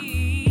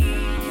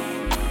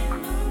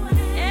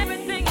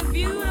 Everything is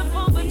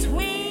beautiful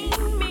between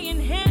me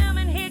and him,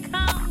 and here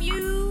come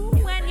you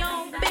and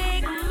your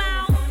big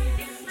mouth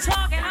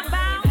talking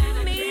about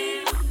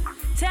me,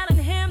 telling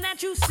him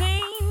that you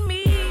seen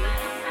me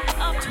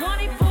up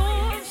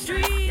 24th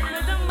Street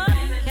with a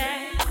muddy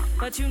cat.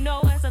 But you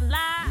know it's a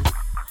lie.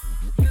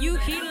 You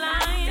keep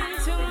lying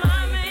to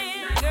my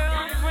man,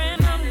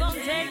 girlfriend. I'm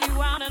gonna take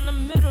you out in the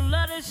middle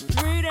of the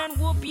street and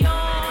whoop your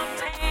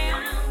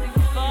tail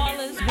for all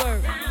it's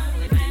worth.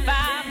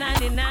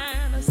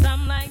 $5.99 or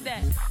something like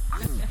that.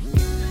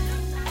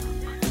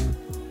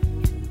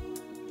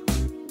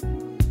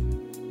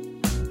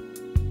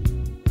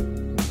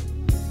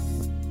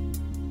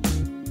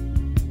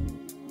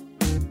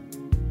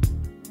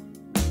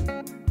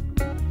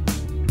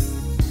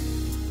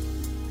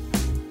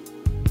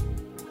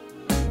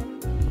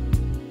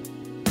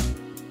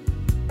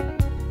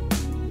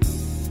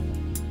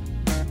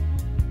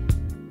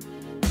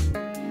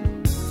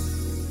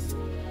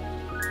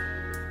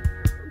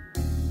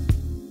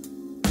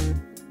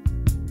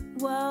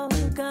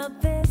 Woke up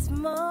this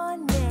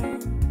morning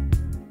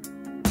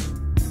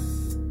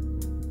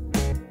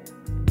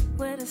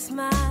with a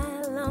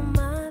smile on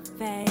my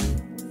face.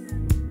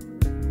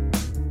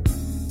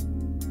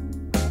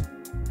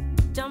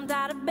 Jumped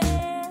out of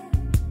bed,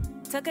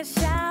 took a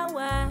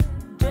shower,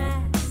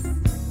 dressed,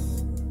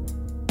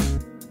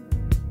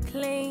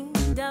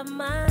 cleaned up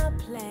my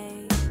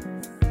place,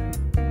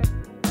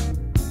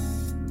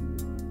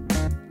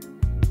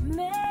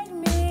 made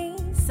me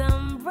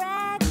some breakfast.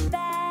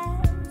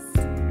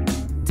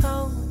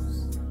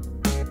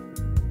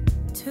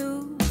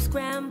 2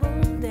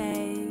 scrambled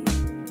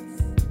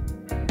eggs,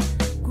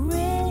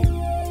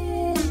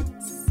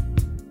 grits,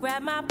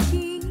 grab my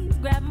keys,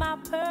 grab my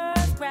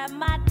purse, grab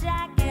my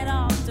jacket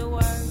off to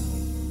work,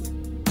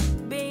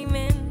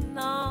 beaming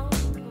all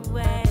the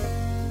way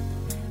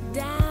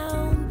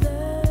down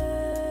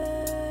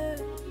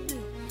the.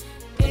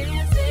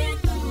 Is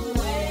it the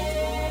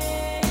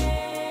way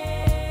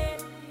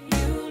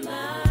you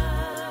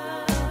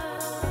love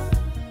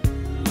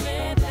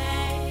me,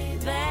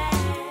 baby?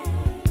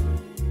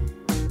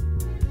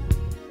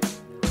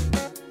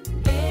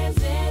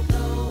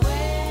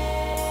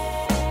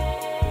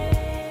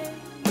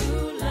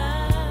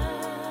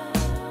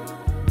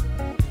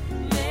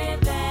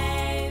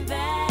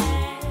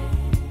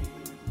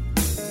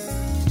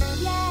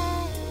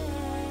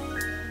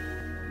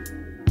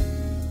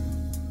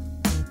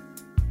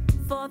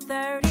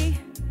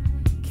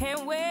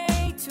 Can't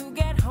wait to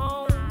get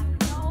home.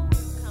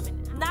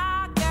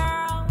 Nah,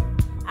 girl,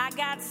 I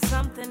got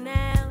something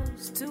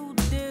else to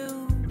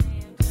do.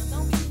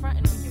 Don't be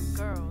fronting on your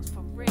girls,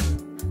 for real.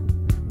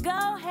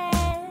 Go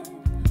ahead,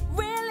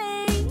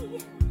 really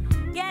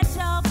get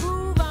your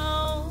groove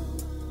on.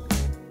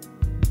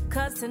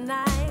 'Cause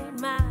tonight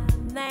my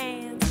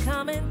man's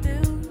coming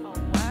through.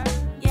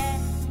 Yeah,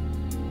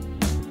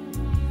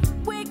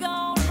 we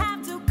gon'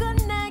 have to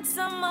connect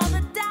some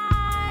other time.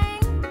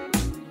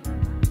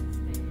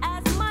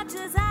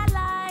 As I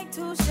like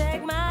to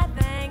shake my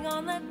thing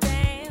on the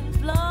dance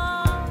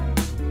floor,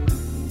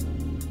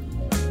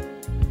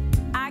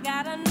 I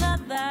got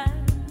another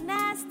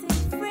nasty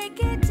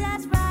freaky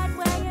just right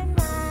where you're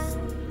not.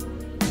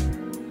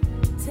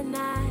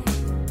 Tonight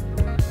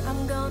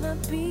I'm gonna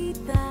beat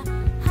the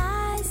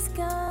high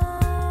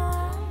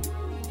score.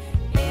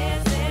 Is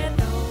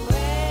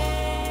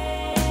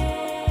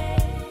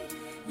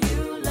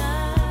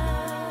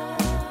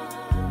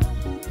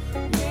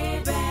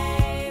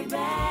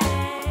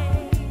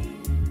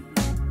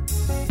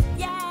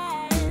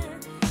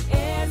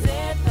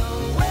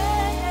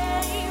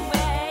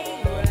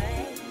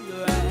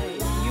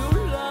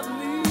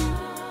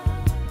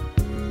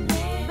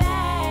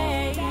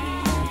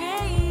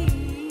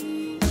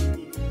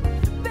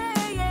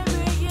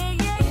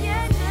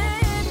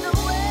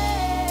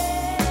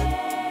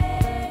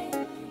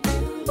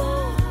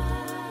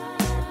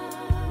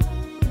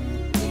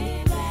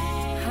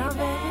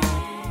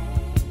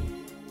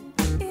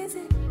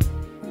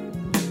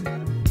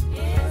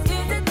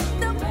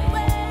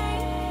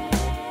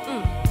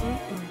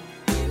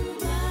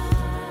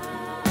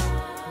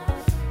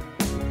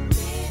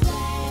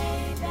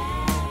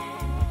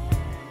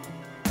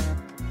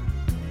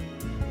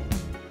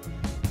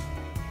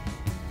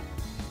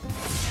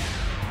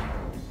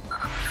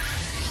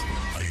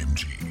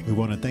We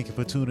want to thank you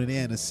for tuning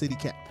in to City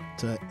Cat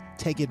to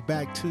Take It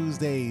Back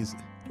Tuesdays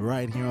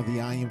right here on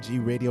the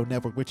IMG Radio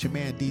Network with your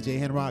man DJ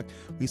Henrock.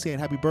 We saying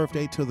happy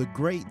birthday to the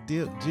great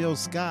Jill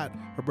Scott.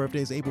 Her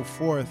birthday is April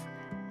 4th.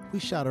 We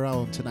shout her out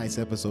on tonight's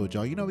episode,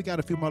 y'all. You know we got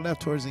a few more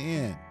left towards the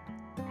end.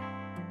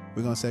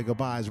 We're going to say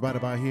goodbyes right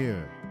about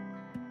here.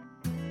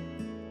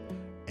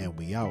 And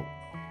we out.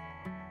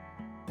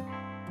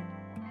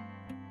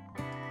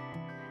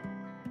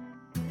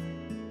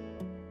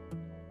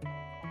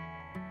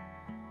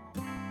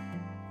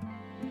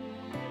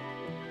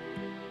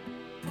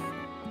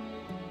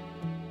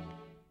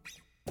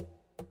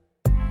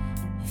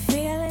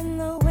 Feeling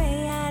the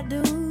way I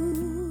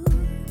do,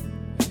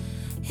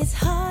 it's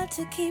hard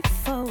to keep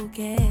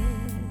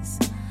focus.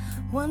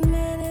 1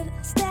 minute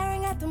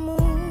staring at the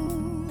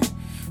moon,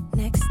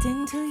 next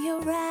into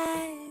your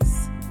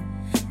eyes.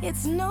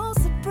 It's no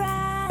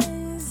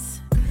surprise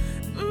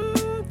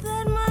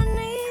that my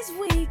knees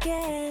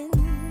weaken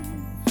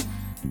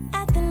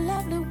at the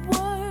lovely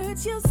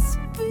words you're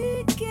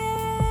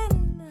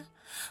speaking.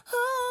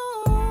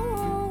 Ooh.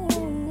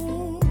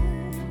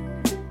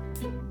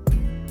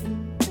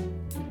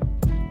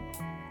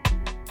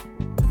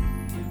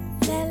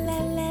 La la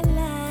la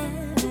la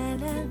la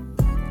la.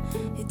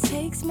 It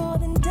takes more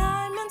than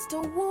diamonds to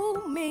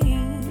woo me.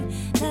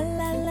 La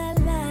la la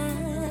la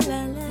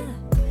la la.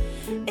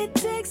 It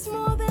takes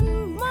more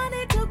than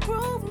money to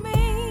groove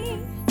me.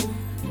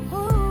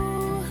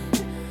 Ooh,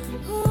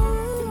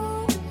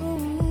 ooh,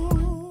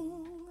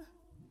 ooh.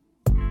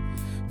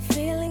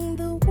 Feeling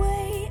the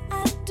way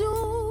I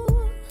do,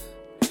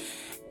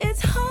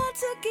 it's hard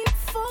to keep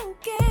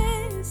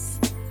focus.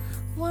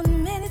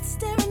 1 minute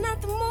staring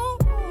at the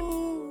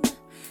moon,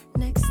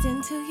 next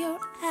into your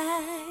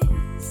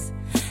eyes.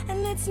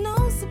 And it's no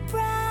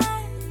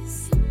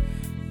surprise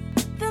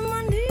that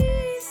my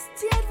knees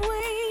yet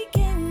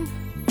waking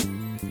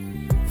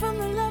from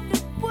the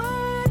lovely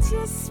words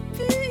you're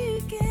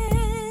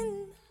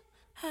speaking.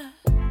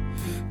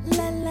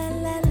 La la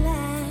la la.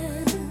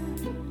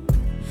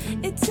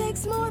 It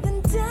takes more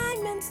than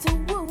diamonds to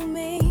woo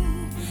me.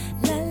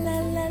 La la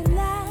la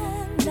la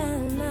la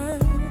la.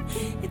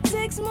 It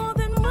takes more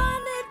than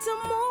money to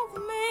move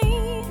me.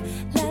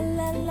 La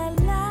la la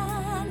la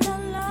la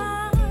la.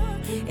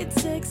 It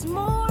takes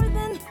more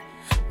than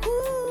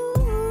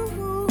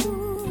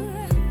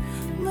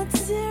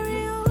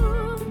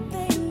material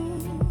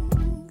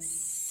things.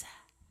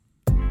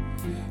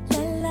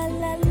 La la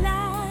la la.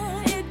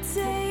 It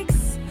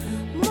takes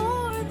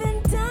more than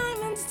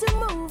diamonds to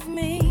move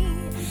me.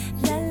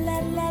 La la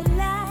la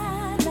la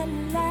la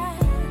la.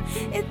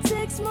 It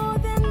takes more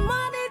than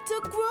money to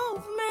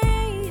groove me.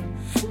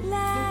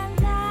 La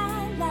la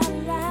la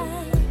la.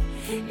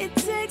 It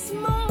takes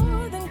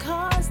more than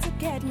cars to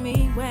get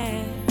me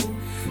where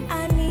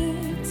I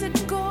need to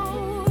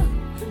go.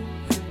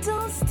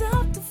 Don't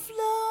stop to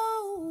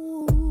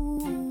flow.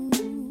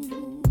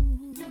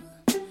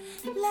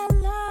 La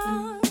la.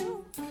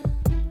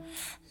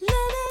 La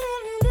la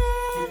la la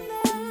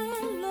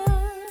la.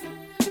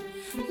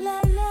 La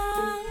la.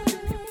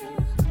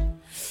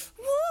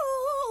 Woo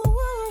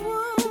woo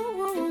woo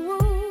woo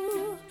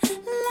woo.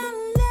 La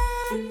la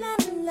la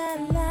la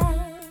la.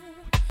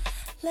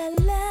 La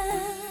la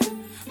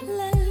la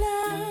la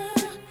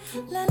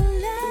la la.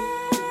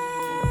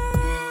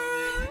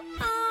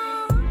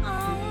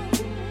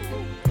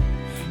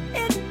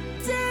 It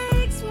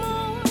takes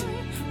more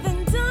than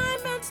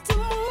diamonds to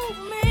move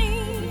me.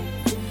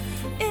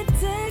 It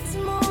takes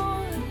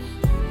more,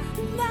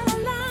 la la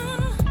la,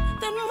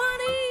 than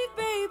money,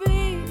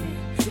 baby.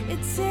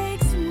 It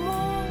takes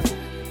more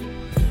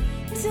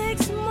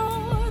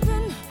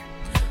than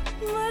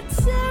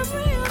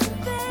material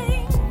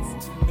things.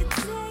 It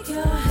takes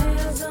your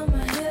hands on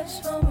my hips,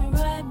 pull me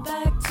right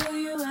back to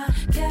you. I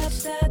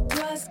catch that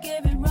thrust,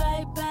 give it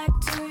right back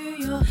to you.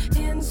 You're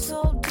in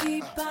so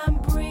deep, I'm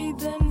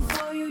breathing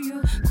for you.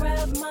 You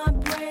grab my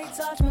brain,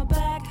 touch my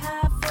back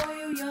half for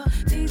you. Your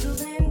diesel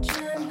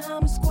engine,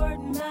 I'm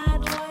squirting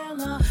mad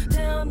oil all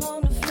down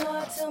on the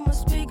floor till my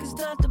speakers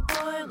start to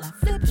boil. I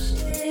flip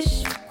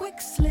shit,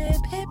 quick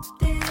slip, hip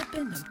dip,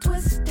 and I'm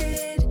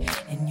twisted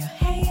in your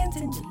hands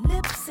and your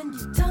lips and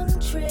your tongue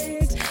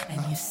tricks.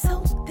 And you're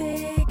so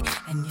thick,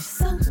 and you're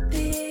so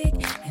thick,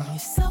 and you're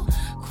so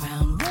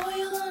crown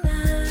royal on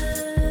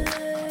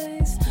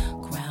ice,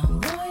 crown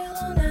royal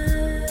on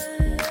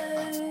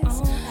ice,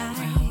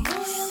 crown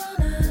royal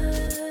on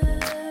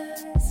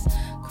ice,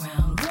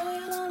 crown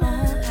royal on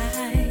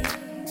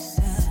ice.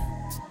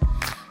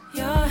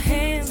 Your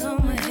hands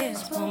on my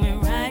hips, pull me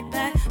right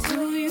back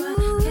to you.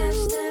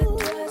 Catch that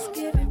thrust,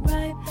 give it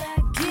right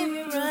back, give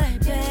it right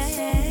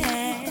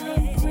back.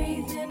 I'm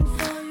breathing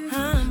for you.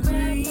 I'm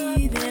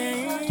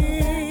breathing.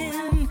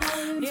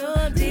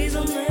 Your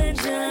diesel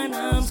engine,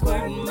 I'm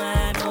squirting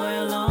my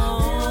oil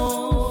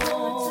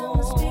on. Till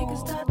my speakers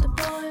start to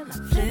boil. I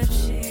flip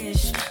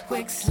shish,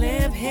 quick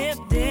slip, hip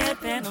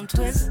dip, and I'm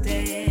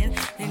twisted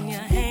in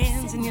your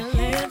hands and your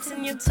lips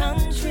and your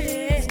tongue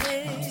tricks.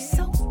 And you're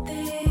so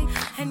thick,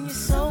 and you're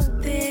so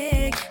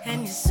thick,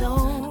 and you're so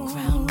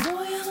crown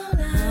royal on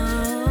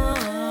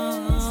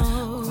ice.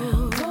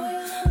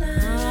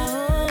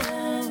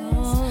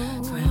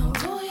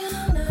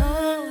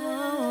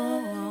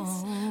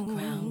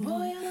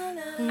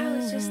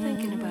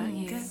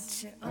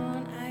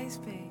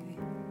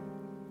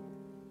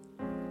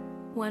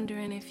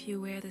 Wondering if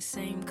you wear the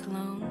same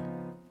cologne.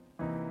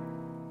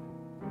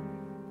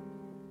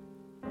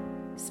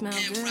 Smell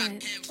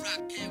good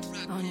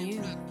on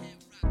you.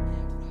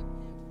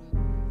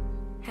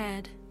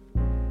 Had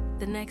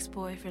the next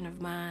boyfriend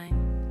of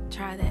mine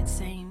try that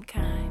same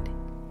kind.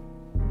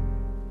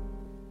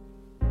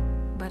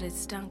 But it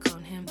stunk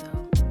on him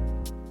though.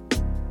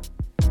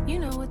 You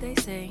know what they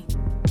say,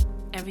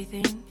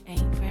 everything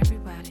ain't for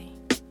everybody.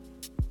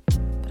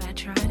 But I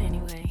tried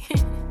anyway.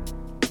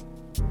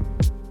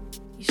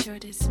 You sure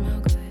did smell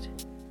good.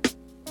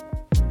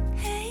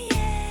 Hey,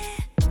 yeah,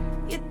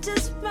 you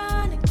just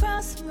run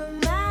across my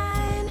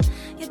mind.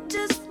 You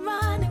just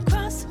run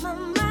across my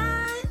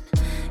mind.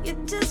 You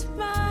just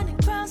run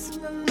across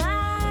my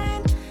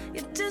mind.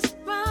 You just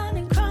run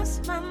across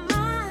my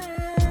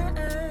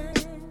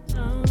mind.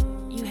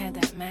 You had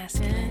that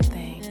masculine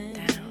thing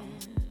down.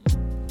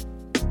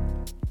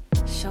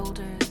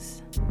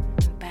 Shoulders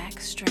and back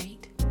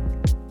straight.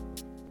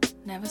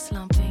 Never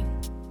slumping.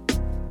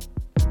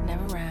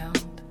 Never round.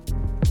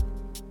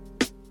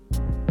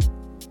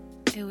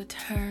 It would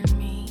turn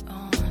me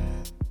on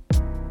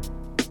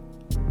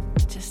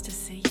just to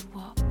see you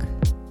walk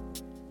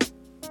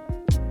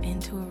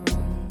into a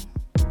room,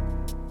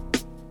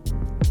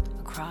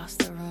 across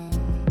the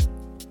room,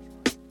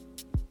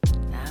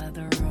 out of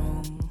the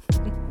room.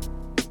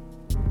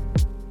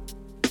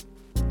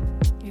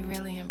 You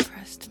really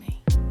impressed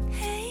me.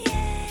 Hey,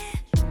 yeah,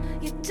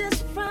 you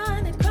just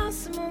run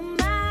across my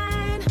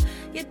mind.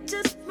 You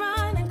just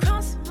run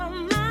across my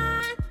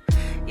mind.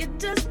 You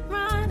just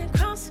run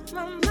across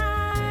my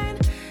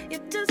mind. You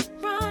just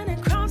run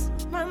across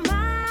my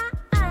mind.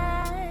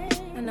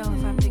 I know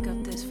if I pick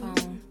up this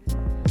phone,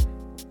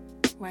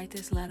 write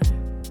this letter,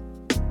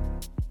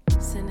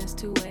 send this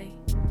two-way,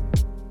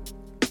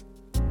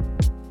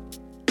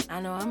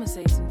 I know I'ma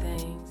say some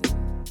things.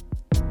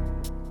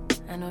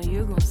 I know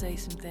you're gonna say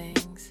some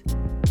things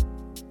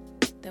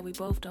that we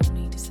both don't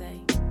need to say.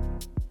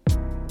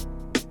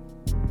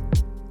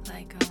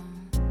 Like,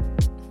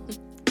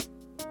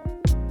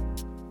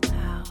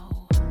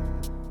 how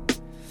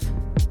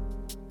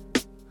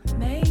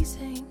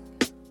amazing.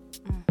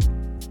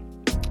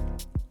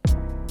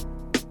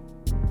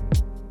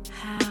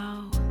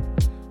 How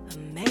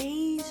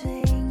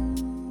amazing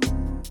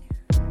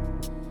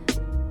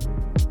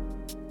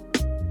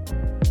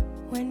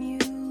when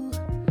you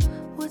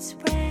would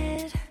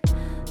spread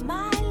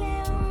my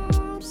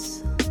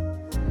limbs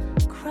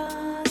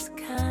across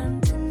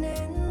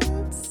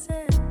continents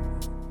and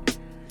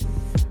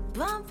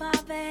bump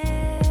our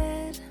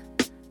bed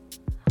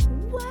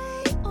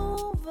way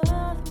over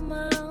the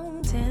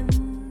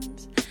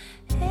mountains.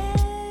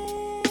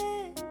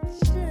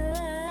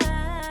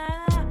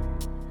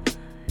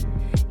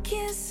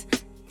 Kiss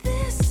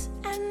this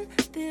and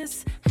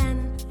this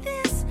and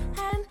this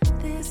and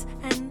this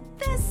and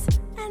this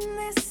and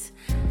this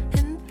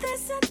and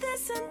this and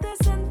this and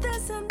this and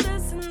this and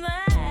this and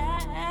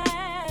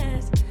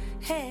that.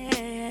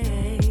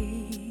 Hey,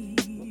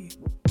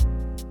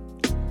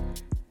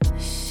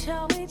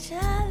 show each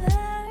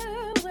other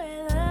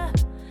where the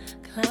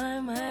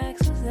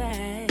climax was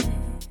at.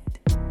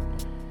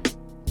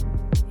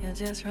 You're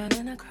just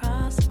running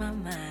across my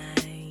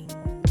mind.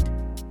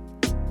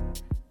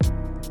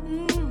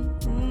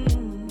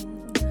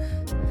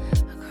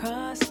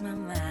 Across my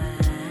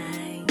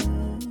mind.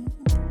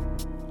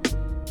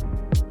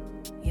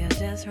 You're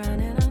just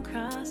running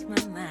across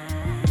my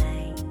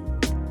mind.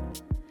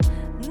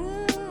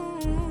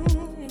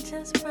 You're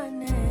just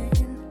running.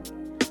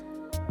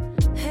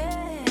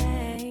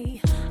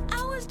 Hey,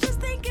 I was just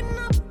thinking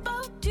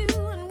about you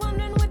and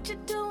wondering what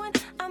you're doing.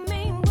 I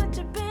mean, what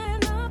you've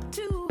been up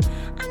to.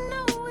 I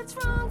know it's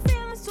wrong,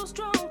 feeling so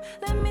strong.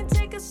 Let me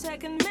take a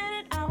second,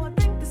 minute. I would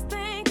think this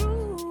thing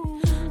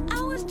through.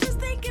 I was just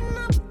thinking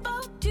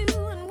about you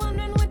and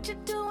wondering what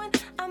you're doing.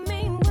 I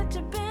mean, what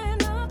you've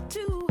been up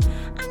to.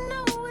 I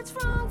know it's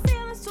wrong,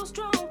 feeling so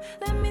strong.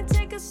 Let me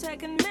take a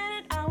second,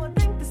 minute. I would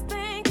think this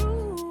thing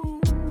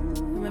through.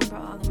 Remember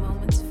all the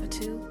moments for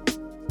two?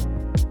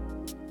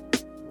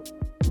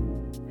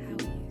 How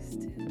we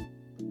used to.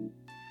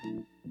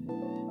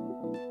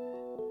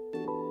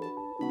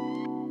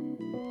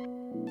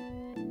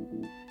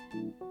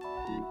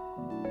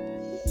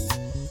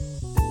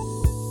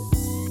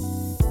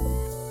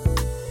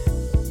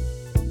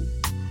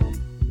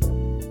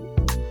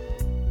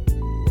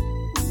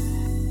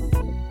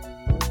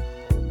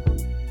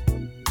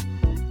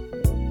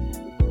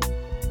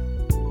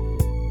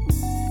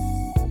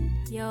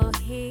 You're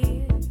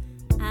here,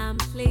 I'm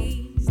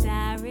pleased.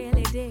 I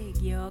really dig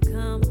your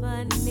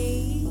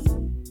company,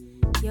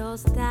 your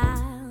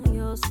style,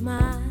 your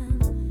smile,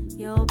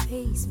 your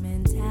peace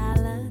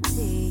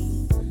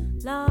mentality.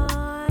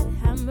 Lord,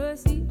 have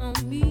mercy on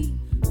me.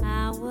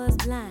 I was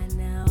blind,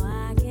 now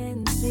I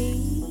can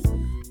see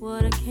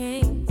what a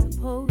king's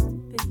supposed to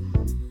be.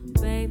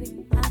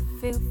 Baby, I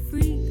feel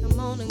free. Come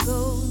on and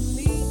go with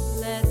me.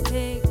 Let's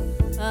take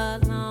a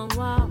long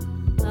walk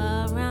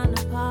around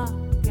the park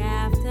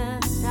after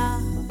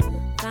dark.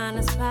 Find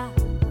a spot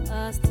for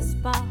us to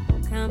spark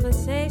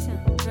conversation,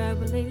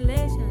 verbal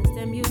elation.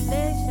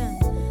 stimulation.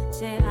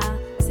 Share our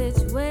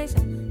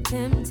situation,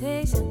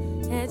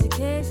 temptation,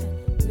 education,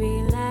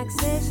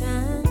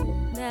 relaxation,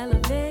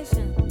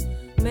 elevation.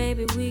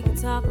 Maybe we can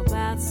talk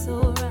about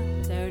Surah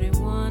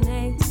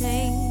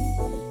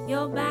 31:18.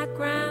 Your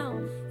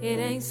background, it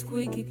ain't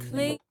squeaky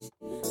clean.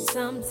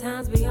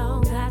 Sometimes we all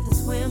got to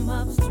swim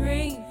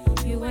upstream.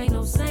 You ain't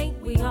no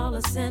saint, we all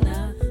a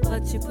sinner.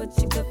 But you put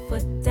your good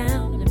foot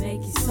down and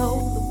make your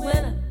soul the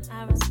winner.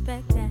 I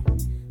respect that.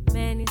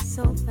 Man, you're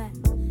so fat,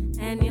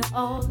 and you're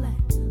all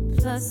that,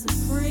 plus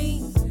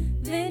supreme.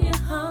 Then you're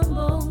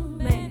humble,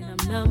 man, I'm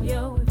numb,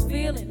 yo, with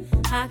feeling.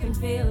 I can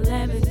feel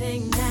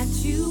everything that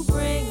you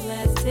bring.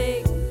 Let's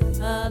take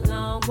a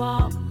long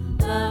walk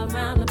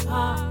around the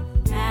park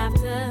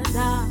after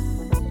dark.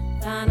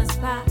 Find a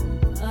spot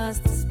for us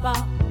to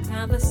spark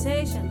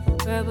conversation,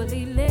 verbal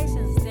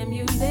elation,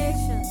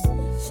 stimulation.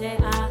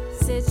 Share our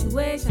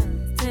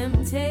situation,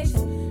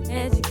 temptation,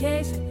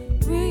 education,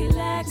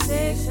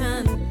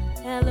 relaxation,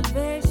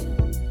 elevation.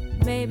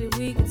 Maybe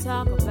we could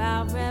talk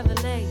about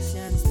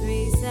Revelations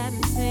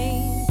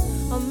 3:17.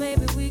 Or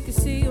maybe we could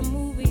see a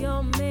movie,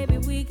 or maybe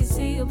we could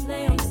see a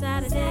play on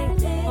Saturday.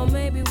 Or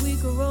maybe we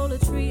could roll a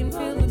tree and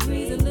feel the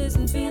breeze and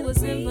listen to a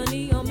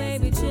symphony. Or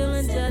maybe chill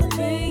and just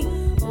be.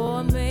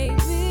 Or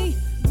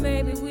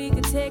maybe we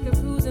could take a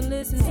cruise and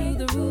listen to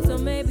the roots. Or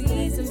maybe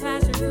eat some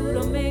passion fruit.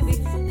 Or maybe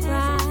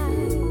cry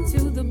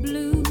to the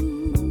blues.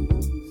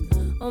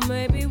 Or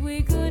maybe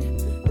we could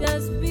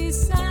just be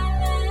silent.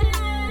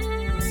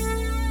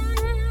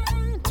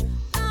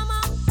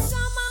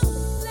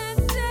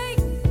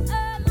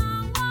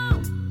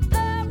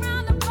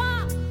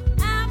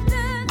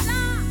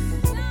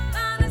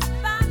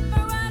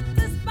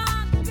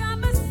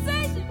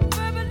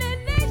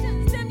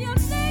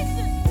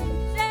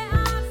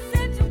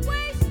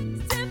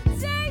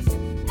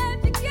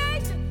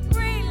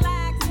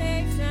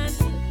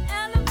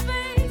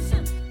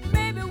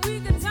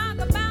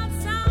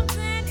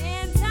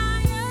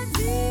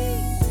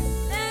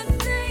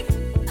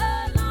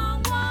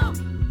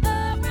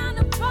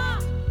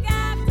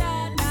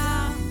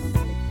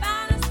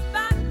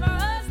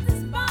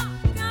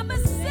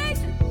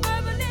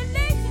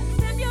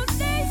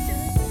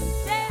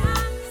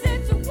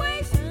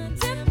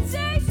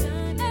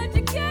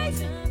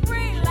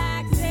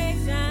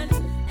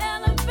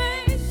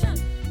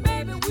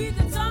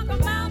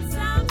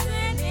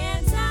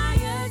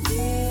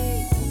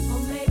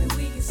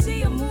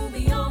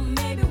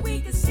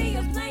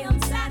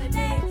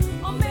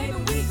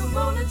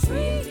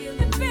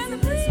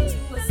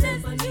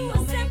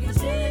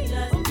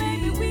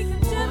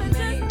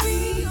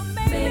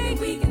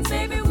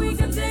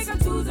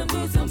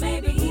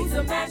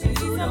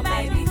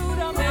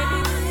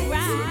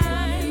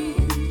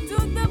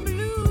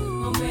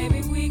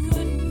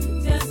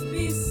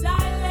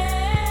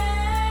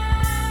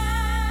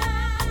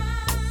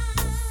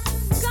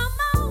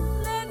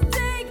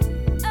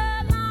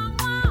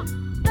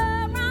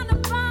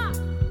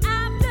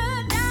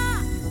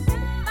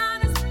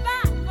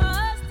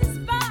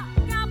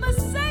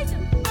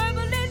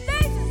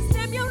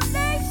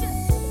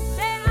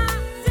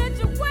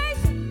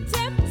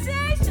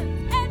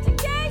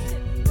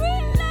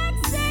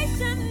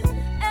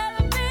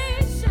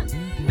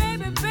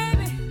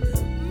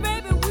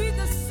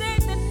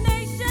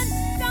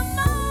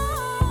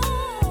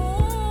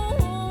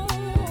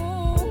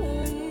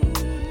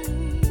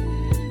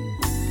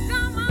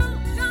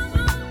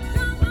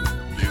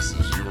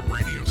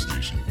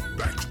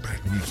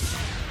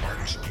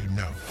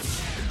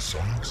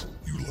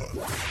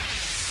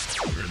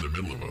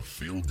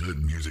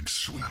 feel-good music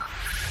sweet.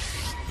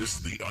 This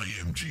is the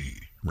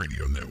IMG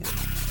Radio Network.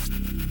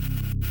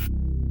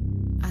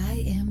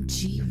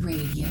 IMG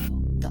Radio,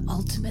 the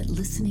ultimate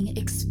listening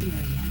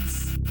experience.